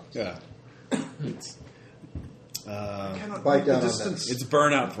Nobody talks. Yeah. It's, Bite down on distance. it's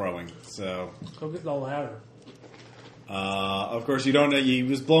burnout throwing. So, Go get the ladder. of course, you don't know. He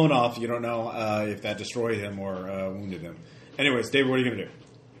was blown off. You don't know if that destroyed him or wounded him. Anyways, David, what are you going to do?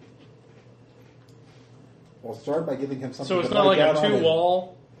 We'll start by giving him something So it's to not bite like a down on.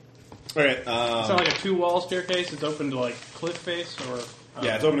 2-wall. All right. It's not like a 2-wall staircase. It's open to like cliff face or.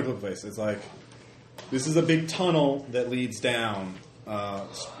 Yeah, it's open to cliff face. It's like this is a big tunnel that leads down,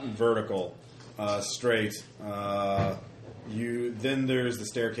 vertical, straight. Then there's the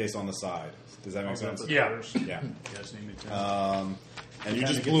staircase on the side. Does that make sense? Yeah. Yeah. Yes, need me to. And you Kinda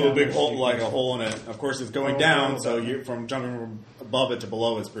just get blew a down big there hole, so you like can a hole in it. Of course, it's going down, so you from jumping from above it to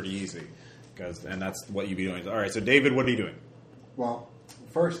below is pretty easy, and that's what you'd be doing. All right, so David, what are you doing? Well,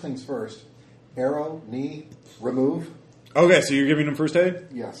 first things first. Arrow, knee, remove. Okay, so you're giving him first aid.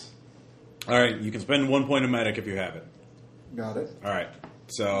 Yes. All right, you can spend 1 point of medic if you have it. Got it. All right,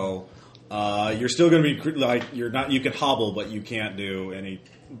 so you're still going to be like you're not. You can hobble, but you can't do any,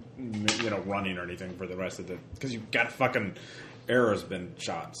 running or anything for the rest of the because you've got fucking arrow's been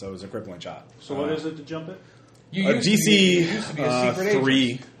shot, so it was a crippling shot. So what is it to jump it? You A used to be- you DC used to be a secret agent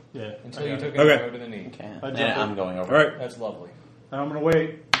 3. Yeah. until you took an Okay. arrow to the knee. Okay. I And jump I'm it. going All over. right, That's lovely. I'm going to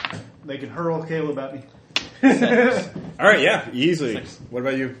wait. They can hurl Caleb at me. all right, yeah, easily. What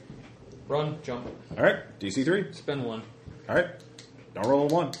about you? Run, jump, All right, DC 3. spend 1. All right, don't roll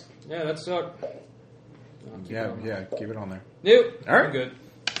a 1. Yeah, that sucked. Yeah, keep it on there. Nope. All right. I'm good.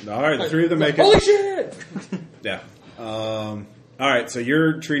 All right, the 3 of them make it. Holy shit! Yeah. All right, so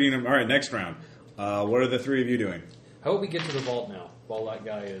you're treating them. All right, next round. What are the 3 of you doing? How about we get to the vault now while that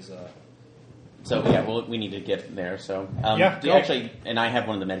guy is... So yeah, we need to get there. So Yeah, do go. actually, and I have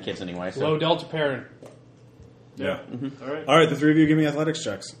one of the med kits anyway. So Low Delta Perrin. Yeah. All right. All right, the three of you give me athletics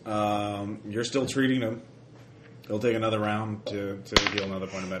checks. You're still treating him. He'll take another round to heal another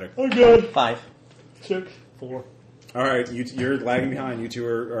point of medic. I'm good. 5. 6. 4. All right, you're lagging behind. You two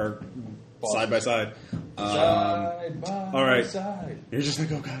are side by side. Side by all right. side. You're just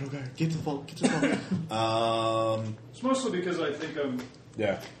like, oh god, get to the vault, get to the vault. It's mostly because I think I'm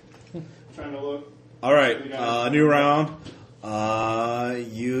Yeah. trying to look. All right, new round.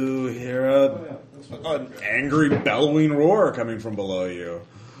 You hear an angry bellowing roar coming from below you.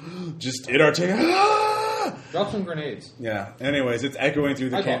 Just inarticulate. Ah! Drop some grenades. Yeah. Anyways, it's echoing through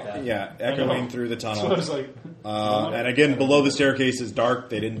the I got that. Yeah, echoing through the So I tunnel. was like, And again, below the staircase is dark.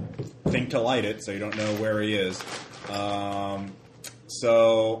 They didn't think to light it, so you don't know where he is.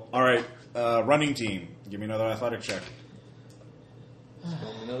 So, all right, running team. Give me another athletic check.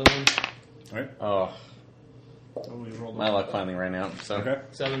 Another one. All right. Oh, we rolled my luck finally ran out. So Okay.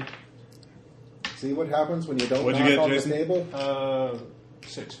 7. See what happens when you don't What'd you knock get, on Jason? the table?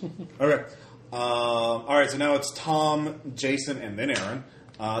 6. Okay. All right, so now it's Tom, Jason, and then Aaron.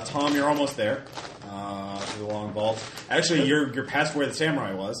 Tom, you're almost there to the long vault. Actually, you're past where the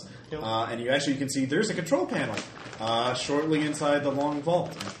samurai was, and you can see there's a control panel shortly inside the long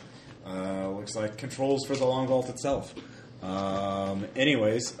vault. Looks like controls for the long vault itself.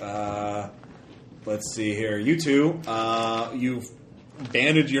 Anyways, let's see here. You two, you've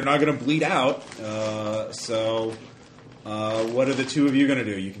bandaged. You're not going to bleed out, so. What are the two of you going to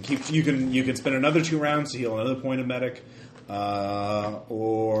do? You can spend another 2 rounds to heal another point of medic,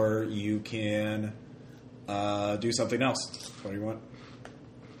 or you can do something else. What do you want?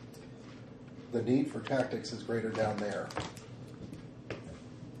 The need for tactics is greater down there.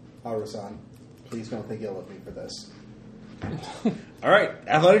 Harusan, please don't think ill of me for this. All right,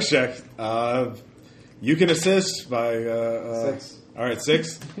 athletics check. You can assist by 6. All right,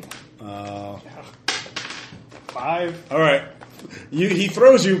 6. 5. All right, he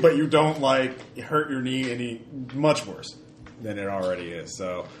throws you, but you don't hurt your knee any much worse than it already is.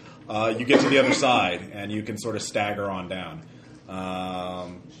 So you get to the other side, and you can sort of stagger on down.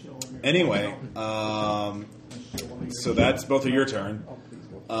 Anyway, so that's both of your turn.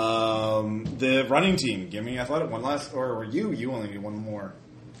 The running team, give me athletic one last, or you only need one more.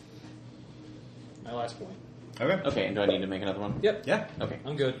 My last point. Okay. okay. And do I need to make another one? Yep. Yeah. Okay.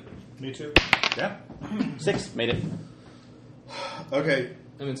 I'm good. Me too. Yeah. 6 made it. Okay.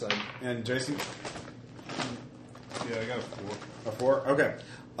 I'm inside. And Jason, Yeah, I got a 4. a 4. Okay.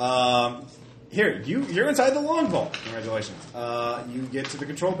 Here, you're inside the long vault. Congratulations. You get to the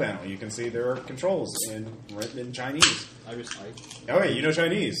control panel. You can see there are controls written in Chinese. Okay, you know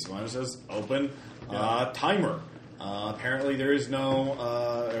Chinese. One says open timer. Apparently, there is no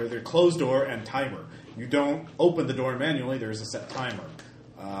or there's closed door and timer. You don't open the door manually. There is a set timer.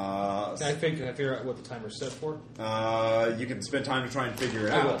 Can I figure out what the timer's set for? You can spend time to try and figure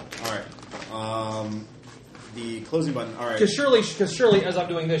it I out. will. All right. The closing button. All right. Because surely, as I'm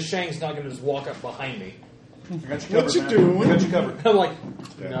doing this, Shang's not going to just walk up behind me. I got you covered. What you man. doing? I got you covered. I'm like,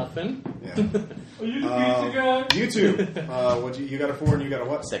 Yeah. nothing. Yeah. Are you the pizza guy? You two. What you got a 4 and you got a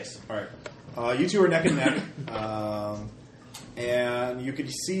what? 6. All right. You two are neck and neck, and you can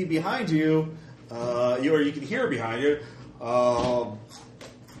see behind you, or you can hear behind you,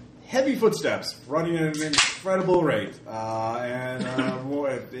 heavy footsteps running at an incredible rate, and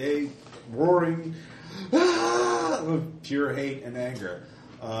a roaring of pure hate and anger.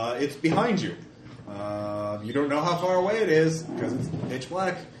 It's behind you. You don't know how far away it is because it's pitch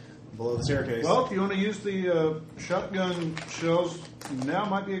black below the staircase. Well, if you want to use the shotgun shells, now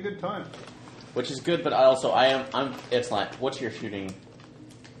might be a good time. Which is good, but I'm. It's like, what's your shooting?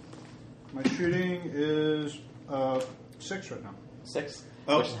 My shooting is 6 right now. 6,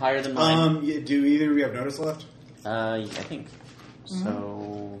 Oh, which is higher than mine. do either of you have notice left? I think.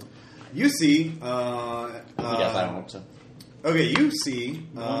 So You see. yes, I don't hope so. Okay, you see. You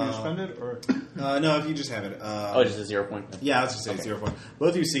want me to spend it, or No, if you just have it. Oh, just a 0 point. Yeah, I was just saying Okay. 0 point. Both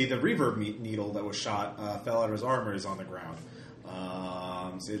of you see the reverb needle that was shot fell out of his armor is on the ground.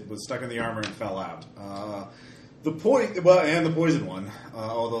 So it was stuck in the armor and fell out. And the poison one,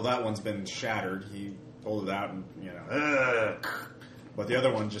 although that one's been shattered, he pulled it out and but the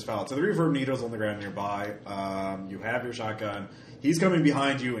other one just fell out. So the reverb needle's on the ground nearby. You have your shotgun. He's coming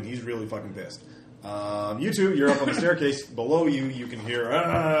behind you, and he's really fucking pissed. You two, you're up on the staircase. Below you, you can hear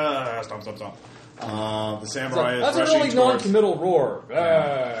stomp, stomp, stomp. The samurai is That's a rushing really towards. non-committal roar.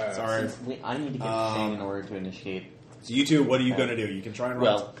 Sorry. I need to get Shane in order to initiate. So you two, what are you going to do? You can try and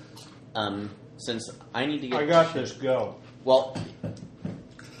run. Well, since I need to get. I got this. Go. Well,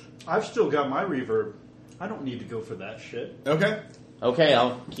 I've still got my reverb. I don't need to go for that shit. Okay. Okay,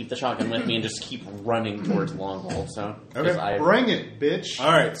 I'll keep the shotgun with me and just keep running towards the long vault. So, 'cause Okay. I- Bring it, bitch.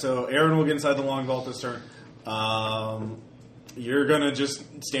 All right, so Aaron will get inside the long vault this turn. You're gonna just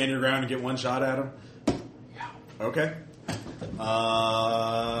stand your ground and get one shot at him. Okay.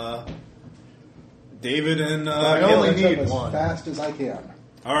 David and I only Catch up need as one. fast as I can.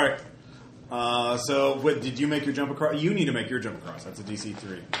 all right. So, what did you make your jump across? You need to make your jump across. That's a DC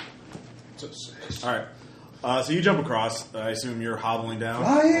 3. It's a 6. All right. So you jump across. I assume you're hobbling down. Or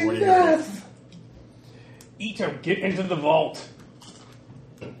Flying what are you gonna do? death! Ito, get into the vault.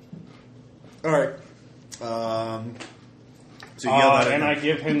 All right. So you yell at him. And I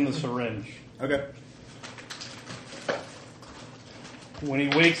give him the syringe. Okay. When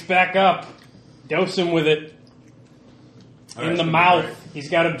he wakes back up, dose him with it All in right, the so mouth. right. He's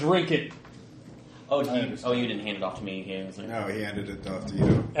got to drink it. you didn't hand it off to me. Yeah, like, No, he handed it off to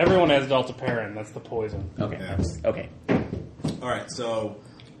you. Everyone has deltaparin. That's the poison. okay, Yeah. okay. All right, so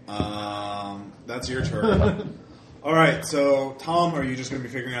that's your turn. All right, so Tom, are you just going to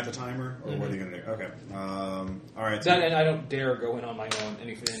be figuring out the timer, or what are you going to do? Okay. All right. So, And I don't dare go in on my own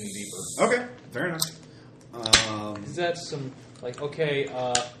any deeper. okay, fair enough. Is that some okay?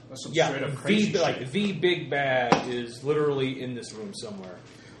 That's some Yeah, straight up crazy shit. the big bad is literally in this room somewhere,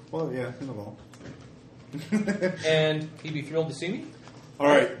 Well, yeah, in the vault. and he'd be thrilled to see me. All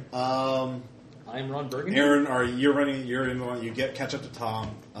right, I'm Ron Burgundy. Aaron, you're running? You're in one. You catch up to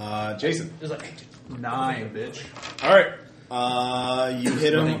Tom. Jason. It's like, 9, bitch. All right. You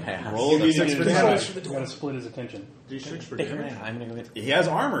hit him. Running past. Roll You d6 for damage. got to split his attention. D6 for I'm damage. gonna go get. He has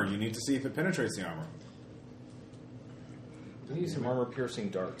armor. You need to see if it penetrates the armor. we need some armor-piercing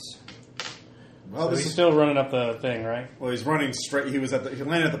darts. Well, So this he's is, still running up the thing, right? well, he's running straight. He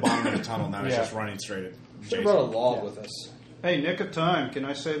landed at the bottom of the tunnel. Now he's Yeah. just running straight at Should have Jason. brought a log with us. Hey, nick of time. Can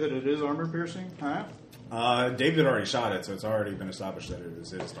I say that it is armor piercing? Huh? David already shot it, so it's already been established that it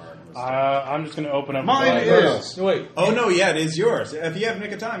is his dart. I'm just going to open up. Mine the is. No, wait. Oh no, yeah, it is yours. If you have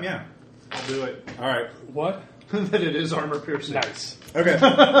nick of time, yeah. I'll do it. All right. What? That it is armor piercing. Nice. Okay.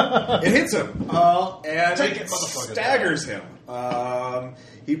 It hits him, and Take it it, motherfucker. staggers him.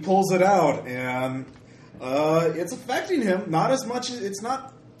 He pulls it out, and it's affecting him. Not as much. It's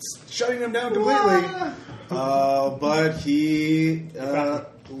not shutting him down completely, but he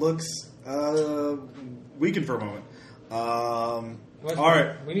looks weakened for a moment. All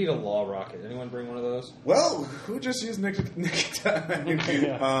right. We need a law rocket. Anyone bring one of those? Well, who just used nick of time?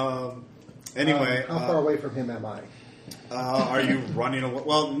 Yeah. Anyway, How far away from him am I? are you running away?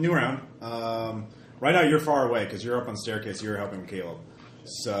 Well, new round. Right now, you're far away because you're up on the staircase. You're helping Caleb,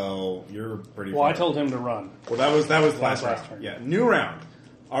 so you're pretty. Well, far. I told him to run. Well, that was last last round. turn. Yeah, new round.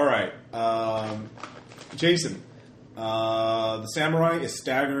 All right, Jason. The samurai is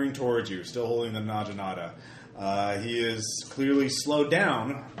staggering towards you, still holding the Naginata. He is clearly slowed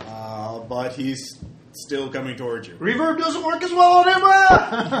down, but he's still coming towards you. Reverb doesn't work as well on him.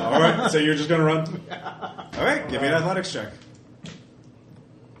 All right, so you're just going to run. All right, give me an athletics check.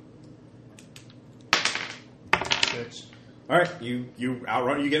 6. All right, you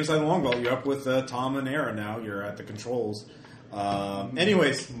outrun. You get inside the long vault. You're up with Tom and Aaron now. You're at the controls.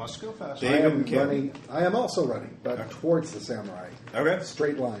 Anyways, Must go faster. Dave- I am and Caleb. running. I am also running, but towards the samurai. okay.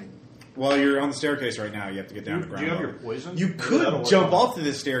 Straight line. Well, you're on the staircase right now. You have to get down to Do ground you have level. your poison? You That'll could work jump on off to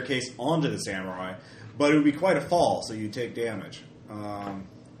the staircase onto the samurai, but it would be quite a fall, so you take damage. You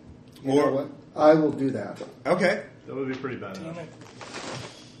know what? I will do that. Okay, That would be pretty bad enough.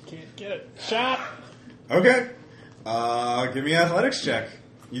 Can't get it. Shot. okay. Give me an athletics check.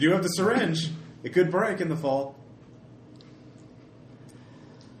 You do have the syringe. It could break in the fall.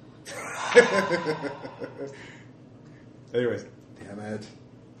 Anyways, Damn it!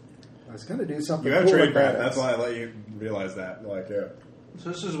 I was going to do something. you have cool trade like craft. that. That's why I let you realize that. Like, yeah. So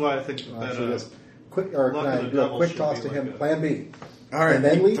this is why I think Well, that actually, just quick, or can Luck of I the do a devil quick should toss be to like him? a- Plan B. All right, And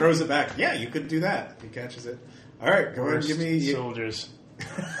then he leave? throws it back. Yeah, you could do that. He catches it. All right, go ahead and give me. Soldiers.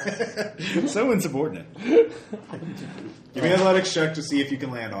 So insubordinate. Give me an athletics check to see if you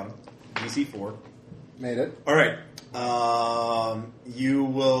can land on him. DC 4. Made it. All right. You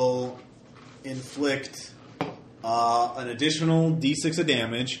will inflict an additional D6 of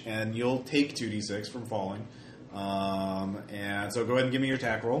damage, and you'll take 2d6 from falling. And so go ahead and give me your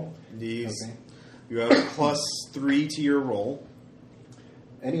attack roll. These Okay. you have +3 to your roll.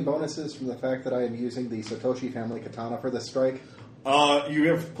 Any bonuses from the fact that I am using the Satoshi family katana for this strike? You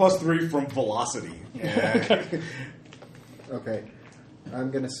have +3 from velocity. And- Okay.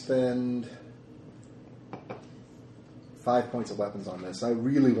 I'm going to spend 5 points of weapons on this. I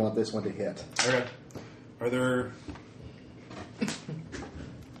really want this one to hit. Okay. Are there?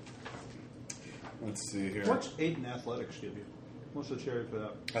 Let's see here. What's 8 in athletics give you? What's the cherry for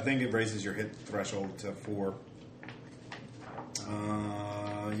that? I think it raises your hit threshold to 4.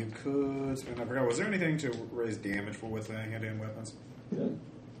 You could spend. I forgot. Was there anything to raise damage for with hand-to-hand weapons? No.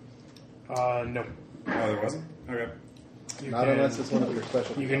 Oh, there wasn't. Okay. Not unless it's one of your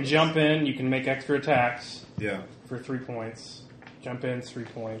special. You can jump in. You can make extra attacks Yeah. for 3 points. Jump in, 3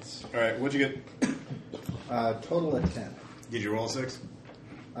 points. All right. What'd you get? Total of 10. Did you roll a 6?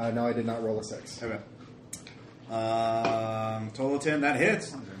 No, I did not roll a 6. Okay. Total of 10. That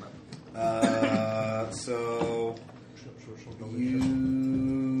hits. So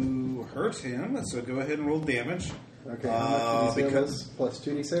you hurt him. So go ahead and roll damage. Okay, how much did you say it was? Plus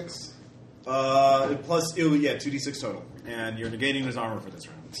 2d6? Plus, 2d6 total. And you're negating his armor for this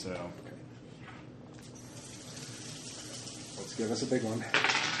round. So, okay. Let's give us a big one.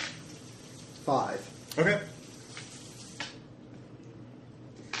 5. Okay.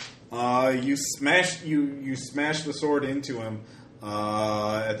 You smash the sword into him.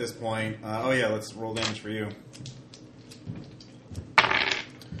 At this point, let's roll damage for you.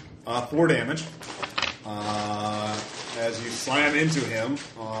 4 damage. As you slam into him,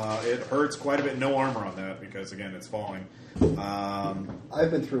 it hurts quite a bit. No armor on that because again, it's falling. I've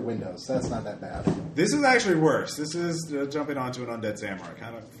been through windows. That's not that bad. This is actually worse. This is jumping onto an undead samurai.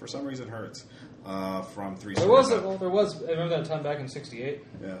 Kind of, for some reason, hurts. From 3. There was. I remember that time back in '68.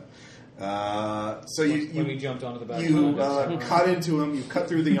 Yeah. So when we jumped onto the back. You cut into him. You cut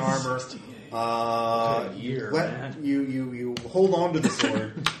through the armor. You hold on to the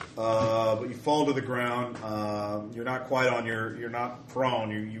sword, but you fall to the ground. You're not quite on you're not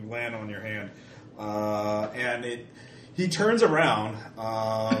prone. You land on your hand, and he turns around,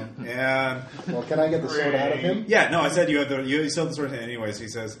 and well, can I get the sword out of him? Yeah, no, I said you still have the sword in anyways. He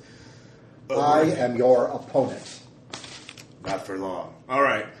says, I am your opponent. Not for long. All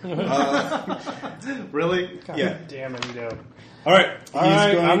right. Really? God yeah. Damn it, no. All right. All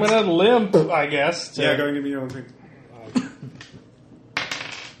right. I'm going to limp, I guess. Yeah, go and give me your own thing.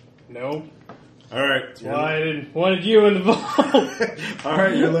 Nope. All right. Well, I wanted you in the vault. All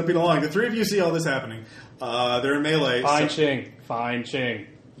right, you're limping along. The 3 of you see all this happening. They're in melee. Fine, Ching. Fine, Ching.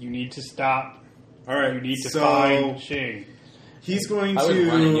 You need to stop. All right. You need to find Ching. He's going I was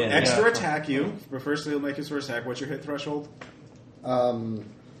running to in. extra Yeah. attack you. But first, he'll make his first attack. What's your hit threshold?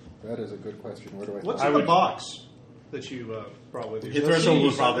 That is a good question. Where do I? What's in the box that you brought with you? Hit threshold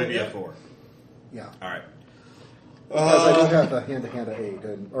would probably be a 4. Yeah. All right. Because I do have the hand-to-hand of 8,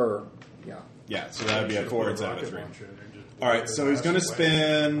 yeah. Yeah, so that would be a 4 instead of a 3. launcher in there, just All right, so he's going to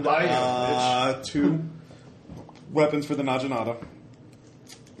spend Bye, 2 weapons for the Naginata.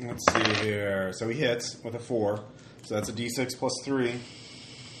 Let's see here. So he hits with a 4. So that's a d6 plus 3.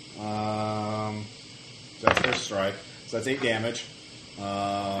 That's first strike. So that's 8 damage.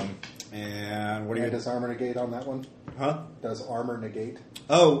 And what do you Does armor negate on that one? Huh? Does armor negate?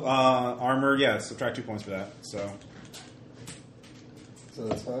 Oh, armor, yeah, subtract 2 points for that. So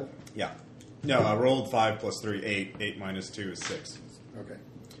that's 5? yeah. No, I rolled 5 plus 3, 8. 8 minus 2 is 6. Okay.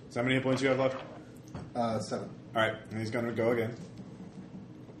 So how many hit points do you have left? 7. All right, and he's going to go again.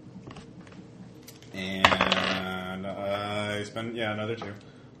 And he spent another 2.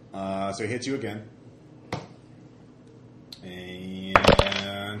 So he hits you again.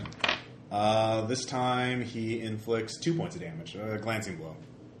 And this time he inflicts 2 points of damage, a glancing blow.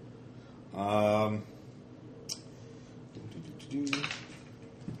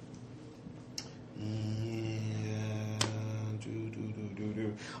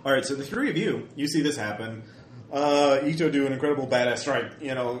 All right, so the 3 of you see this happen. Ito do an incredible badass strike,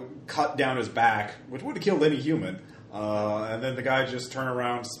 cut down his back, which would have killed any human. And then the guy just turn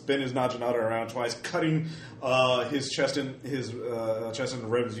around, spin his Naginata around twice, cutting his chest and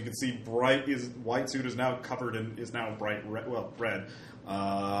ribs. You can see his white suit is now covered and is now bright red. Well, red.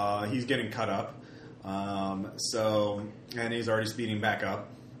 He's getting cut up. And he's already speeding back up.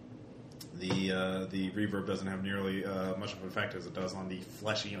 The reverb doesn't have nearly much of an effect as it does on the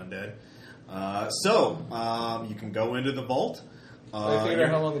fleshy undead. You can go into the vault. I figured out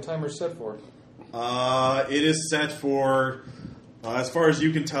how long the timer's set for. It is set for, as far as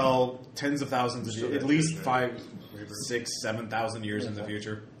you can tell, tens of thousands of years, at least 5, 6, 7,000 years in the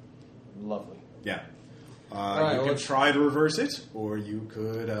future. Lovely. Yeah. Right, you can try to reverse it, or you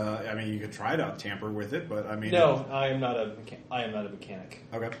could. You could try to tamper with it, but no, I am not a mechanic.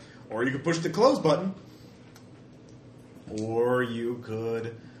 Okay. Or you could push the close button, or you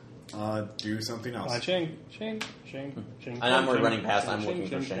could do something else. Ching. And I'm running past. I'm looking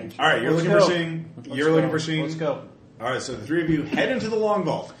for Shing. All right, you're looking for Shing. You're looking for Shing. Let's go. All right, so the 3 of you head into the long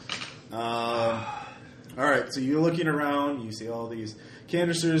vault. All right, so you're looking around. You see all these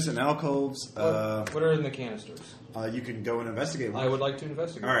canisters and alcoves. What are in the canisters? You can go and investigate one. I would like to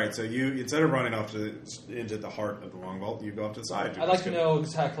investigate. All right, so you instead of running off into the heart of the long vault, you go off to the side. I'd like to know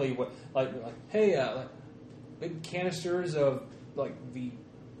exactly what, hey, big canisters of the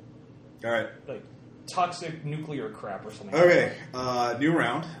All right. toxic nuclear crap or something. Okay, new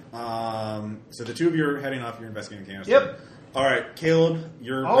round. So the two of you are heading off. You're investigating canister. Yep. All right, Caleb,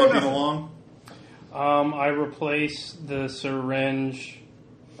 you're Oh, moving no. along. I replace the syringe.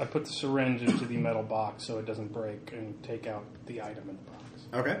 I put the syringe into the metal box so it doesn't break, and take out the item in the box.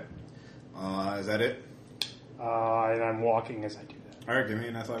 Okay. Is that it? And I'm walking as I do that. All right, give me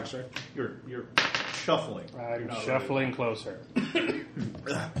an athletics check. You're shuffling. You're I'm not shuffling closer.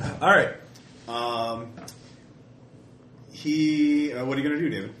 All right. What are you going to do,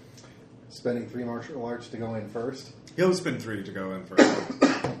 David? Spending 3 martial arts to go in first. He'll spend 3 to go in first.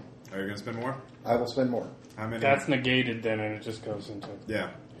 Are you going to spend more? I will spend more. How many? That's negated then, and it just goes into Yeah.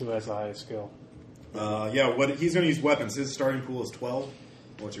 who has the highest skill. What he's going to use weapons. His starting pool is 12.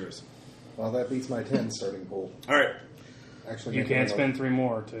 What's yours? Well, that beats my 10 starting pool. All right. Actually, You making can't it spend 3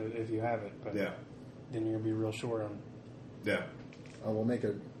 more if you have it, but Yeah. then you're going to be real short on. Yeah. I will make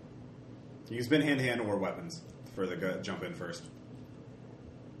it. You can spend hand-to-hand or weapons for the jump in first.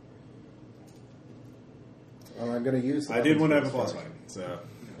 Well, I'm going to use. The I did want to have a weapons boss first. fight, so.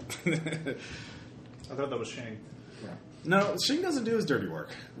 I thought that was Shang. Yeah. No, Shing doesn't do his dirty work.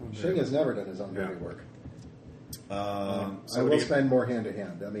 Shing has never done his own Yeah. dirty work. So I what do will you- spend more hand to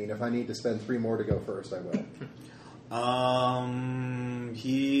hand. I mean, if I need to spend 3 more to go first, I will.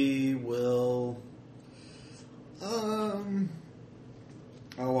 He will. Oh,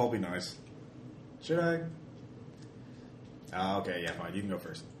 I'll be nice. Should I? Okay, yeah, fine. You can go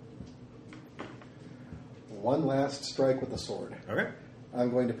first. One last strike with the sword. Okay. I'm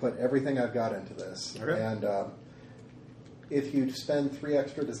going to put everything I've got into this. Okay. And if you spend 3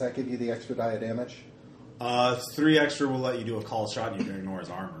 extra, does that give you the extra die of damage? 3 extra will let you do a call shot, and you can ignore his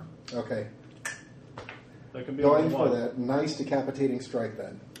armor. Okay. That can be Going only for one. that nice decapitating strike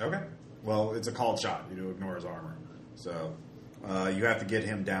then. Okay. Well, it's a called shot. You do ignore his armor. So you have to get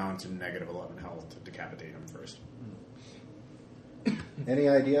him down to negative 11 health to decapitate him first. Any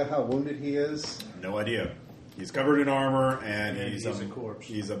idea how wounded he is? No idea. He's covered in armor, and And he's he's a corpse.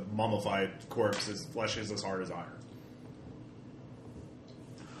 He's a mummified corpse. His flesh is as hard as iron.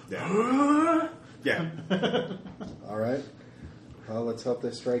 Yeah. Yeah. All right. Well, let's hope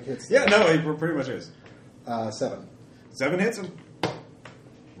this strike hits. Yeah, no, he pretty much is. 7. 7 hits him.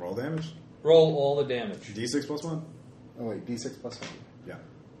 Roll damage. Roll all the damage. D6 plus 1. Oh, wait. D6 plus 1. Yeah.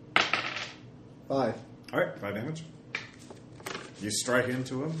 5. All right, 5 damage. You strike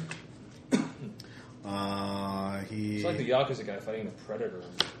into him. It's like the Yakuza guy fighting the Predator.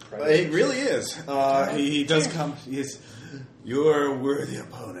 It really is. He does come. You're a worthy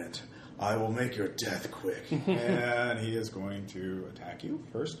opponent. I will make your death quick. And he is going to attack you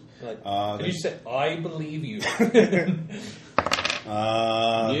first. Did you say, I believe you?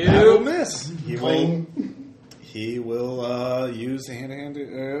 That will miss. He will use the hand-to-hand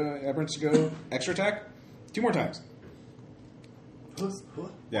aberrance to go extra attack 2 more times.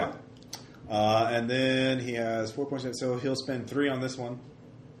 Yeah. And then he has 4 points, so he'll spend 3 on this one.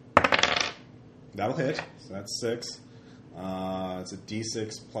 That'll hit, so that's 6. It's a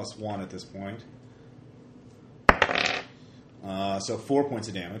D6 plus 1 at this point. So 4 points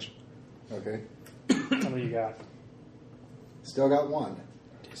of damage. Okay. How many you got? Still got 1.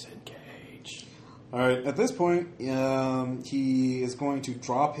 Disengage. All right, at this point, he is going to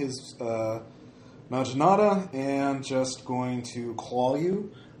drop his Majinata and just going to claw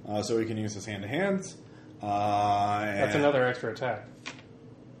you, so he can use his hand-to-hands. That's another extra attack.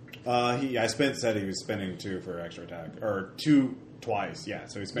 I said he was spending 2 for extra attack, or 2 twice. Yeah,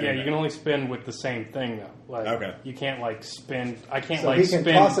 so he's spending. Yeah, you can only spin with the same thing though. Like, Okay. You can't spin. I can't So he can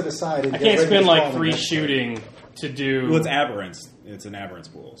toss it aside and I get can't rid of spin his like falling 3 next turn. shooting to do. Well, it's aberrance. It's an aberrance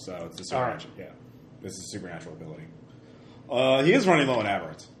pool, so it's a All right. supernatural. Yeah, this is a supernatural ability. He is running low on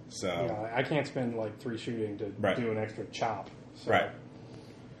aberrance, so Yeah, I can't spend like 3 shooting to Right. do an extra chop. So. right.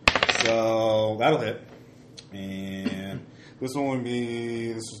 So that'll hit, and this will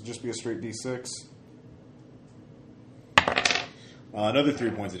just be a straight D6. Another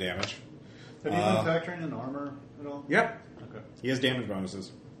 3 points of damage. Have you been factoring in armor at all? Yeah, Okay. he has damage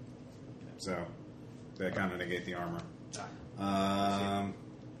bonuses, so that kind of negate the armor.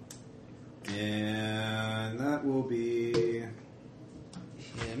 And that will be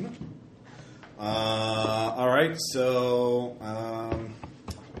him. All right, so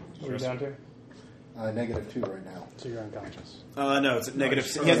What are we down to? -2 right now. So you're unconscious. No, it's a negative.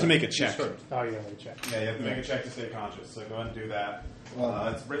 He has to make a check. He's hurt. Oh, you gotta check. Yeah, you have to make a check to stay conscious. So go ahead and do that. Well-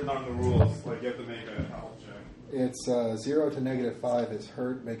 It's written on the rules. Like you have to make a health check. It's 0 to -5 is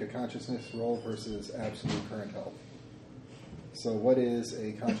hurt. Make a consciousness roll versus absolute current health. So what is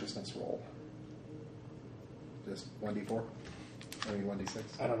a consciousness roll? Just 1d4? I mean 1d6?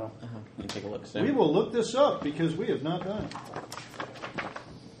 I don't know. Let me take a look soon. We will look this up because we have not done it.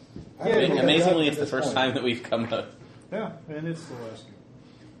 I haven't looked at Amazingly, that it's at the this first point. time that we've come up. Yeah, and it's the last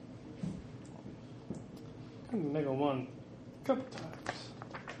game. Nigga won a couple times.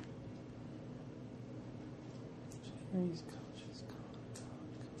 He's conscious.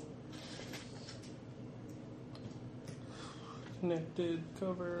 Connected,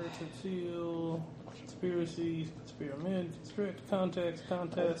 cover, conceal, conspiracy, experiment, conspiracy, context,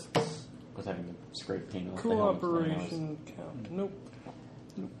 contests, Was having to scrape paint off the helmet when I was- cooperation, count. Nope.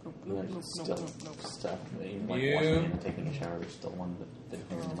 Nope, nope, nope, There's nope, still nope, nope, nope. stuff. Even like Yeah. washing and taking a shower, there's still one that didn't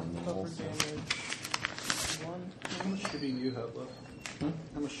hear my Cover nails. So. damage. One. How much shooting do you have left?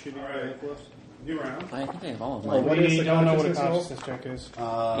 How much shooting do you have left? New round. I think I have all of Well, mine. what We is the don't know what a consciousness roll? consciousness check is.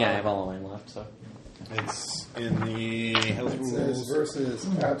 Yeah, I have all of mine left. So It's in the health It says rules. versus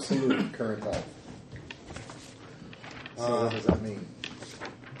absolute current health. So what does that mean?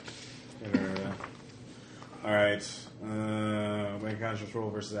 All right. Make a conscious roll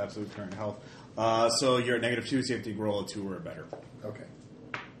versus absolute current health. So you're at -2, so you have to roll a 2 or better. Okay.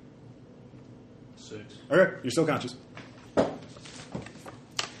 6. Okay, you're still conscious.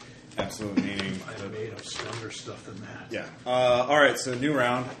 Absolute meaning. I'm made of stronger stuff than that. Yeah. All right. So new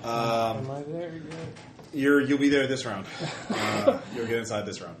round. Am I there yet? You'll be there this round. You'll get inside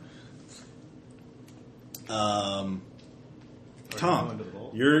this round. going Tom, to the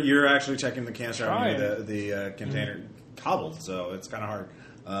vault? you're actually checking the canister. Trying. The container cobbled, so it's kind of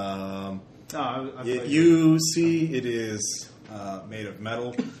hard. No, I You see, it is made of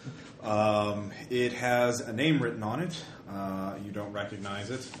metal. It has a name written on it. You don't recognize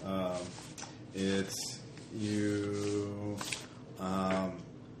it. It's you,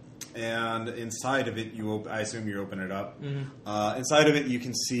 and inside of it, I assume you open it up. Inside of it, you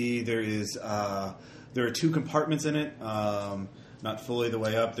can see there are 2 compartments in it. Not fully the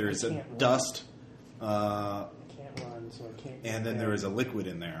way up. There is a can't run. dust. I can't run, so I can't. And then there is a liquid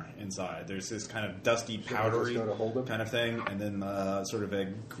in there inside. There's this kind of dusty, powdery just go to hold 'em? kind of thing, and then sort of a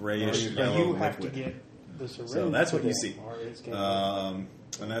Or grayish you- yellow You have liquid. to get the syringe. So that's what to you them, see. or it's gonna-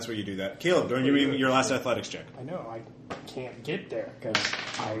 And that's where you do that. Caleb, don't you mean your last athletics check? I know I can't get there because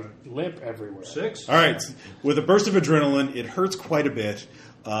I limp everywhere. 6. All right. With a burst of adrenaline, it hurts quite a bit.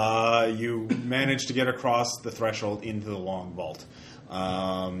 You manage to get across the threshold into the long vault.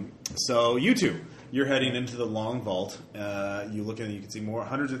 So you two, you're heading into the long vault. You look in, you can see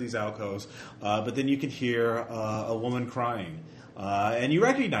hundreds of these alcoves, but then you can hear a woman crying, and you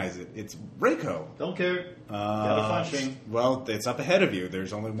recognize it. It's Reiko. Don't care. Gotta find Shane. Well, it's up ahead of you.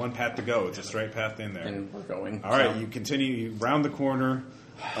 There's only one path to go. It's a straight path in there. and we're going. All right, you continue you round the corner,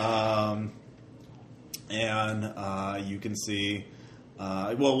 and you can see.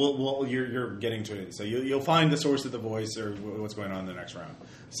 You're getting to it, so you'll find the source of the voice or what's going on in the next round.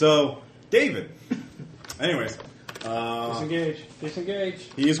 So, David. Anyways, Disengage. Disengage.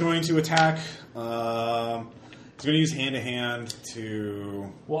 he is going to attack. He's going to use hand to hand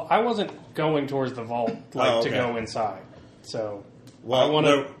to. Well, I wasn't going towards the vault Oh, okay. to go inside, so Well, I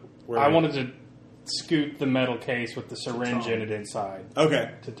wanted. where- I wanted to scoot the metal case with the syringe in it inside Okay.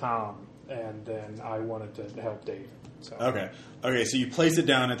 to Tom, and then I wanted to help Dave. So. Okay. So you place it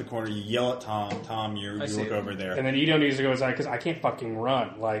down at the corner. You yell at Tom. Tom, you I see look it. over there. And then Ito needs to go inside because I can't fucking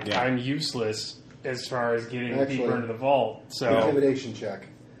run. Like Yeah. I'm useless as far as getting Actually, deeper into the vault. So Intimidation check.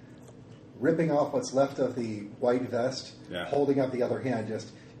 Ripping off what's left of the white vest, Yeah. holding up the other hand,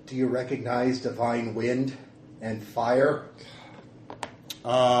 just, do you recognize divine wind and fire?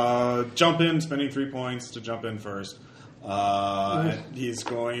 Jump in, spending 3 points to jump in first. And he's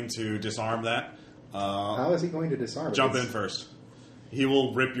going to disarm that. How is he going to disarm it? Jump in It's- first. He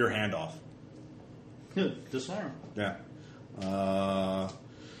will rip your hand off. Disarm. Yeah.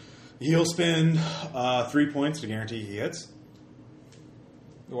 He'll spend 3 points to guarantee he hits.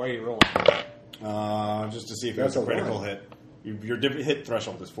 Why are you rolling? Just to see if That's it's a a critical one. hit. Your hit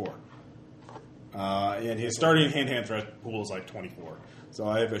threshold is 4. And his starting hand-to-hand threat pool is like 24. So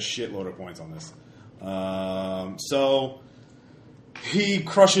I have a shitload of points on this. So he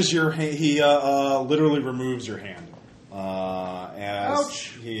crushes your hand. He literally removes your hand. As Ouch.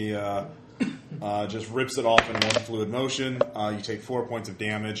 he just rips it off in one fluid motion. You take 4 points of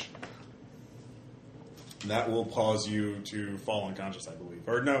damage. That will cause you to fall unconscious, I believe.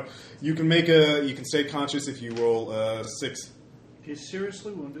 Or no, you can stay conscious if you roll 6. He's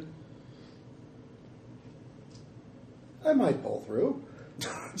seriously wounded. I might pull through.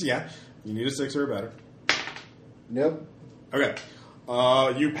 Yeah, you need a 6 or better. Nope. Okay.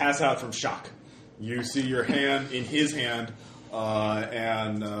 You pass out from shock. You see your hand in his hand,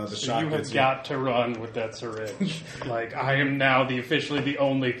 and the So shock you hits have got to run with that syringe. Like, I am now officially the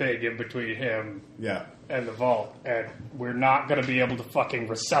only thing in between him Yeah. and the vault, and we're not going to be able to fucking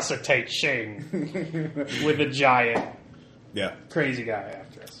resuscitate Shing with a giant Yeah. crazy guy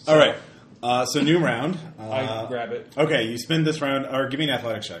after us. All right. So new round. I grab it. Okay, you spin this round, or give me an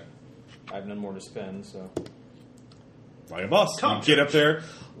athletics check. I have none more to spend, so. Like a boss. You get up there,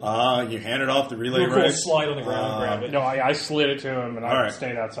 you hand it off the relay Real cool rack. slide on the ground and grab it. No, I slid it to him, and I All right.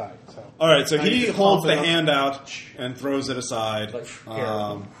 stayed outside. So All right, so he just holds pump the it up. hand out and throws it aside. Like,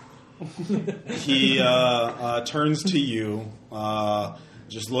 He turns to you,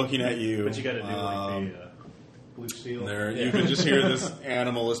 just looking at you. But you got to do like the blue steel. There, you can just hear this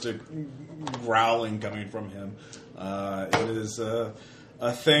animalistic growling coming from him. It is a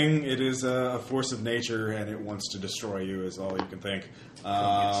thing. It is a force of nature, and it wants to destroy you. Is all you can think.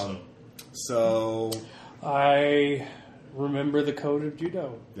 So, I remember the code of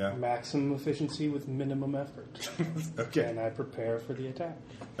judo: Yeah. maximum efficiency with minimum effort, okay, and I prepare for the attack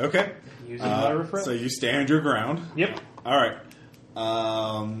okay. using my refresh. So you stand your ground. Yep. All right.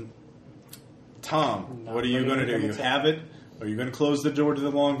 Tom, Not what are you ready going to to do? come You inside. have it? Are you going to close the door to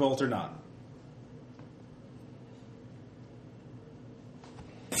the long vault or not?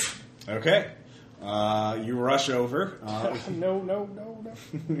 Okay. You rush over. No.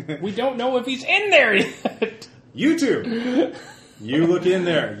 We don't know if he's in there yet. You two. You look in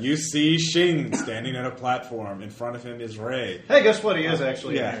there. You see Shing standing at a platform. In front of him is Ray. Hey, guess what? He is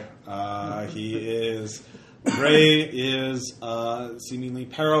actually in Yeah. here. He is. Ray is seemingly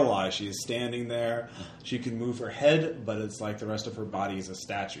paralyzed. She is standing there. She can move her head, but it's like the rest of her body is a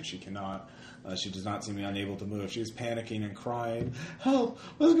statue. She cannot. She does not seem unable to move. She's panicking and crying. Help!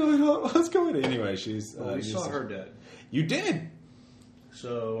 What's going on? What's going on? Anyway, she's. Well, we saw her dead. You did.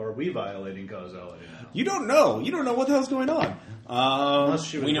 So are we violating causality now? You don't know. You don't know what the hell's going on. Unless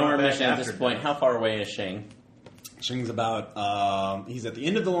she was We know brought our back mission at after this point. death. How far away is Shing? Shing's about. He's at the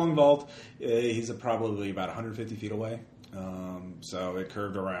end of the long vault. He's probably about 150 feet away. So it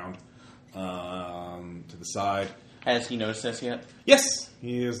curved around to the side. Has he noticed us yet? Yes,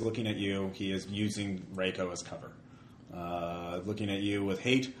 he is looking at you. He is using Reiko as cover, looking at you with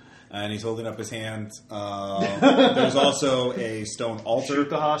hate, and he's holding up his hand. There's also a stone altar.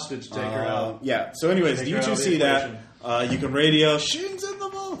 Shoot the hostage, take her out. Yeah. So, anyways, Take you her two out of the see that. equation. You can radio. Shing's in the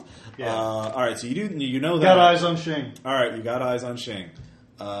vault. Yeah. All right. So you know that. Got eyes on Shing. All right. You got eyes on Shing.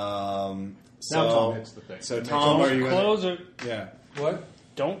 So Now Tom hits the thing. So Tom, are you gonna, Close it. Yeah. What?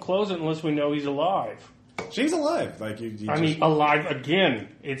 Don't close it unless we know he's alive. Shing's alive. Like you I mean, alive again.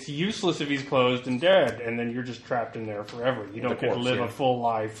 It's useless if he's closed and dead, and then you're just trapped in there forever. You don't get to corpse, live yeah. a full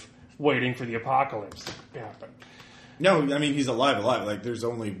life waiting for the apocalypse to happen. No, I mean he's alive. Like there's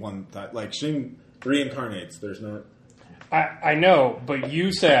only one. Like Shing reincarnates. There's not. I know, but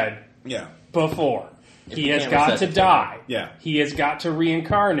you said Yeah. before he we has can't got to resuscitate die. Yeah. He has got to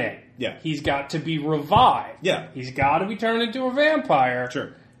reincarnate. Yeah. He's got to be revived. Yeah. He's got to be turned into a vampire.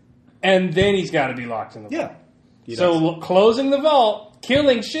 Sure. And then he's got to be locked in the vault. Yeah. He So does. closing the vault,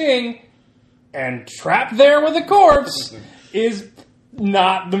 killing Shing, and trapped there with a corpse is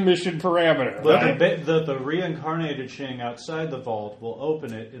not the mission parameter. Right? The reincarnated Shing outside the vault will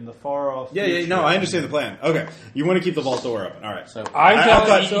open it in the far off. Yeah. future. No, I understand the plan. Okay. You want to keep the vault door open. All right. So I'm I telling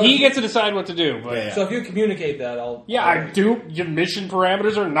thought- you, so- he gets to decide what to do. But Yeah, yeah. So if you communicate that, I'll. I do. Your mission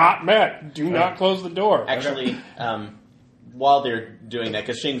parameters are not met. Do not close the door. actually, while they're doing that,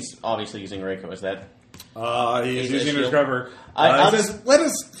 because Shing's obviously using Reiko, is that He's He's a using his shield. cover. I'll He says, "Let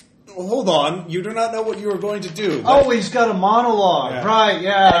us hold on. You do not know what you are going to do." Oh, he's got a monologue, Yeah. right?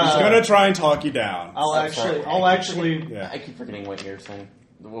 Yeah. He's going to try and talk you down. I'll actually. Yeah. I keep forgetting what you're saying.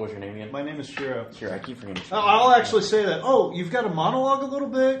 What was your name again? My name is Shiro. Sure, I keep forgetting. I'll actually say that. Oh, you've got a monologue a little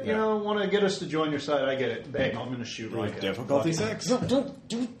bit. You Yeah. know, want to get us to join your side. I get it. Bang! I'm going to shoot right. at Difficulty it. 6. Don't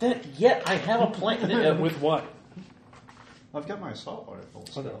do that yet. I have a plan. With what? I've got my assault rifle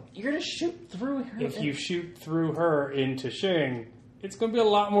still. You're gonna shoot through her. If you shoot through her into Shing, it's going to be a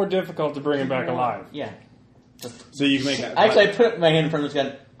lot more difficult to bring him back alive. Yeah. So you can make that. Actually, I put my hand in front of this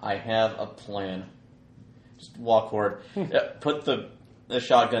gun. I have a plan. Just walk forward. Put the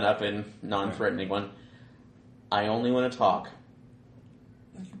shotgun up in non-threatening one. I only want to talk.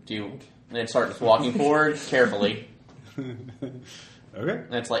 Do you... And then start just walking forward carefully. Okay.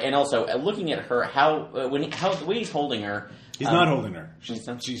 That's like, and also looking at her, the way he's holding her. He's not holding her. He's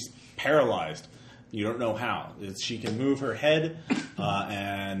not? She's paralyzed. You don't know how. She can move her head,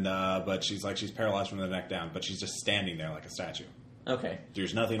 but she's paralyzed from the neck down. But she's just standing there like a statue. Okay.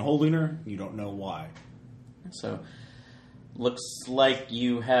 There's nothing holding her. You don't know why. So, looks like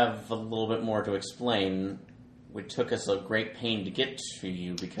you have a little bit more to explain. It took us a great pain to get to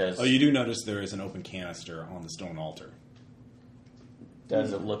you because... Oh, you do notice there is an open canister on the stone altar.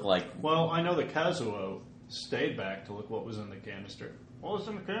 Does it look like... Well, I know that Kazuo stayed back to look what was in the canister. What was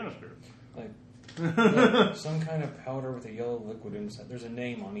in the canister? Like some kind of powder with a yellow liquid inside. There's a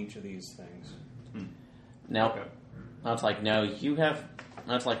name on each of these things. No. Okay. That's like, no, you have...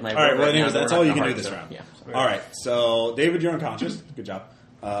 That's like my... All right, well, now, anyways, so that's we're all not you can do gonna this hard, round. so, yeah. All right, so David, you're unconscious. Good job.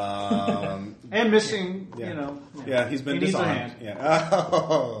 And missing, Yeah. Yeah, he's been He needs a disarmed. hand.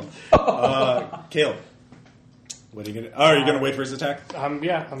 Yeah. Caleb, what are you gonna? Oh, are you gonna wait for his attack? I'm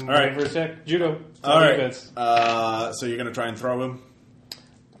right. waiting for a sec. Judo. All right. Defense. So you're gonna try and throw him.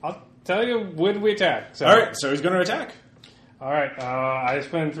 I'll tell you when we attack. So. All right. So he's gonna attack. All right. I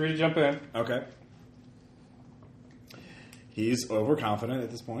spend 3 to jump in. Okay. He's overconfident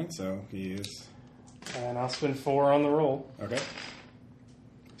at this point, so he is. And I'll spend 4 on the roll. Okay.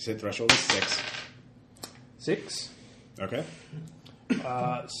 His hit threshold is 6. 6. Okay.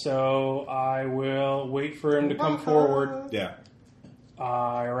 So I will wait for him to come forward. Yeah.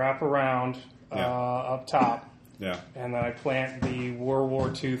 I wrap around Yeah. up top, Yeah. and then I plant the World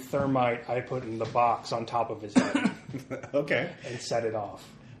War II thermite I put in the box on top of his head Okay. and set it off,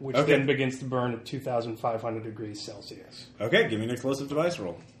 which Okay. then begins to burn at 2,500 degrees Celsius. Okay. Give me an explosive device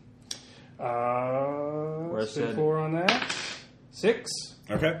roll. Where's Spend Sid? 4 on that. 6.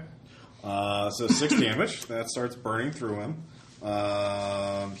 Okay. So 6 damage. That starts burning through him.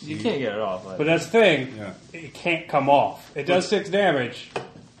 You can't get it off. But that's the thing. Yeah. It can't come off. It does 6 damage,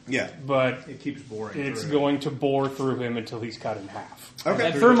 Yeah. but It keeps boring. it's through. going to bore through him until he's cut in half. Okay.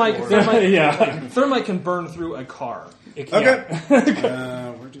 And thermite, Yeah. thermite can burn through a car. It can't. Okay.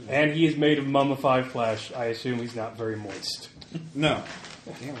 Where do And he is made of mummified flesh. I assume he's not very moist. No.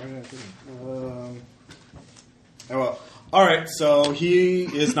 Damn, where did I put him? Oh well. All right. So he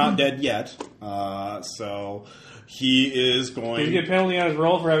is not dead yet. So he is going. Did he get a penalty on his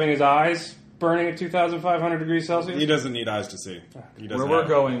roll for having his eyes burning at 2,500 degrees Celsius? He doesn't need eyes to see. He doesn't Where we're have-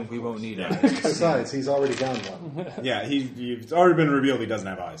 going, we won't need it. Besides, he's already down one. Yeah, it's already been revealed he doesn't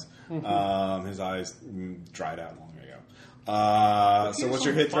have eyes. His eyes dried out long ago. So what's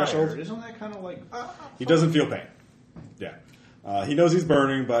your hit threshold? Isn't that kind of like... He doesn't feel pain. Yeah. He knows he's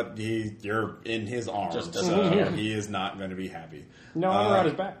burning, but you're in his arms, Just doesn't so care. he is not going to be happy. No, I'm around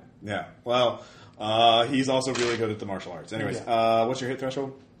his back. Yeah. Well, he's also really good at the martial arts. Anyways, what's your hit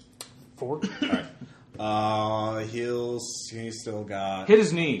threshold? 4. All right. He's still got Hit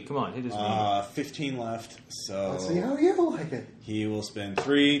his knee. Come on, hit his knee. 15 left. So Let's see how you like it. he will spend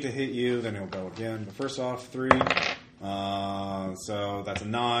 3 to hit you. Then he'll go again. But first off, 3. So that's a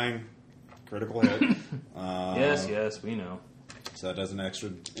 9. Critical hit. Yes, we know. So that does an extra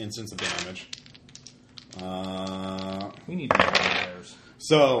instance of damage. We need more players.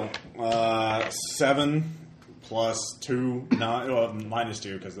 So 7 plus 2, 9, well, minus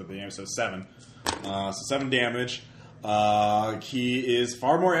 2 because of the damage, so 7. So 7 damage. He is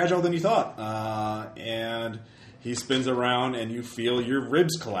far more agile than you thought. And he spins around and you feel your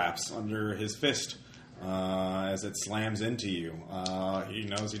ribs collapse under his fist as it slams into you. He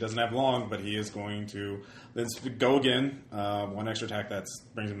knows he doesn't have long, but he is going to then go again. 1 extra attack, that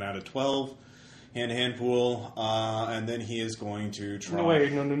brings him down to 12. Hand-to-hand pool. And then he is going to try... No,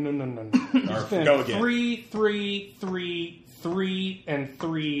 wait, no. Or go again. 3, 3, 3, 3, and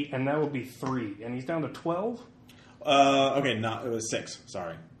 3, and that would be 3. And he's down to 12? Okay, it was 6.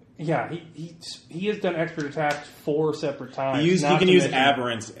 Sorry. Yeah, he has done extra attacks 4 separate times. He not can to use mention-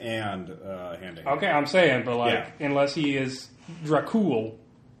 aberrance and handing. Okay, I'm saying, but Yeah. unless he is Dracul,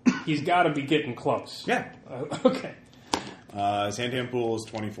 he's got to be getting close. Yeah. Okay. His hand-to-hand pool is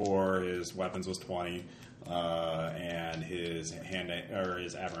 24. His weapons was 20, and his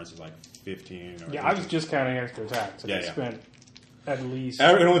his aberrance is like 15. Or Yeah, I was just counting extra attacks. And Yeah, I yeah. spent at least. It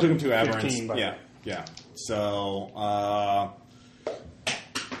only took him 2 aberrance. 15 by Yeah, yeah. So I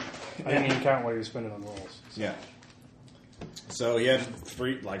didn't even count what he was spending on rolls. yeah. So he had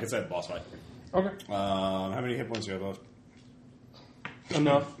 3. Like I said, boss fight. Okay. How many hit points do you have left?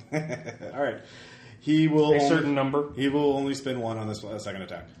 Enough. All right. He will A certain number. He will only spend 1 on this second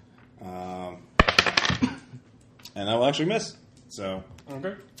attack, and I will actually miss. So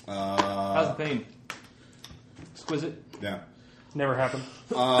Okay. How's the pain? Exquisite. yeah. Never happened.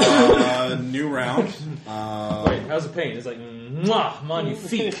 New round. Wait, how's the pain? It's like, Mwah,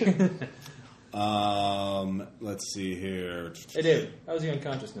 magnifique. Let's see here. I did. How was he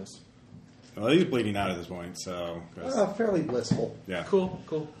unconsciousness? Well, he's bleeding out at this point, so... Fairly blissful. Yeah. Cool.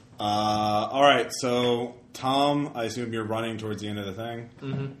 All right, so Tom, I assume you're running towards the end of the thing.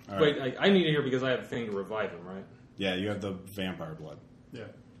 Mm-hmm. All Wait, right. I need to hear because I have a thing to revive him, right? Yeah, you have the vampire blood. Yeah.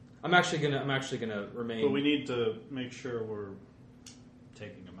 I'm actually gonna remain. But we need to make sure we're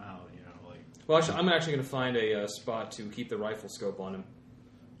taking him out, you know, like... Well, actually, I'm actually gonna find a spot to keep the rifle scope on him.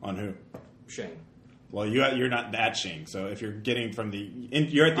 On who? Shane. Well, you're not that Shing, so if you're getting from the...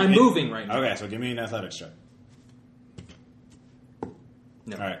 you're at the I'm moving right now. Okay, so give me an athletics check.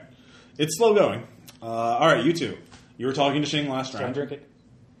 No. All right. It's slow going. All right, you two. You were talking to Shing last Don't round. drink it.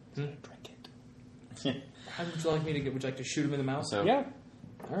 Drink it. How would you like me to get? Would you like to shoot him in the mouth? So Yeah.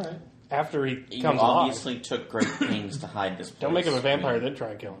 All right. After he you comes alive. obviously took great pains to hide this place. Don't make him a vampire, I mean, then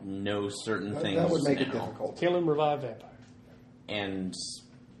try and kill him. know certain things That would make it now. difficult. Kill him, revive vampire. And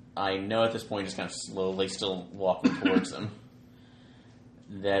I know at this point, just kind of slowly still walking towards him,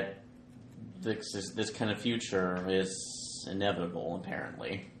 that this kind of future is inevitable,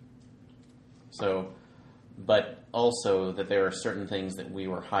 apparently. So, but also that there are certain things that we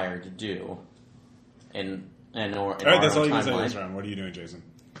were hired to do. All right, that's all you can say this round. What are you doing, Jason?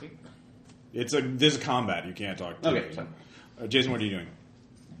 This is combat. You can't talk to Okay. Jason. Jason, what are you doing?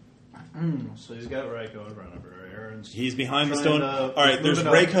 So he's got Raiko in front of her. Aaron's He's behind the trying stone. to- All right, there's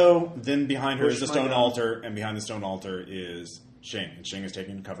moving up. Reiko, then behind her is the Push my stone gun. altar, and behind the stone altar is Shing. And Shing is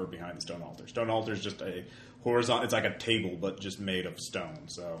taking cover behind the stone altar. Stone altar is just a horizontal, it's like a table, but just made of stone.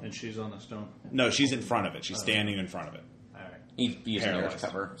 So And she's on the stone. no, she's in front of it. She's standing in front of it. All right. He's using her as Paralyzed.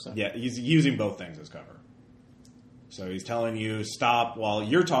 cover. So. Yeah, he's using both things as cover. So he's telling you stop while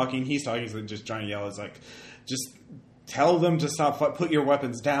you're talking. He's talking. He's just trying to yell. It's like, just tell them to stop. Put your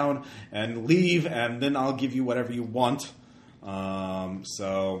weapons down and leave, and then I'll give you whatever you want.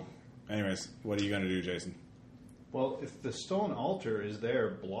 So, anyways, what are you going to do, Jason? Well, if the stone altar is there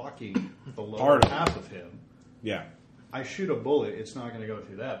blocking the lower Part of it. half of him, Yeah. I shoot a bullet. It's not going to go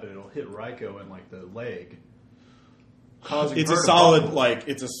through that, but it'll hit Raiko in like the leg, causing It's her a to solid, buckle. like,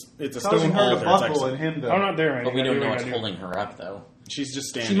 it's a causing stone her altar. to buckle It's and like, him to. I'm not there, man. But we You gotta don't do know what what's you gotta do. holding her up, though. she's just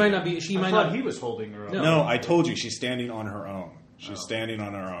standing. She might not be. She I might thought not. he was holding her up. No, I told you she's standing on her own. She's standing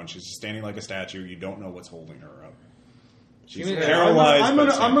on her own. She's standing like a statue. You don't know what's holding her up. She's may- paralyzed. I'm but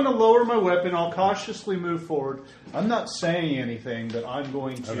going to lower my weapon. I'll cautiously move forward. I'm not saying anything, but I'm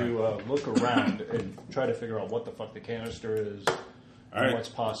going to look around and try to figure out what the fuck the canister is. All and right. what's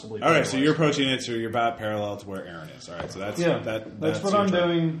possibly. All right, so paralyzed. you're approaching it, so you're about parallel to where Aaron is. All right, so that's That's what your I'm turn.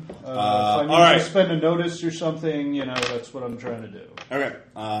 doing. If I all need right. to spend a notice or something, that's what I'm trying to do. Okay,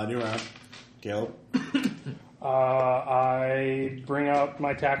 new round. Caleb. I bring out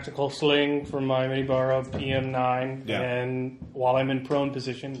my tactical sling from my minibar of PM9, Yeah. and while I'm in prone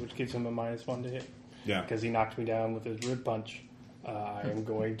position, which gives him a -1 to hit, Yeah. because he knocked me down with his rib punch, I am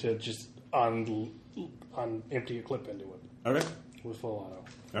going to just empty a clip into it Okay. with full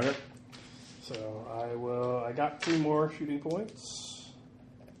auto. Okay. So I got 2 more shooting points,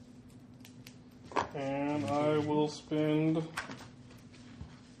 and I will spend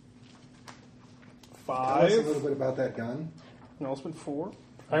Tell us a 5. little bit about that gun. No, I'll spend 4.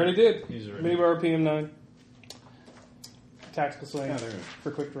 I already did. He's already- Minibar PM9. Tactical sling Yeah, there it is.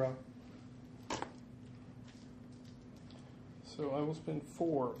 for quick draw. So I will spend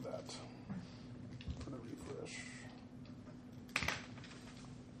 4 of that for the refresh.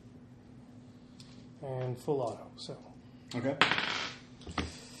 And full auto. So Okay.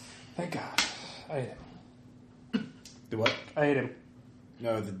 thank God. I hit him. Do what? I hit him.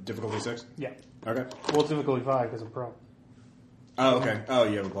 No, the difficulty 6? Yeah. Okay. Well, it's difficulty 5 because I'm pro. Oh, okay. Oh,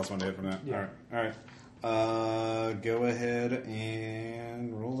 you have a +1 to hit from that. Yeah. All right. Go ahead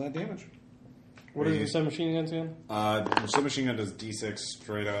and roll that damage. What is the submachine guns again? The submachine gun does D6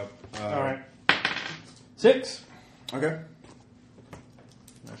 straight up. All right. 6. Okay.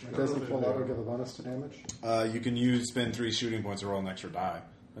 Doesn't full auto give a bonus to damage? You can spend 3 shooting points to roll an extra die.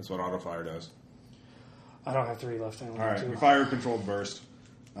 That's what auto fire does. I don't have 3 left. I only All have right, 2. your fire controlled burst.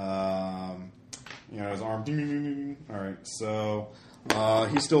 His arm. Ding, ding, ding, ding, ding. All right, so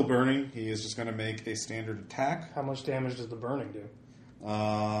he's still burning. He is just going to make a standard attack. How much damage does the burning do?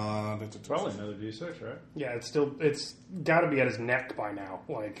 Probably another D6, right? Yeah, it's got to be at his neck by now.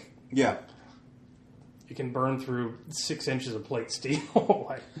 Like, Yeah. you can burn through 6 inches of plate steel.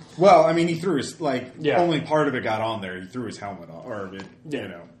 Like, Well, I mean, he threw his Yeah. only part of it got on there. He threw his helmet off, or it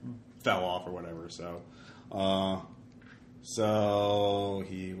Yeah. fell off or whatever. So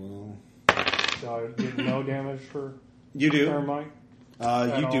he will. so I did no damage for You do. thermite.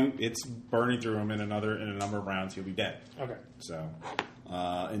 You do. It's burning through him in a number of rounds. He'll be dead. Okay. So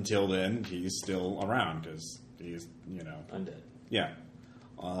until then, he's still around because he's Undead. yeah.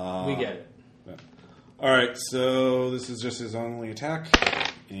 We get it. All right. So this is just his only attack,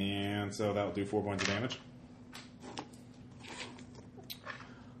 and so that'll do 4 points of damage.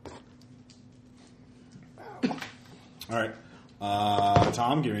 All right.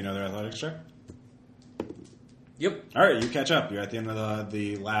 Tom, give me another athletics check. Yep. All right, you catch up. You're at the end of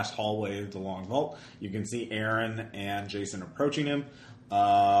the last hallway of the long vault. You can see Aaron and Jason approaching him.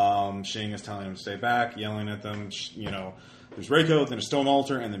 Shing is telling him to stay back, yelling at them. There's Reiko, then a stone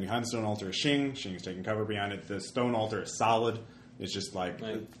altar, and then behind the stone altar is Shing. Shing is taking cover behind it. The stone altar is solid. It's just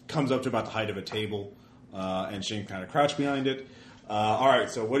it comes up to about the height of a table, and Shing kind of crouched behind it. All right,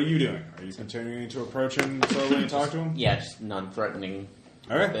 so what are you doing? Are you continuing to approach him slowly and talk to him? Yeah, just non-threatening.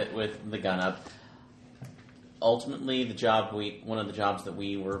 All right. With the gun up. Ultimately, one of the jobs that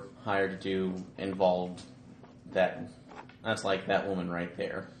we were hired to do involved that's like that woman right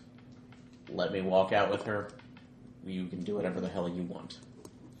there. Let me walk out with her. You can do whatever the hell you want.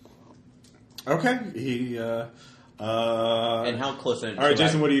 Okay. He. And how close? All right,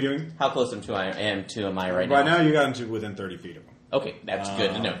 Jason. What are you doing? How close am I right now? Right now, you got into within 30 feet of him. Okay, that's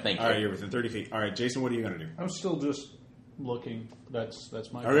good to know. Thank you. All right, you're within 30 feet. All right, Jason. What are you going to do? I'm still just looking. That's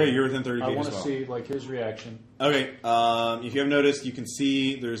my. Okay, you're within 30 feet. I want as to well. see his reaction. Okay. If you have noticed, you can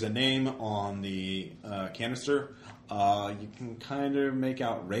see there's a name on the canister. You can kind of make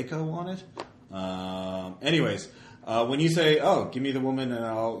out Reiko on it. Anyways, when you say, "Oh, give me the woman and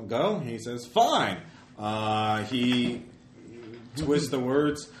I'll go," he says, "Fine." He twists the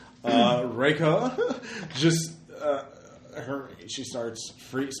words. Reiko just she starts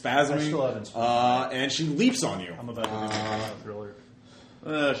spasming. I still haven't and she leaps on you. I'm about to do a thriller.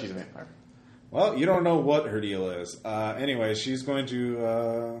 She's a vampire. Well, you don't know what her deal is. Anyway, she's going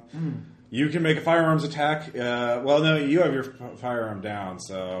to. You can make a firearms attack. Well, no, you have your firearm down.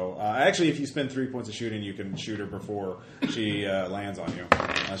 So, actually, if you spend 3 points of shooting, you can shoot her before she lands on you.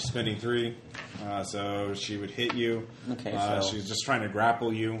 She's spending 3, so she would hit you. Okay, so she's just trying to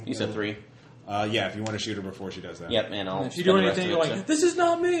grapple you. You said 3. Yeah, if you want to shoot her before she does that. Yep, and I'll. If you do anything, you're like, "This is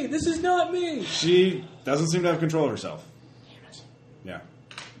not me. This is not me." She doesn't seem to have control of herself. Yeah.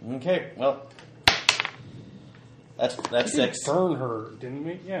 Okay, well, that's We 6. burn her, didn't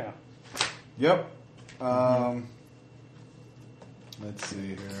we? Yeah. Yep. Let's see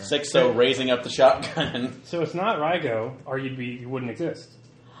here. 6, so raising up the shotgun. So it's not Rygo, or you wouldn't exist.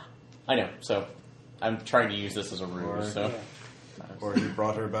 I know. So I'm trying to use this as a ruse. So Yeah. Or he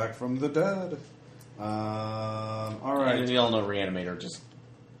brought her back from the dead. All right. And we all know Reanimator. Just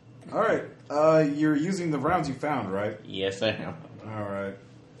All right. You're using the rounds you found, right? yes, I am. All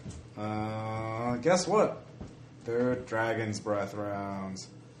right. Guess what? They're Dragon's Breath rounds.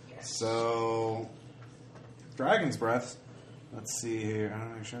 So, Dragon's Breath. Let's see here.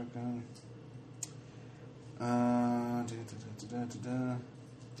 Shotgun.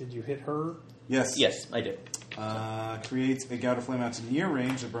 Did you hit her? Yes. Yes, I did. Creates a gout of flame out to near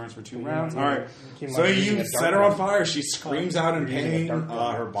range that burns for 2 rounds. Yeah. All right. You So might be using you a set dark her on one. fire. She screams out in You're using a pain. dark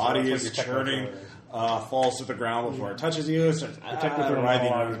one. Her So body that's is like your churning. technical Falls to the ground before it touches you. Starts Technically,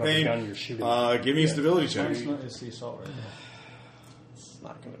 writhing all in arms like a gun pain. you're shooting. Give me a stability check. It's the assault rifle. It's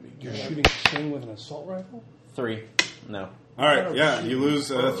not going to be You're good. shooting Shing with an assault rifle? 3. No. All right, yeah, you lose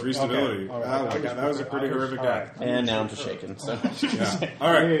 3 stability. All right. Oh my god, that was a pretty horrific all attack. right. And now I'm just shaking. So Yeah.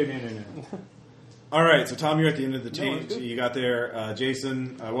 All right, No. all right. So Tom, you're at the end of the team. it's good. You got there,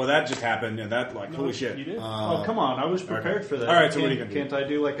 Jason. Well, that just happened, and that holy shit. you did? Oh, come on. I was prepared okay. for that. All right, so what are you gonna do? Can't I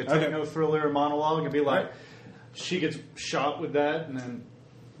do like a techno thriller monologue and be like, Right. she gets shot with that, and then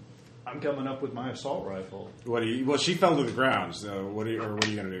I'm coming up with my assault rifle. What do you? Well, she fell to the ground. So what are you gonna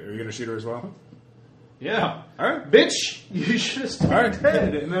do? Are you gonna shoot her as well? Yeah. All right. Bitch, you should have stayed All right.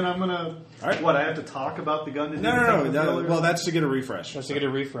 dead. And then I'm going to... All right. What, I have to talk about the gun to do the No. techno thriller? Well, that's to get a refresh. Just to get a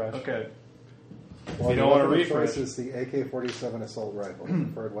refresh. Okay. Well, you the don't want to weapon of refresh. choice is the AK-47 assault rifle, the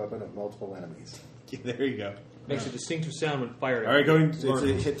preferred weapon of multiple enemies. There you go. Makes a distinctive sound when fired. All right, going. It's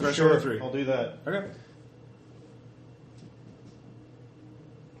a hit threshold of 3. I'll do that. Okay.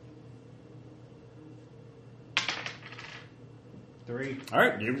 Three. All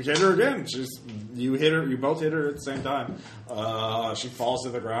right, you hit her again. You hit her. You both hit her at the same time. She falls to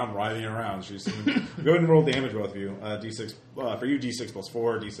the ground, writhing around. Go ahead and roll damage, both of you. D6 for you. D6 plus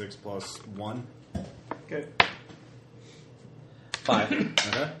 4. D6 plus 1. Okay. 5.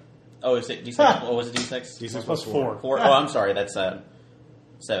 Okay. Oh, is it D6? What was it? D6? D6 Plus 4. 4. Oh, I'm sorry. That's 7.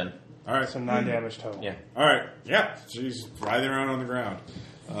 All right. So 9 damage total. Yeah. All right. Yeah. She's writhing around on the ground.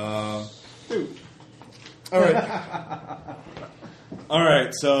 All right. All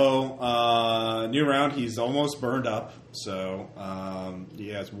right, so new round. He's almost burned up, so he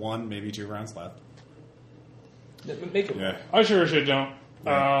has 1, maybe 2 rounds left. Make it. Yeah. I sure as shit don't.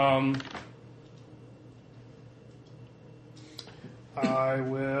 I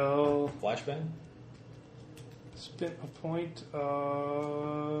will Flashbang. spend a point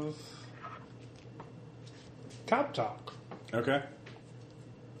of cop talk. Okay.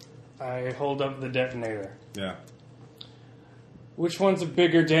 I hold up the detonator. Yeah. Which one's a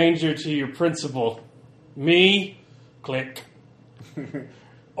bigger danger to your principal? Me? Click.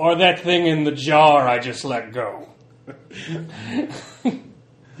 Or that thing in the jar I just let go?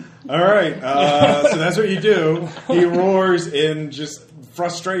 All right. So that's what you do. He roars in just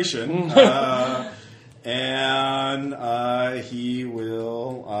frustration, and he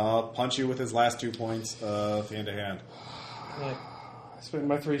will punch you with his last 2 points of hand-to-hand. I spend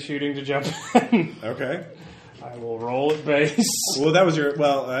my 3 shooting to jump in. Okay. I will roll at base. Well, that was your.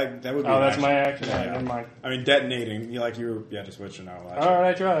 Well, that would be. Oh, an that's action. my action. Yeah, Yeah, yeah. never mind. I mean, detonating. You had to switch to now. All right,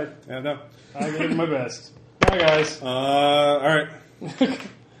 I tried. Yeah, no. I gave my best. Bye, guys. All right.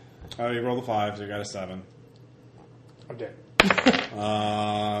 You rolled a 5, so you got a 7. I'm dead.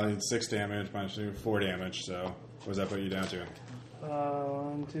 6 damage, minus 2, 4 damage. So, what does that put you down to?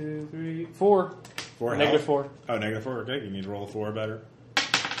 1, 2, 3, 4. 4 Negative health? 4. Oh, negative 4. Okay, you need to roll a 4 or better.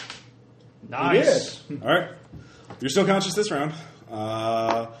 Nice. All right. You're still conscious this round.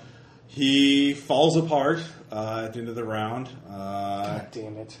 He falls apart at the end of the round. God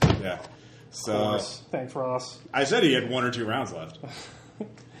damn it. Yeah. So Thanks, Ross. I said he had 1 or 2 rounds left.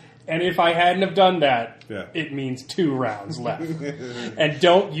 And if I hadn't have done that, Yeah. it means 2 rounds left. And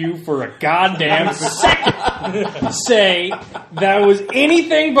don't you, for a goddamn second, say that was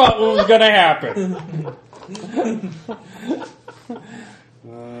anything but what was going to happen.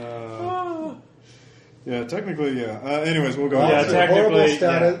 Yeah, technically, yeah. Anyways, we'll go on. Yeah, Your technically, horrible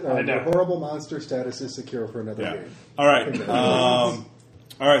status, yeah, I your know. horrible monster status is secure for another Yeah. game. All right. All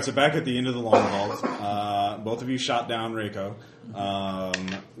right. So back at the end of the long vault, both of you shot down Reiko.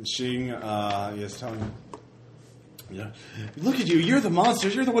 Xing is telling him, "Yeah, look at you. You're the monster.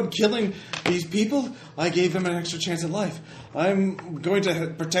 You're the one killing these people. I gave them an extra chance at life. I'm going to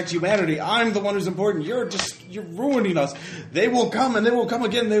protect humanity. I'm the one who's important. You're ruining us. They will come and they will come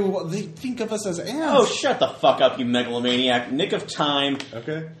again. They think of us as ants." Oh, shut the fuck up, you megalomaniac. Nick of time.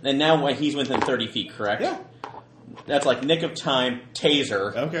 Okay. And now he's within 30 feet, correct? Yeah. That's like nick of time,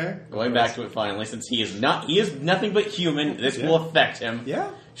 taser. Okay. Going back to it finally, since he is nothing but human, this Yeah. will affect him. Yeah.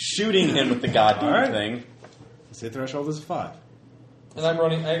 Shooting him with the goddamn All right. thing. Say threshold is a 5. And I'm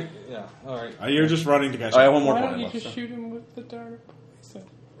running. All right. You're just running to catch Oh, I have up. one more Why point don't you left, just so. shoot him with the dart?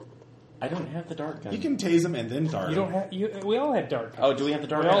 I don't have the dart gun. You can tase him and then dart You him. don't have. We all have dart guns. Oh, do we have the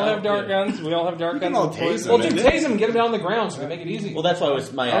dart We gun? all have Oh, dart yeah. guns. We all have dart You guns. can all with tase poison. them. Well, just tase him and get him down on the ground so we make it easy. Well, that's why it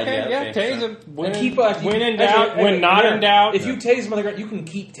was my Okay, idea. yeah, tase him. When, And keep when in actually, doubt, when not in doubt. If you tase him on the ground, you can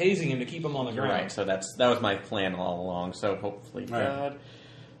keep tasing him to keep him on the You're ground. right. So that was my plan all along. So hopefully, All right. God,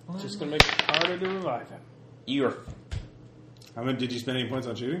 it's just gonna make it harder to revive him. you're. How many did you spend any points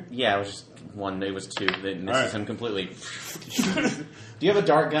on shooting? Yeah, it was just one. It was 2. That misses All right. him completely. Do you have a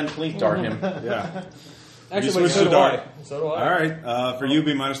dart gun? Please dart him. Yeah. Actually, switch so to do dart. I. So do I. All right. For you,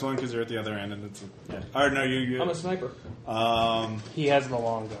 be -1 because you're at the other end, and it's. Yeah. All right. No, you. I'm a sniper. He has the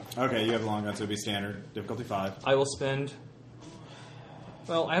long gun. Okay, you have a long gun, so it'd be standard difficulty 5. I will spend.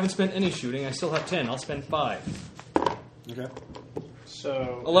 Well, I haven't spent any shooting. I still have 10. I'll spend 5. Okay.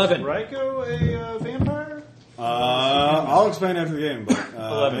 So 11. Is Raiko a vampire? I'll explain after the game, but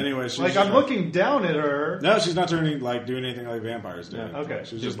 11. anyway, she's Like just I'm looking down at her. No, she's not doing anything like vampires do. Yeah, okay.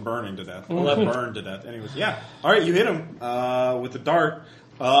 She's just burning to death. 11. Burned to death. Anyways, yeah. All right, you hit him with the dart.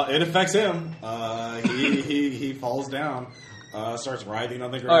 It affects him. He falls down, starts writhing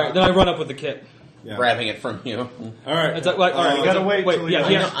on the ground. All right, then I run up with the kit. Yeah. Grabbing it from you. All right. It's like, all right, you gotta wait till yeah,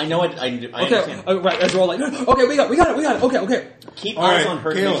 you- yeah. I know it. I Okay, understand. right. As we're all like, okay, we got it. Okay. Keep All eyes right, on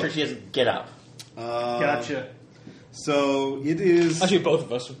her to Caleb. make sure she doesn't get up. Gotcha. So it is. Actually, both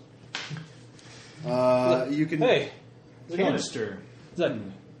of us. You can. Hey, Canister. is that?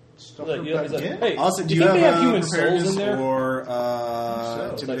 Stuff Is her that, back in? hey, Also, do do you you have, think they have human preparedness souls in there? or Did you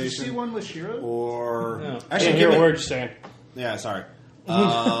intimidation see one with Shira? or No. I actually can't hear give a it- word you're saying. Yeah, sorry.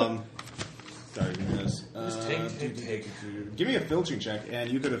 Sorry, give me this. Give me a filtering check,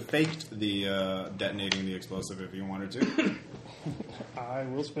 and you could have faked the detonating the explosive if you wanted to. I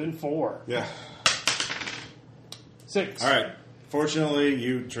will spend 4. Yeah. 6. All right. Fortunately,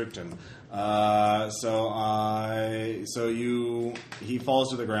 you tricked him. He falls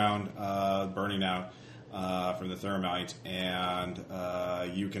to the ground, burning out from the thermite, and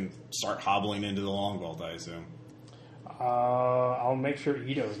you can start hobbling into the long vault, I assume. I'll make sure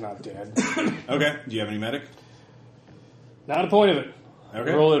Ito's not dead. Okay. Do you have any medic? Not a point of it.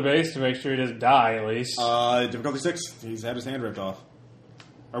 Okay. Roll the base to make sure he doesn't die, at least. Difficulty 6. He's had his hand ripped off.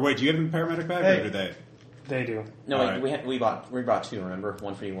 Or wait, do you have a paramedic bag, or do they? They do. No, All right. we brought two. Remember,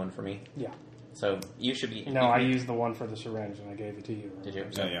 one for you, one for me. Yeah. So you should be. No, I used the one for the syringe and I gave it to you. Did you?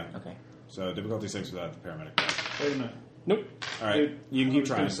 Yeah. Okay. So difficulty 6 without the paramedic bag. Wait a minute. Nope. All right. You can keep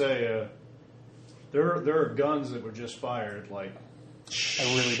trying. I was going to say, there are guns that were just fired, like...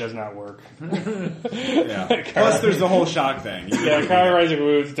 It really does not work. Yeah. Plus, there's the whole shock thing. Yeah, cauterizing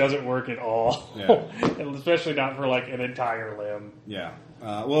wounds doesn't work at all. Yeah. And especially not for like an entire limb. Yeah.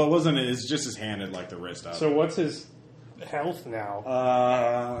 Well, it wasn't. It's just his hand had like the wrist up. So what's his health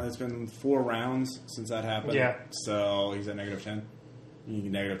now? It's been 4 rounds since that happened. Yeah. So he's at -10. You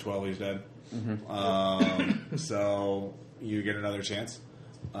get -12. He's dead. So you get another chance.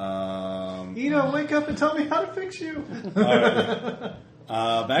 Wake up and tell me how to fix you.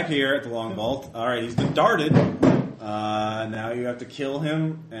 Back here at the long vault. All right, he's been darted. Now you have to kill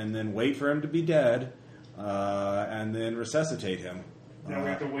him and then wait for him to be dead, and then resuscitate him. Now we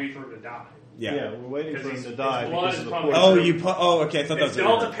have to wait for him to die. Yeah. We're waiting for him His to die blood because is of the pumping. poison. Okay. I thought that was It's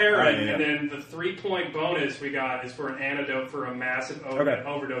Delta it. Parent, All right, yeah. and then the 3-point bonus we got is for an antidote for a massive Okay.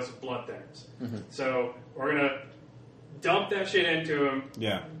 overdose of blood thinners. So we're going to dump that shit into him,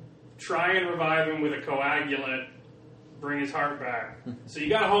 Yeah. try and revive him with a coagulant, bring his heart back. So you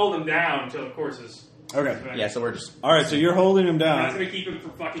got to hold him down until the course is Okay. finished. Yeah. So we're just. All right. So you're holding him That's down. going to keep him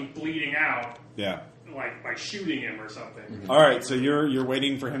from fucking bleeding out, Yeah. like by shooting him or something. All right. So you're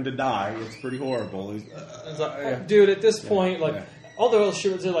waiting for him to die. It's pretty horrible. It's like, dude, at this point, like, Yeah. all the other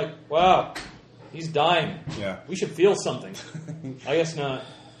shivers are like, wow, he's dying. Yeah. We should feel something. I guess not.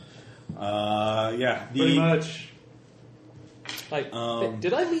 Yeah. Pretty much. Like, Um,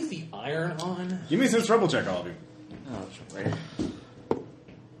 did I leave the iron on? Give me some trouble check, all of you. Oh, it's right here.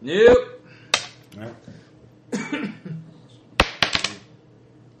 Nope. All right.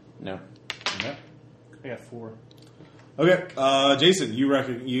 No. Yeah. I got 4. Okay, Jason, you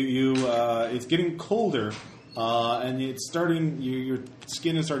reckon it's getting colder, and it's starting. Your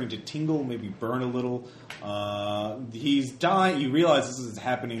skin is starting to tingle, maybe burn a little. He's dying. You realize this is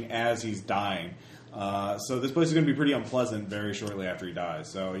happening as he's dying. So this place is going to be pretty unpleasant very shortly after he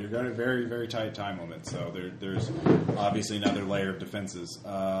dies. So you're going to very, very tight time limit. So there's obviously another layer of defenses.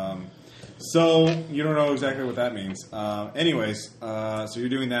 So you don't know exactly what that means. Anyways, so you're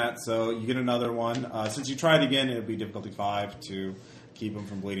doing that. So you get another one. Since you tried again, it'll be difficulty 5 to keep him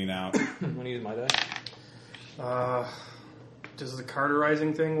from bleeding out. I'm going to use my die. Does the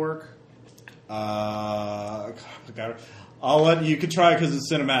cauterizing thing work? I'll let you could try because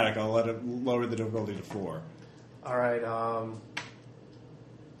it's cinematic. I'll let it lower the difficulty to 4. All right.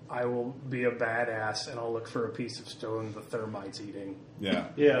 I will be a badass and I'll look for a piece of stone the thermite's eating. Yeah.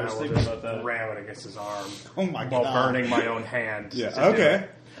 Yeah, I And was will thinking just about that. ram it against his arm Oh my while god. burning my own hand. Yeah. to do Okay.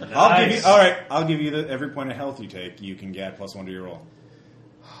 it. I'll give you. All right. I'll give you every point of health you take. You can get +1 to your roll.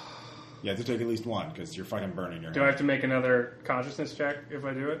 You have to take at least 1 because you're fucking burning your Do I hand. have to make another consciousness check if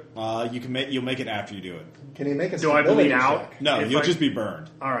I do it? You can make. You'll make it after you do it. Can you make a Do I stability bleed out? check? No, If you'll I- just be burned.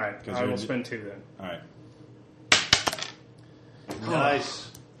 All right. 'Cause I you're- will spend 2 then. All right. Nice.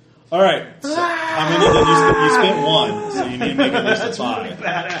 All right. So how many did you spent 1, so you need to make at least a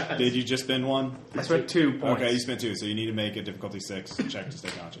 5. Did you just spend 1? I spent 2 points. Okay, you spent 2, so you need to make a difficulty 6 check to stay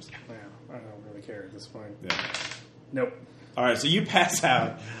conscious. Yeah, I don't really care at this point. Yeah. Nope. All right, so you pass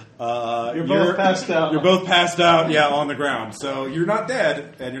out. You're both passed out. You're both passed out, yeah, on the ground. So you're not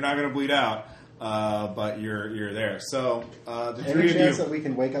dead, and you're not going to bleed out, but you're there. So the Any three of chance you, that we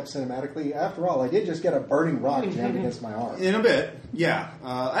can wake up cinematically? After all, I did just get a burning rock jammed against my arm. in a bit, yeah.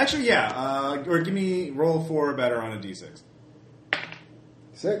 Actually, yeah. Or give me roll 4 or better on a d6.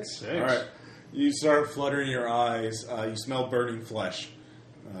 6. All right. You start fluttering your eyes. You smell burning flesh.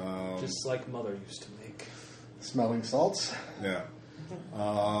 Just like Mother used to make. Smelling salts? Yeah.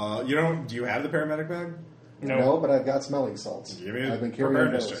 You don't? Do you have the paramedic bag? No, but I've got smelling salts. Give me a I've been carrying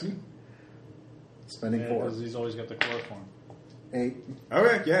preparedness those. check. Spending 4. Because he's always got the chloroform. 8.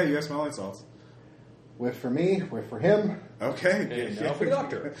 Okay, yeah, you have smelling salts. Whiff for me, whiff for him. Okay. And now for the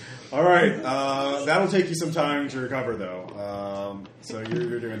doctor. All right. That'll take you some time to recover, though. So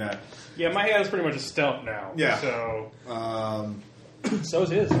you're doing that. Yeah, my hand is pretty much a stump now. Yeah. So So is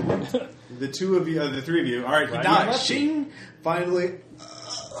his. The 2 of you, the 3 of you. All right, he Right. dies. Shing! Finally.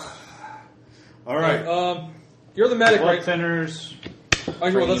 All right. You're the medic, Blood right? thinners.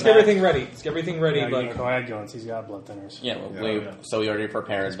 Okay, well, let's get everything ready. Let's get everything ready. yeah, But coagulants. He's got blood thinners. Yeah. Yeah. So we already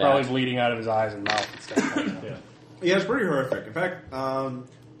prepared He's that. probably bleeding out of his eyes and mouth and stuff. Yeah. Yeah, it's pretty horrific. In fact,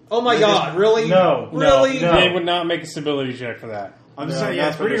 Oh my god, really? No, Really? no. They would not make a stability check for that. I'm just No, saying, not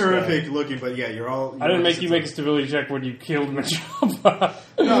it's for pretty this guy. horrific looking, but yeah, you're all. I didn't make you make a stability check when you killed Machapa.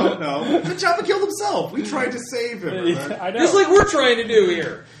 No. Machapa killed himself. We tried to save him. Right? I know. Just like we're trying to do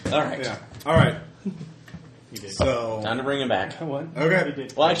here. All right. Yeah. All right. So. Time to bring him back. What? Okay.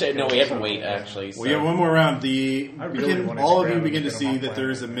 Well, actually, no, we have to wait, actually. So. We have one more round. I really wanted All to of you grab begin him to and get him see off that planet. there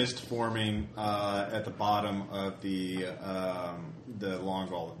is a mist forming at the bottom of the long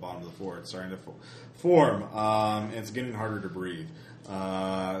vault at the bottom of the floor. It's starting to form. It's getting harder to breathe.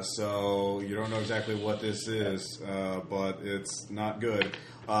 So you don't know exactly what this is, but it's not good.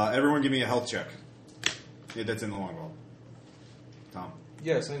 Everyone give me a health check. That's in the long vault. Tom.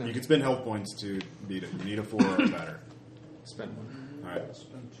 Yes, I know. You can spend health points to beat it. You need a 4 or better. Spend one. All right.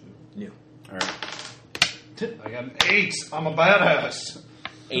 Yeah. All right. I got an 8. I'm a badass.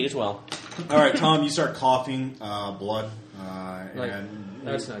 8 as well. All right, Tom. You start coughing blood, Like, and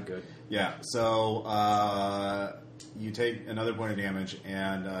that's not good. yeah. So you take another point of damage,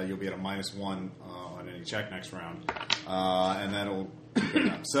 and you'll be at a -1 on any check next round, and that'll keep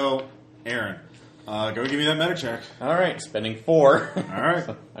it up. So, Aaron, go give me that medic check. All right, spending 4. All right.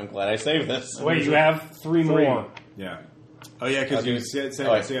 I'm glad I saved this. Wait, you have three more. Yeah. Oh yeah, because you said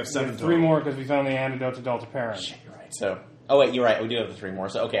Oh, wait. so you have 7 Three total. more because we found the antidote to Delta Parent. You're right. So, oh wait, you're right. We do have the 3 more.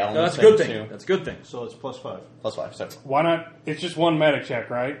 So okay, I'll No, only that's a spend good thing. 2 That's a good thing. So it's +5. plus 5. So Why not? It's just one meta check,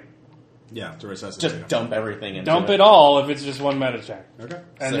 right? Yeah, to resuscitate. just him. dump everything into Dump it all if it's just one meta check. Okay.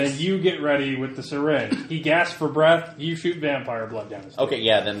 And 6. then you get ready with the syringe. He gasps for breath. You shoot vampire blood down his throat. Okay,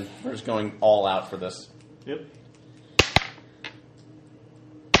 yeah. Then we're just going all out for this. Yep.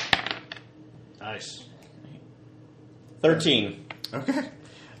 Nice. 13. Okay.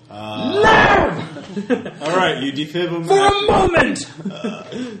 All right, you defib him For a moment!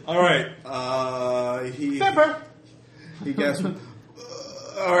 All right. He gasped.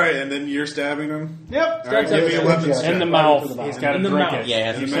 All right, and then you're stabbing him. Yep. All right, give me a weapons In check. the mouth. to the He's bottom. got to In the drink mouth. it. Yeah,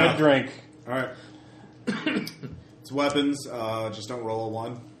 you in the said mouth. drink. All right. It's weapons. Just don't roll a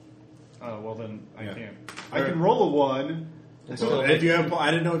 1. Oh, well then I Yeah. can't. All I right. can roll a 1. Well, if you have, I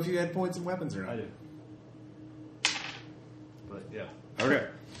didn't know if you had points in weapons or not. I do. But yeah. Okay.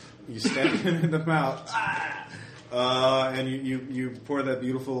 You stab him in the mouth. And you pour that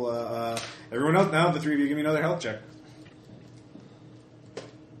beautiful. Everyone else now, the 3 of you, give me another health check.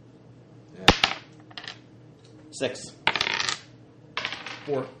 6.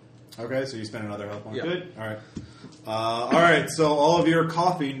 4. Okay, so you spend another health point. Yeah. Good. All right. All right. So all of you are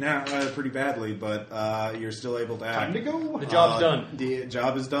coughing now, pretty badly, but you're still able to act. Time to go. The job's done. The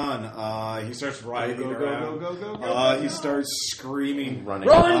job is done. He starts writhing Go, go, around. go, go, go, go. He starts screaming. Running.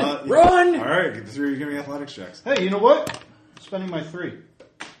 Run! Run! All right, the 3 of you give me athletics checks. Hey, you know what? Spending my 3.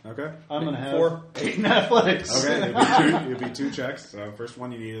 Okay. I'm going to have 4. 8 in athletics. Okay. It'll be 2 checks. So first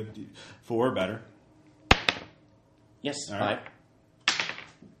one you need 4 or better. Yes, All 5. right.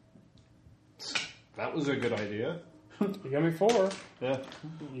 That was a good idea. You got me 4. Yeah.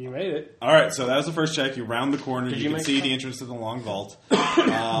 You made it. All right, so that was the first check. You round the corner. Did You you can make see some? the entrance to the long vault.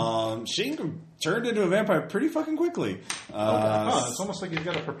 Sheen turned into a vampire pretty fucking quickly. It's almost like you've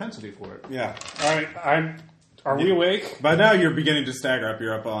got a propensity for it. Yeah. All right. Are we awake? By now, you're beginning to stagger up.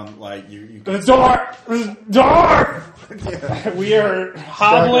 You're up on, like, you The door! The door! We are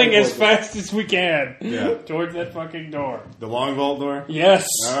hobbling as fast as we can Yeah. towards that fucking door. the long vault door. Yes.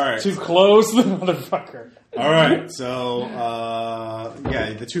 All right. To close the motherfucker. All right, so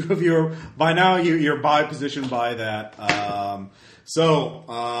the 2 of you are by now. You're positioned by that.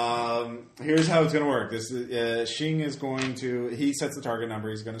 Here's how it's going to work. This is Shing is going to. He sets the target number.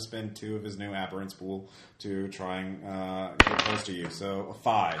 He's going to spend 2 of his new apparence pool to try and get close to you. So a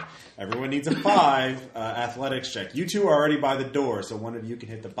 5. Everyone needs a 5 athletics check. You 2 are already by the door, so one of you can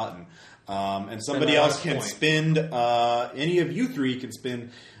hit the button, and somebody that else last can point. spend. Any of you 3 can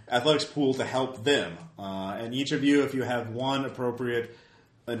spend athletics pool to help them, and each of you, if you have 1 appropriate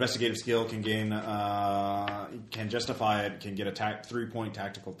investigative skill, can gain, can justify it, can get a 3-point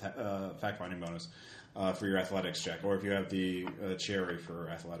tactical fact-finding bonus for your athletics check, or if you have the cherry for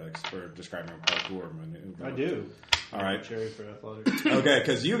athletics for describing a parkour maneuver. I do. All right. Cherry for athletics. Okay,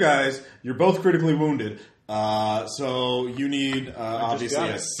 because you guys, you're both critically wounded, so you need obviously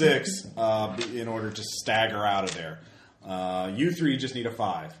got a it. 6 in order to stagger out of there. You 3 just need a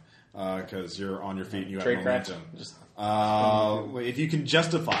 5 because you're on your feet and you have Trade craft. momentum. Just If you can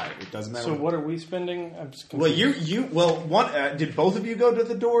justify it, it doesn't matter. So what are we spending? I'm just Well, confused. did both of you go to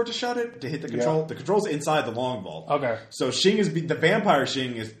the door to shut it, to hit the control? Yeah. The control's inside the long vault. Okay. So the vampire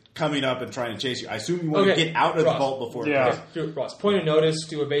Shing is coming up and trying to chase you. I assume you want to Okay, get out of Ross. the vault before Yeah. it goes. Do it, Ross. Point of notice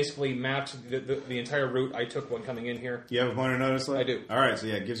to basically mapped the entire route I took when coming in here. You have a point of notice left? I do. All right, so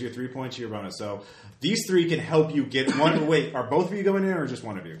yeah, it gives you a 3 points to your bonus. So these 3 can help you get one. Wait, are both of you going in or just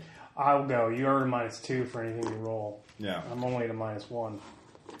one of you? I'll go. You're at -2 for anything you roll. Yeah. I'm only at a -1.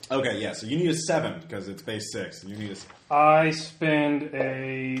 Okay, yeah, so you need a 7 because it's base 6. You need a... I spend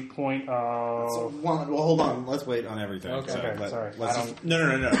a point of... Well, hold on. Let's wait on everything. Okay. Okay, sorry. Let's I just,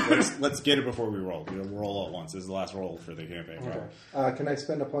 no. let's get it before we roll. We'll roll all at once. This is the last roll for the campaign. Okay. Can I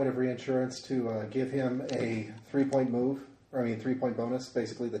spend a point of reinsurance to give him a 3-point move? 3-point bonus,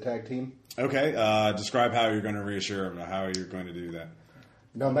 basically the tag team. Okay, describe how you're going to reassure him. How you're going to do that.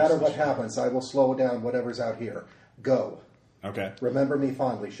 No matter what happens, I will slow down whatever's out here. Go. Okay. Remember me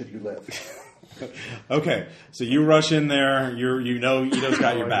fondly, should you live. Okay, so you rush in there. You know Ito's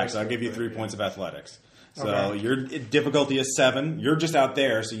got your back, so I'll give you 3 points of athletics. So Okay. your difficulty is 7. You're just out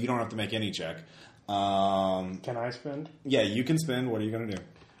there, so you don't have to make any check. Can I spend? Yeah, you can spend. What are you going to do?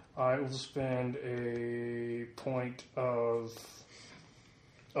 I will spend a point of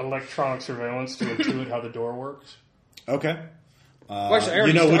electronic surveillance to intuit how the door works. Okay. Well, actually,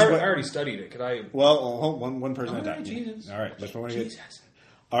 I already studied it. Could I? Well, hold one person at a All right, time. Jesus. All right, which one do you get? Jesus.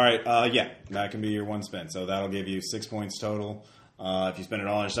 All right, yeah, that can be your 1 spend. So that'll give you 6 points total. If you spend it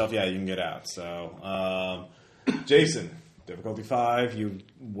all on yourself, yeah, you can get out. So, Jason, difficulty 5.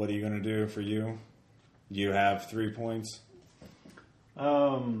 What are you going to do for you? You have 3 points.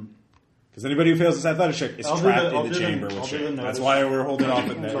 Because anybody who fails this athletics check is trapped in the chamber with shame. That's why we're holding off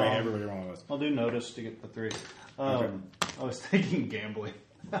and letting everybody roll with us. I'll do notice to get the 3. Okay. I was thinking gambling.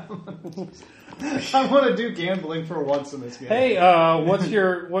 I want to do gambling for once in this game. Hey, what's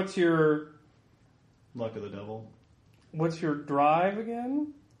your Luck of the devil. what's your drive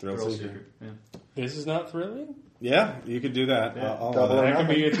again? Thrill Thrill seeker. seeker. Yeah. This is not thrilling. Yeah, you could do that. Yeah. I'll Double allow That that.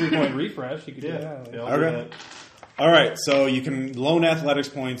 could be a 3-point refresh. You could do Yeah. that. Yeah, I'll do Okay. that. All right, so you can loan athletics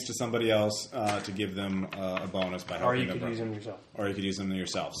points to somebody else to give them a bonus by Or helping you them. could use them yourself. Or you could use them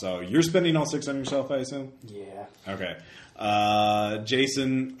yourself. So you're spending all 6 on yourself, I assume? Yeah. Okay.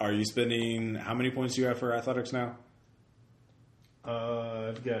 Jason, are you spending... How many points do you have for athletics now?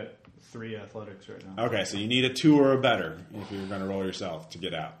 I've got 3 athletics right now. Okay, so you need a 2 or a better if you're going to roll yourself to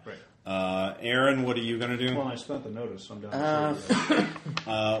get out. Right. Aaron, what are you going to do? Well, I spent the notice, so I'm down to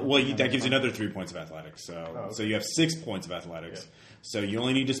 3. That gives you another 3 points of athletics. So, okay. so you have 6 points of athletics. Yeah. So you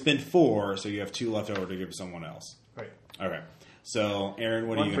only need to spend 4, so you have 2 left over to give to someone else. Right. Okay. So, Aaron,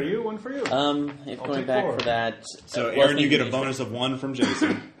 what are One you for gonna do? you, one for you. If I'll going take back 4. for that. So, well, Aaron, you thinking get a if- bonus of 1 from Jason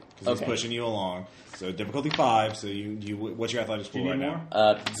because he's Okay. pushing you along. So, difficulty 5. So, what's your athletics Do pool you right need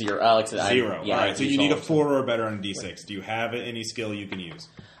now? 0. Alex, 0. yeah, All I right. So, use you need a all. 4 or better on a D6. Do you have any skill you can use?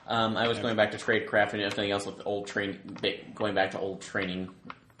 I was going back to tradecraft and everything else with old going back to old training.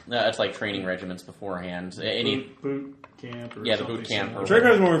 It's like training regiments beforehand. Any boot camp or Yeah, the something boot camp similar. or- Trade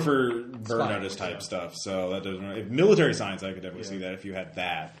card is more for burn Spy, notice type yeah. stuff. So, that doesn't. If military science, I could definitely Yeah. see that if you had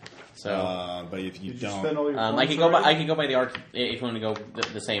that. so. But if you Did you don't. spend all your I points could go by. already? I could go by the arc if you want to go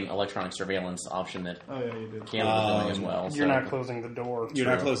the same electronic surveillance option that Oh, yeah, you did. Caleb was doing as well. You're so. not closing the door. You're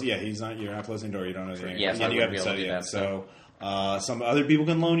not True. closing. Yeah, he's not. You're not closing the door. You don't know the name. Yes, I you wouldn't haven't be able to studied do it. that, So, some other people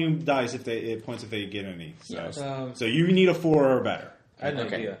can loan you dice if they points if they get any. So, Yes. so you need a 4 or better. I had an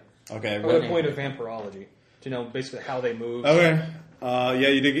Okay. idea. Okay. I what- would a point of vampirology to know basically how they move. Okay. Yeah,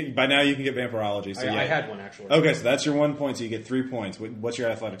 you did. By now, you can get vampirology. So I yeah. had one actually. Okay, so that's your 1 point. So you get 3 points. What's your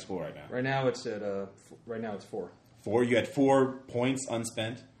athletics pool right now? Right now it's at right now it's 4. 4. You had 4 points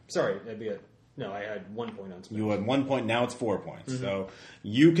unspent. Sorry, that'd be it. No, I had 1 point on spend. You had 1 point. Now it's 4 points. So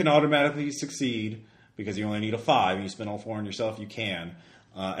you can automatically succeed because you only need a 5. You spend all 4 on yourself. You can.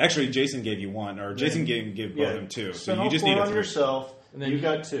 Actually, Jason gave you 1, or Jason gave both of them 2. So Spend you all just 4 need a on 3. yourself. And then you you-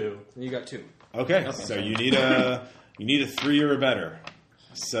 got 2. And you got 2. Okay, so you need a 3 or a better.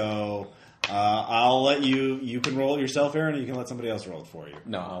 So I'll let you can roll it yourself, Aaron, or you can let somebody else roll it for you.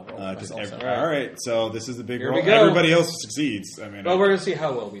 No, I'll roll it myself, so. All right, so this is the big Here roll. we go. Everybody else succeeds. I mean, Well, we're gonna see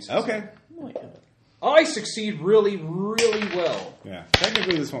how well we succeed. okay, I succeed really, really well. yeah.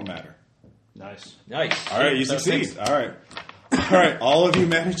 Technically, this won't matter. Nice. Nice. All right, you So succeed. 6. All right, all of you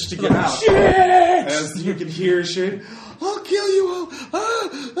managed to get out. As you can hear, shit. I'll kill you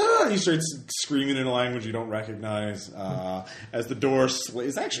all. You start screaming in a language you don't recognize. As the door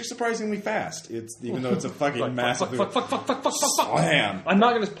is actually surprisingly fast. It's even though it's a fucking massive Fuck. slam. I'm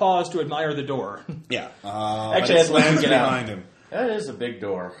not going to pause to admire the door. Yeah. Actually, it as long as slams you get out. behind him. That is a big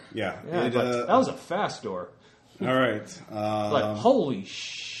door. Yeah. Yeah, It, but that was a fast door. All right. Like, holy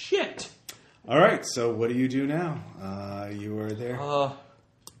shit! All right. So what do you do now? You were there.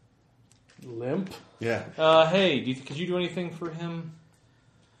 Limp. Yeah. Hey, could you do anything for him?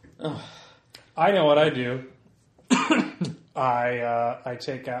 I know what I do. I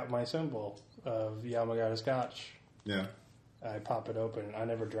take out my symbol of Yamagata Scotch. Yeah. I pop it open. I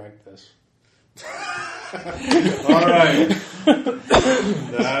never drank this. All right.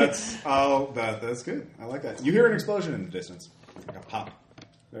 That's good. I like that. You hear an explosion in the distance, like a pop,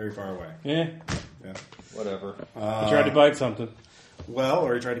 very far away. Yeah. Yeah. Whatever. I tried to bite something. Well,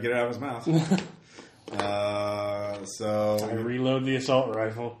 or he tried to get it out of his mouth. So I reload the assault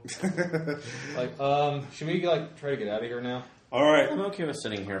rifle. Like, should we try to get out of here now? All right. I'm okay with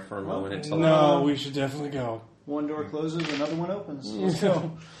sitting here for a moment until. No, we should definitely go. One door closes, another one opens. Let's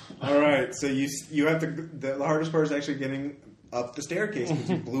go. All right. So you have to. The hardest part is actually getting up the staircase because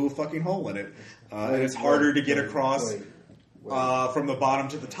you blew a fucking hole in it, and it's harder to get across from the bottom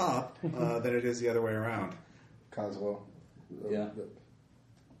to the top than it is the other way around. Kazuo. Yeah.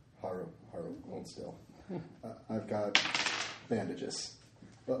 Haru, hold still. I've got bandages,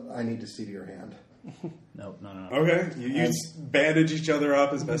 but I need to see to your hand. No. Okay. You bandage each other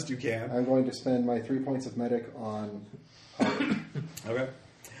up as best you can. I'm going to spend my 3 points of medic on Haru. Okay.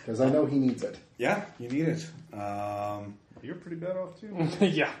 Because I know he needs it. Yeah, you need it. You're pretty bad off, too.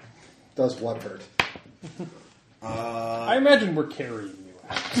 Yeah. Does what hurt? I imagine we're carrying you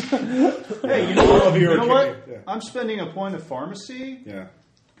out. Hey, you know what? You You know what? Yeah. I'm spending a point of pharmacy. Yeah.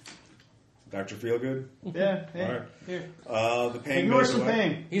 Dr. Feelgood? Yeah, hey, All right. here. The pain Ignore goes some away.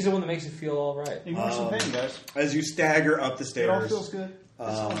 pain. He's the one that makes you feel all right. Ignore some pain, guys. As you stagger up the It all stairs, feels good.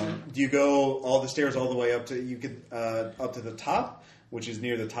 It's all good. do you go all the stairs all the way up to up to the top, which is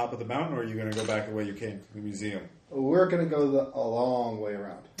near the top of the mountain, or are you going to go back the way you came from the museum? We're going to go a long way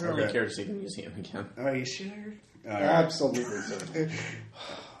around. I really Okay. care to see the museum again. Are you sure? All right. Absolutely, sir.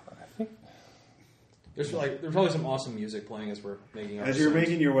 There's probably some awesome music playing as we're making our As you're ascent.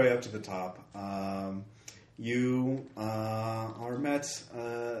 making your way up to the top, you are met.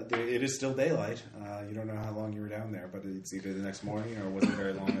 It is still daylight. You don't know how long you were down there, but it's either the next morning or it wasn't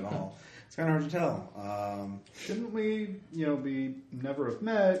very long at all. It's kind of hard to tell. Shouldn't we, be never have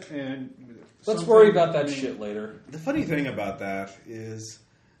met and... Let's worry about that shit later. The funny thing about that is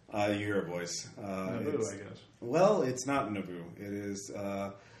you hear a voice. Naboo, It's- I guess. Well, it's not Naboo. It is.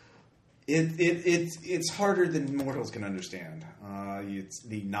 It's harder than mortals can understand. It's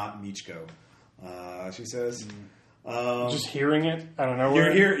the not Michiko. She says. Just hearing it, I don't know.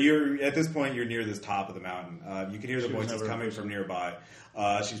 You're here. You're at this point. You're near this top of the mountain. You can hear the She was voices never coming from nearby.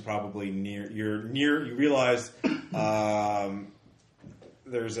 She's probably near. You're near. You realize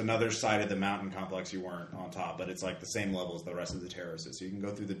there's another side of the mountain complex you weren't on top, but it's like the same level as the rest of the terraces. So you can go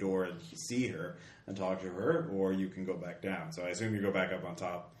through the door and see her and talk to her, or you can go back down. So I assume you go back up on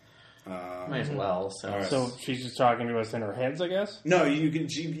top. Might as well. So, All right. So she's just talking to us in her heads, I guess? No, you can.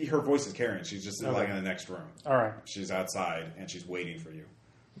 Her voice is carrying. She's just Okay. like in the next room. All right. She's outside and she's waiting for you.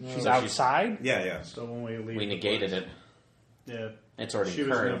 She's outside? Yeah. So when we leave... we the negated place- it. Yeah. It's already She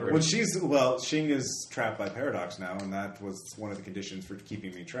was occurred. never- Well, Xing is trapped by Paradox now, and that was one of the conditions for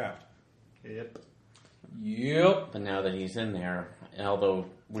keeping me trapped. Yep. Yep. But now that he's in there, although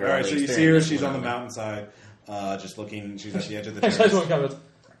we're All right, only so you see her. experiencing She's on the one mountainside, just looking. She's at the edge of the I just had one terrace. comment.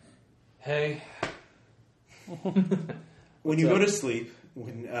 Hey. When you go to sleep,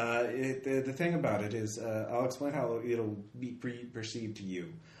 the thing about it is, I'll explain how it'll be perceived to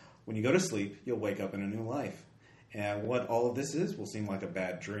you. When you go to sleep, you'll wake up in a new life, and what all of this is will seem like a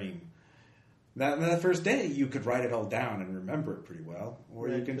bad dream. That first day, you could write it all down and remember it pretty well, or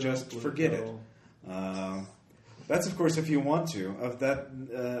you can just forget it. That's, of course, if you want to. Of that,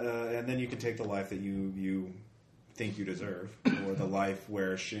 and then you can take the life that you think you deserve, or the life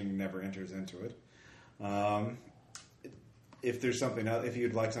where Xing never enters into it. If there's something else, if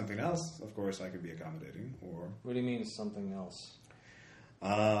you'd like something else, of course, I could be accommodating. Or What do you mean something else?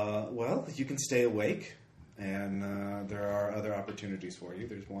 well, you can stay awake, and there are other opportunities for you.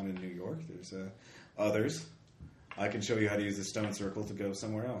 There's one in New York. There's others. I can show you how to use the stone circle to go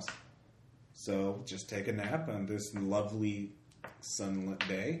somewhere else. So just take a nap on this lovely sunlit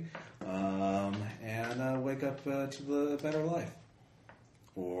day, and wake up to the better life,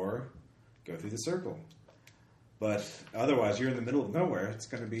 or go through the circle. But otherwise, you're in the middle of nowhere. It's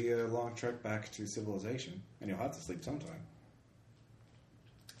going to be a long trek back to civilization, and you'll have to sleep sometime.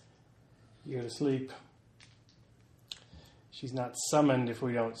 You go to sleep. She's not summoned if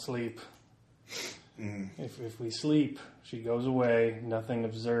we don't sleep. If we sleep, she goes away. Nothing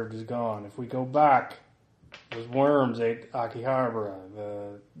observed is gone. If we go back, those worms ate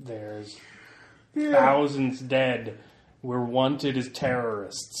Akihabara. There's thousands dead. We're wanted as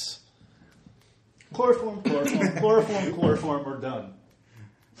terrorists. Chloroform, we're done.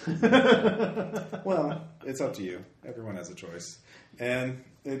 Well, it's up to you. Everyone has a choice. And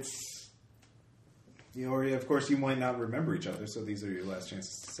it's... of course, you might not remember each other, so these are your last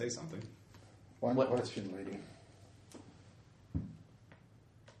chances to say something. One question, lady.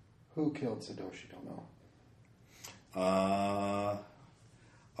 Who killed Sadoshi Dono? I'll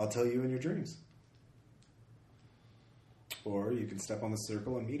tell you in your dreams. Or you can step on the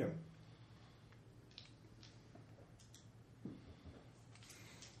circle and meet him.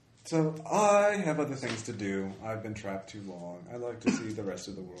 So, I have other things to do. I've been trapped too long. I like to see the rest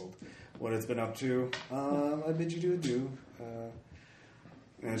of the world. What it's been up to. I bid you to adieu.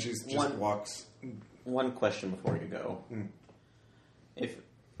 And she just walks. One question before you go.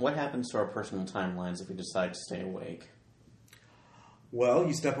 What happens to our personal timelines if we decide to stay awake? Well,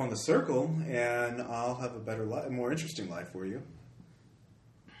 you step on the circle, and I'll have a better life, a more interesting life for you.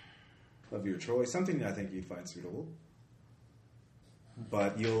 Of your choice. Something I think you'd find suitable.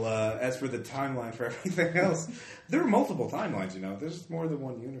 But you'll, as for the timeline for everything else, there are multiple timelines, There's more than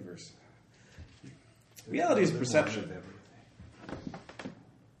one universe. Reality is perception.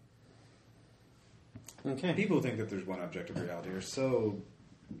 Okay. People think that there's one objective reality are so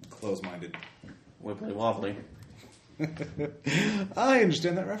close-minded. Wibbly wobbly. I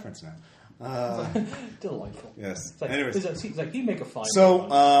understand that reference now. Delightful. Yes. It's like, Anyways. it's like he'd make a fine. So,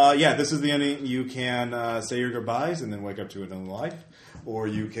 this is the ending. You can say your goodbyes and then wake up to another life. Or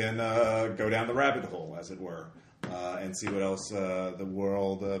you can go down the rabbit hole, as it were, and see what else the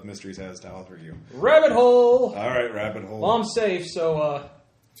world of mysteries has to offer you. Rabbit hole! All right, rabbit hole. Well, I'm safe, so...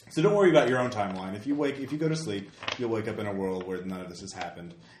 So don't worry about your own timeline. If you go to sleep, you'll wake up in a world where none of this has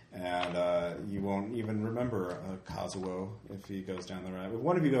happened. And you won't even remember Kazuo if he goes down the rabbit. If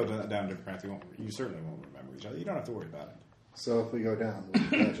one of you go down different paths, you certainly won't remember each other. You don't have to worry about it. So if we go down, will you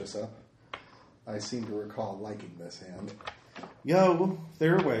catch us up? I seem to recall liking this hand.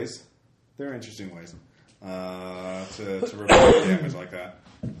 There are ways. There are interesting ways to report damage like that.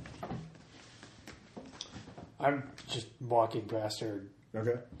 I'm just walking past her,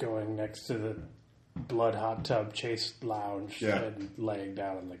 going next to the blood hot tub chase lounge and laying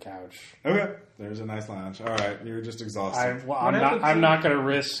down on the couch. Okay, there's a nice lounge. All right, you're just exhausted. I'm not going to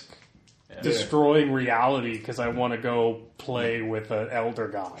risk destroying reality because I want to go play with an elder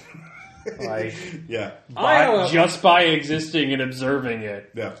god. Just by existing and observing it.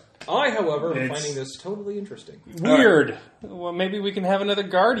 Yeah. I, however, am finding this totally interesting. Weird. Right. Well, maybe we can have another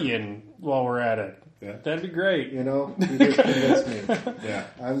guardian while we're at it. Yeah. That'd be great. You just convinced me. Yeah.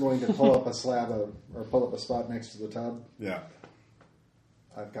 I'm going to pull up a pull up a spot next to the tub. Yeah.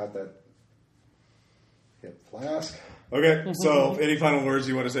 I've got that hip flask. Okay, so any final words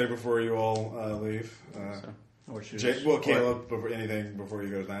you want to say before you all leave? Caleb, anything before you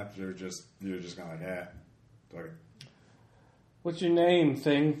go to nap? You're just kind of like, okay. What's your name,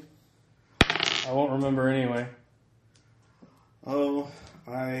 thing? I won't remember anyway. Oh,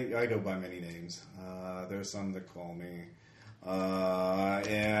 I go by many names. There's some that call me.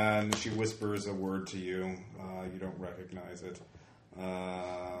 And she whispers a word to you. You don't recognize it.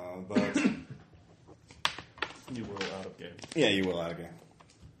 But... You will out of game. Yeah, you will out of game.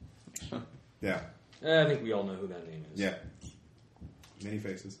 Yeah. I think we all know who that name is. Yeah. Many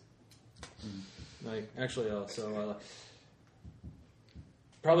faces.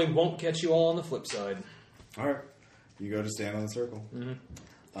 Probably won't catch you all on the flip side. All right. You go to stand on the circle.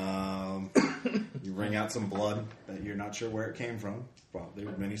 You wring out some blood that you're not sure where it came from. Well, there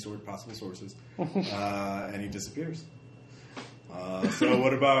are many possible sources. And he disappears.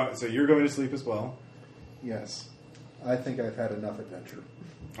 So you're going to sleep as well? Yes. I think I've had enough adventure.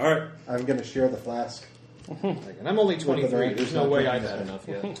 All right. I'm going to share the flask. And I'm only 23. There's no way I've had enough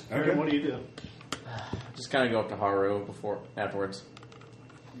yet. Okay. What do you do? Just kind of go up to Haru afterwards.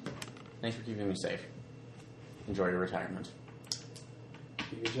 Thanks for keeping me safe. Enjoy your retirement.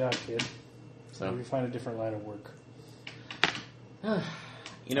 Good job, kid. So maybe find a different line of work. You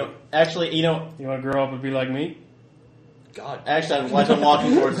want to grow up and be like me? God. Actually, as I'm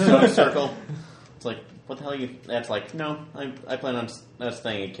walking towards the circle, it's like, what the hell are you... That's like, no, I plan on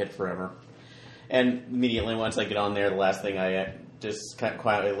staying a kid forever. And immediately once I get on there, the last thing I just kind of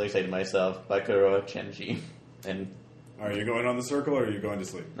quietly say to myself, Bakuro Chenji. And... Are you going on the circle or are you going to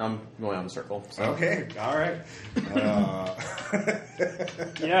sleep? I'm going on the circle. So. Okay, all right.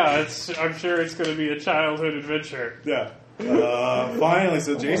 Yeah, I'm sure it's going to be a childhood adventure. Yeah. Finally,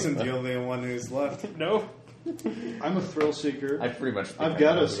 so Jason's the only one who's left. No. I'm a thrill seeker. I've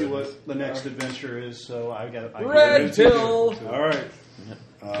got to see what the next adventure is, so I've got Red pill! All right.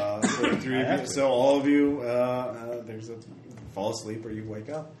 So the three of you, so all of you, there's a fall asleep or you wake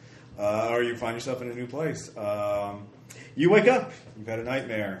up, or you find yourself in a new place. You wake up. You've had a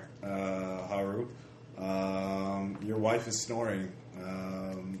nightmare, Haru. Your wife is snoring.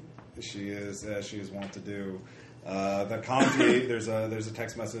 She is as she is wont to do. The Conti, there's a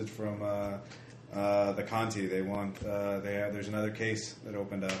text message from the Conti. They want there's another case that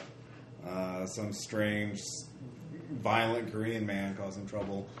opened up. Some strange, violent Korean man causing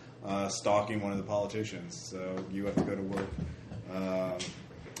trouble, stalking one of the politicians. So you have to go to work.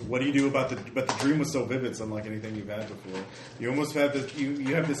 What do you do about but the dream was so vivid, it's unlike anything you've had before. You almost have this.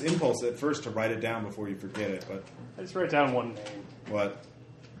 You have this impulse at first to write it down before you forget it. But I just write down one name. what?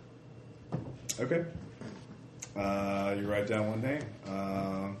 Okay. You write down one name.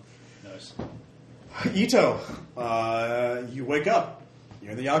 Nice. Ito, you wake up.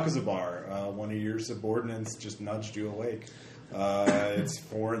 You're in the Yakuza bar. One of your subordinates just nudged you awake. It's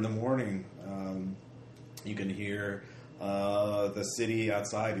 4 a.m. You can hear the city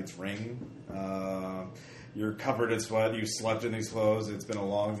outside. It's raining. You're covered in sweat. You slept in these clothes. It's been a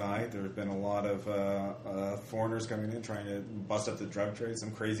long night. There have been a lot of foreigners coming in trying to bust up the drug trade.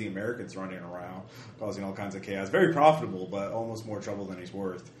 Some crazy Americans running around, causing all kinds of chaos. Very profitable, but almost more trouble than he's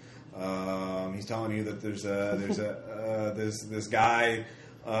worth. He's telling you that there's this guy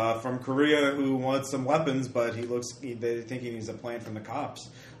from Korea who wants some weapons, but they're thinking he's a plant from the cops.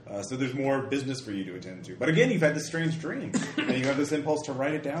 So there's more business for you to attend to. But again, you've had this strange dream, and you have this impulse to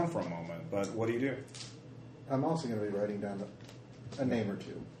write it down for a moment. But what do you do? I'm also going to be writing down a name or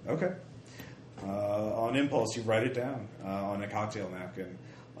two. Okay. On impulse, you write it down on a cocktail napkin.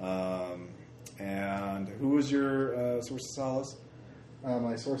 And who was your source of solace?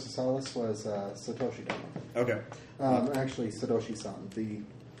 My source of solace was Satoshi Dama. Okay. Actually, Satoshi-san,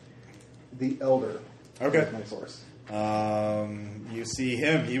 the elder. Okay. Was my source. You see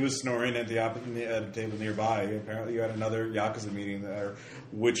him. He was snoring at the table nearby. Apparently, you had another Yakuza meeting there,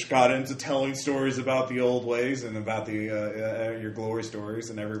 which got into telling stories about the old ways and about your glory stories,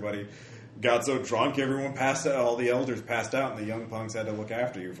 and everybody got so drunk, everyone passed out. All the elders passed out, and the young punks had to look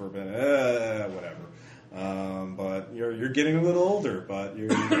after you for a bit. Whatever. But you're getting a little older, but you've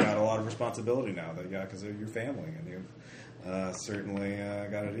got a lot of responsibility now. The Yakuza are your family, and you've certainly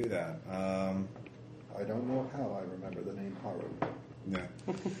got to do that. I don't know how I remember the name Haru, Yeah.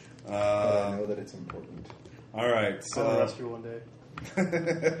 but I know that it's important. All right. So I'll arrest you one day.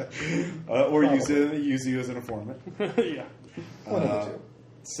 or use you as an informant. Yeah. One of the two.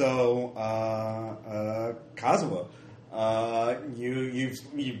 So Kazuo,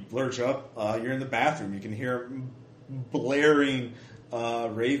 you lurch up. You're in the bathroom. You can hear blaring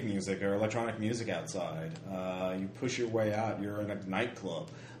rave music or electronic music outside. You push your way out. You're in a nightclub.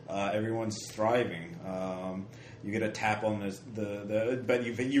 Everyone's thriving. You get a tap on but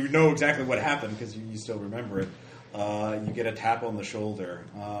you know exactly what happened because you still remember it. You get a tap on the shoulder.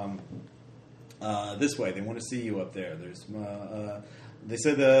 This way, they want to see you up there. They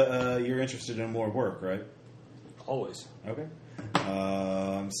said you're interested in more work, right? Always. Okay.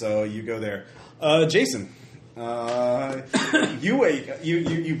 So you go there. Jason, you wake.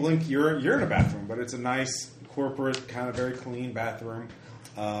 You blink. You're in a bathroom, but it's a nice corporate kind of very clean bathroom.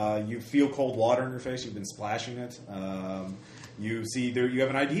 You feel cold water in your face. You've been splashing it. You see there. You have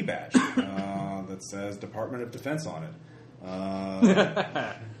an ID badge that says Department of Defense on it.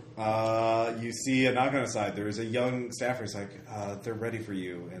 You see a knock on the side. There is a young staffer. He's like, they're ready for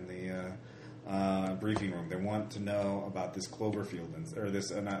you in the briefing room. They want to know about this Cloverfield or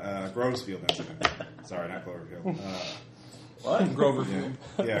this Grovesfield incident. Sorry, not Cloverfield. What? Groverfield.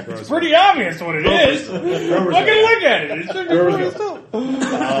 Yeah, Grovesfield. It's pretty obvious what it is. Fucking look at it. It's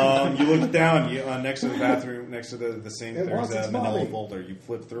You look down next to the bathroom, next to the sink. It There's wants a its manila mommy. folder. You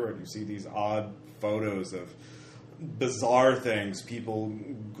flip through it. You see these odd photos of bizarre things, people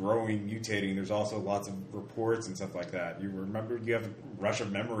growing, mutating. There's also lots of reports and stuff like that. You have a rush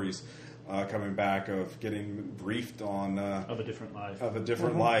of memories coming back of getting briefed on Of a different life. of a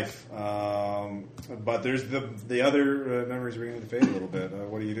different life. But there's the other memories are beginning to fade a little bit.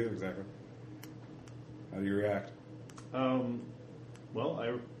 What do you do exactly? How do you react? Well,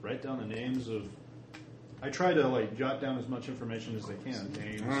 I write down the names of. I try to jot down as much information as I can,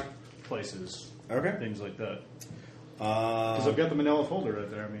 names, places, Okay. things like that. Because I've got the manila folder right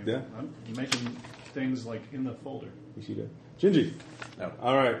there. I mean, Yeah. I'm making things in the folder. You see that? Shinji. No.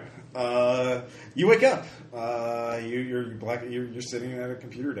 All right. You wake up. You're sitting at a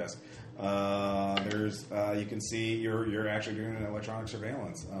computer desk. You can see you're actually doing an electronic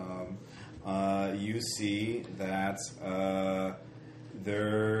surveillance. You see that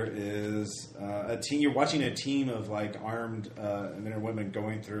there is a team. You're watching a team of like armed men and women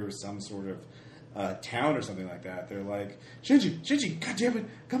going through some sort of town or something like that. They're like, Shinji, God damn it,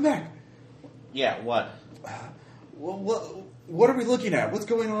 come back! Yeah, what? What are we looking at? What's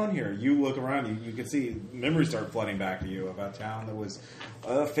going on here? You look around, you can see memories start flooding back to you about a town that was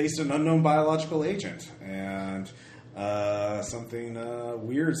faced an unknown biological agent, and something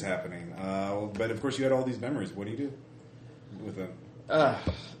weird's happening. But of course, you had all these memories. What do you do with them?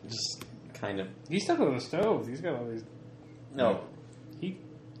 Just kind of. He's stuck on the stove. He's got all these. No. He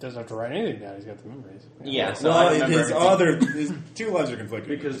doesn't have to write anything down. He's got the memories. Yeah, so I remember His two lives are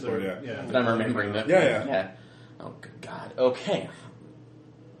conflicting because before, they're yeah. But I'm remembering that. Yeah. Oh, good God. Okay.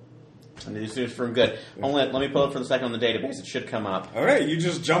 And this is from good. Let me pull it for the second on the database. It should come up. All right, you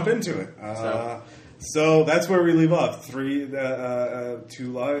just jump into it. So that's where we leave off. 5 lives. I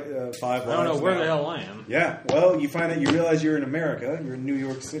don't know where now. the hell I am. Yeah, well, you find out you realize you're in America. You're in New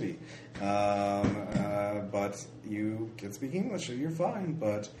York City, but you can speak English, so you're fine.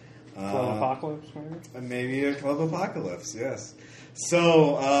 But Club Apocalypse, maybe? maybe a Club Apocalypse. Yes.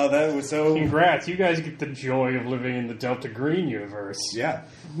 So that was so. Congrats, you guys get the joy of living in the Delta Green universe. Yeah.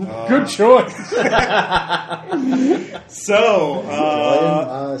 Good choice. So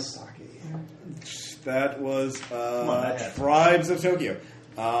Saki. that was Tribes of Tokyo.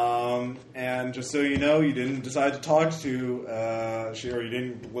 And just so you know, you didn't decide to talk to or you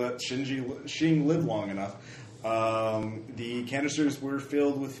didn't let Shing live long enough. The canisters were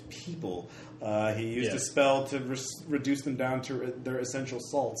filled with people. He used a spell to reduce them down to their essential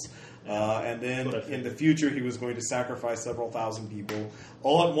salts. And then in the future, he was going to sacrifice several thousand people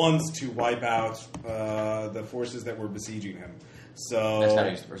all at once to wipe out the forces that were besieging him. So That's how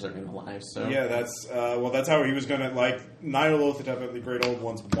he was preserving the lives. So yeah, that's how he was going to, like, Nyarlathotep, the great old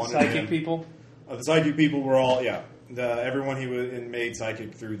ones, wanted Psychic him. people? The psychic people were all, everyone he was made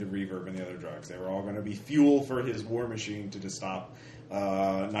psychic through the reverb and the other drugs. They were all going to be fuel for his war machine to just stop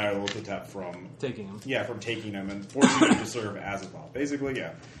Nyarlathotep from Taking him. from taking him and forcing him to serve as a boss. Basically,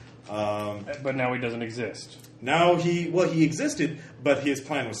 But now he doesn't exist. Now he existed, but his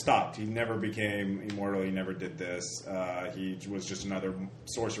plan was stopped. He never became immortal. He never did this. He was just another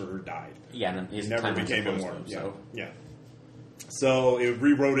sorcerer who died. Yeah, and He his never time was became close immortal. to him, Yeah. So it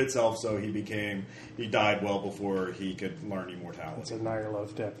rewrote itself. So he died well before he could learn immortality. So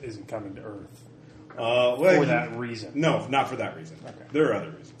Nyarlathotep isn't coming to Earth For that reason. No, not for that reason. Okay. There are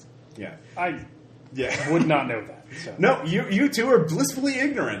other reasons. Yeah. I Yeah. would not know that. So. No, you two are blissfully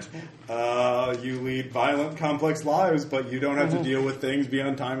ignorant. You lead violent, complex lives, but you don't have to deal with things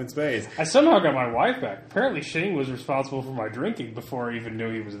beyond time and space. I somehow got my wife back. Apparently, Shing was responsible for my drinking before I even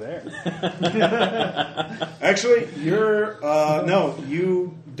knew he was there. Actually,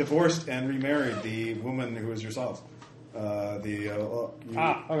 you divorced and remarried the woman who was yourself.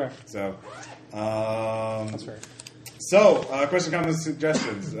 Okay. So, That's fair. So, question, comments,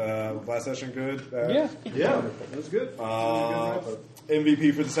 suggestions. Last session good? Yeah. Yeah, that's good.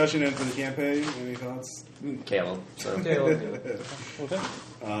 MVP for the session and for the campaign. Any thoughts? Caleb. So Okay.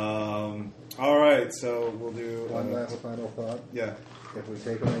 All right, so we'll do One last final thought. Yeah. If we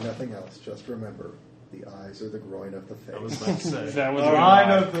take away nothing else, just remember, the eyes are the groin of the face. I was about to say. That was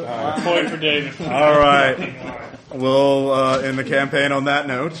Point for David. All right. We'll end the campaign on that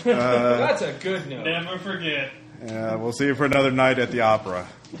note. That's a good note. Never forget. We'll see you for another night at the opera.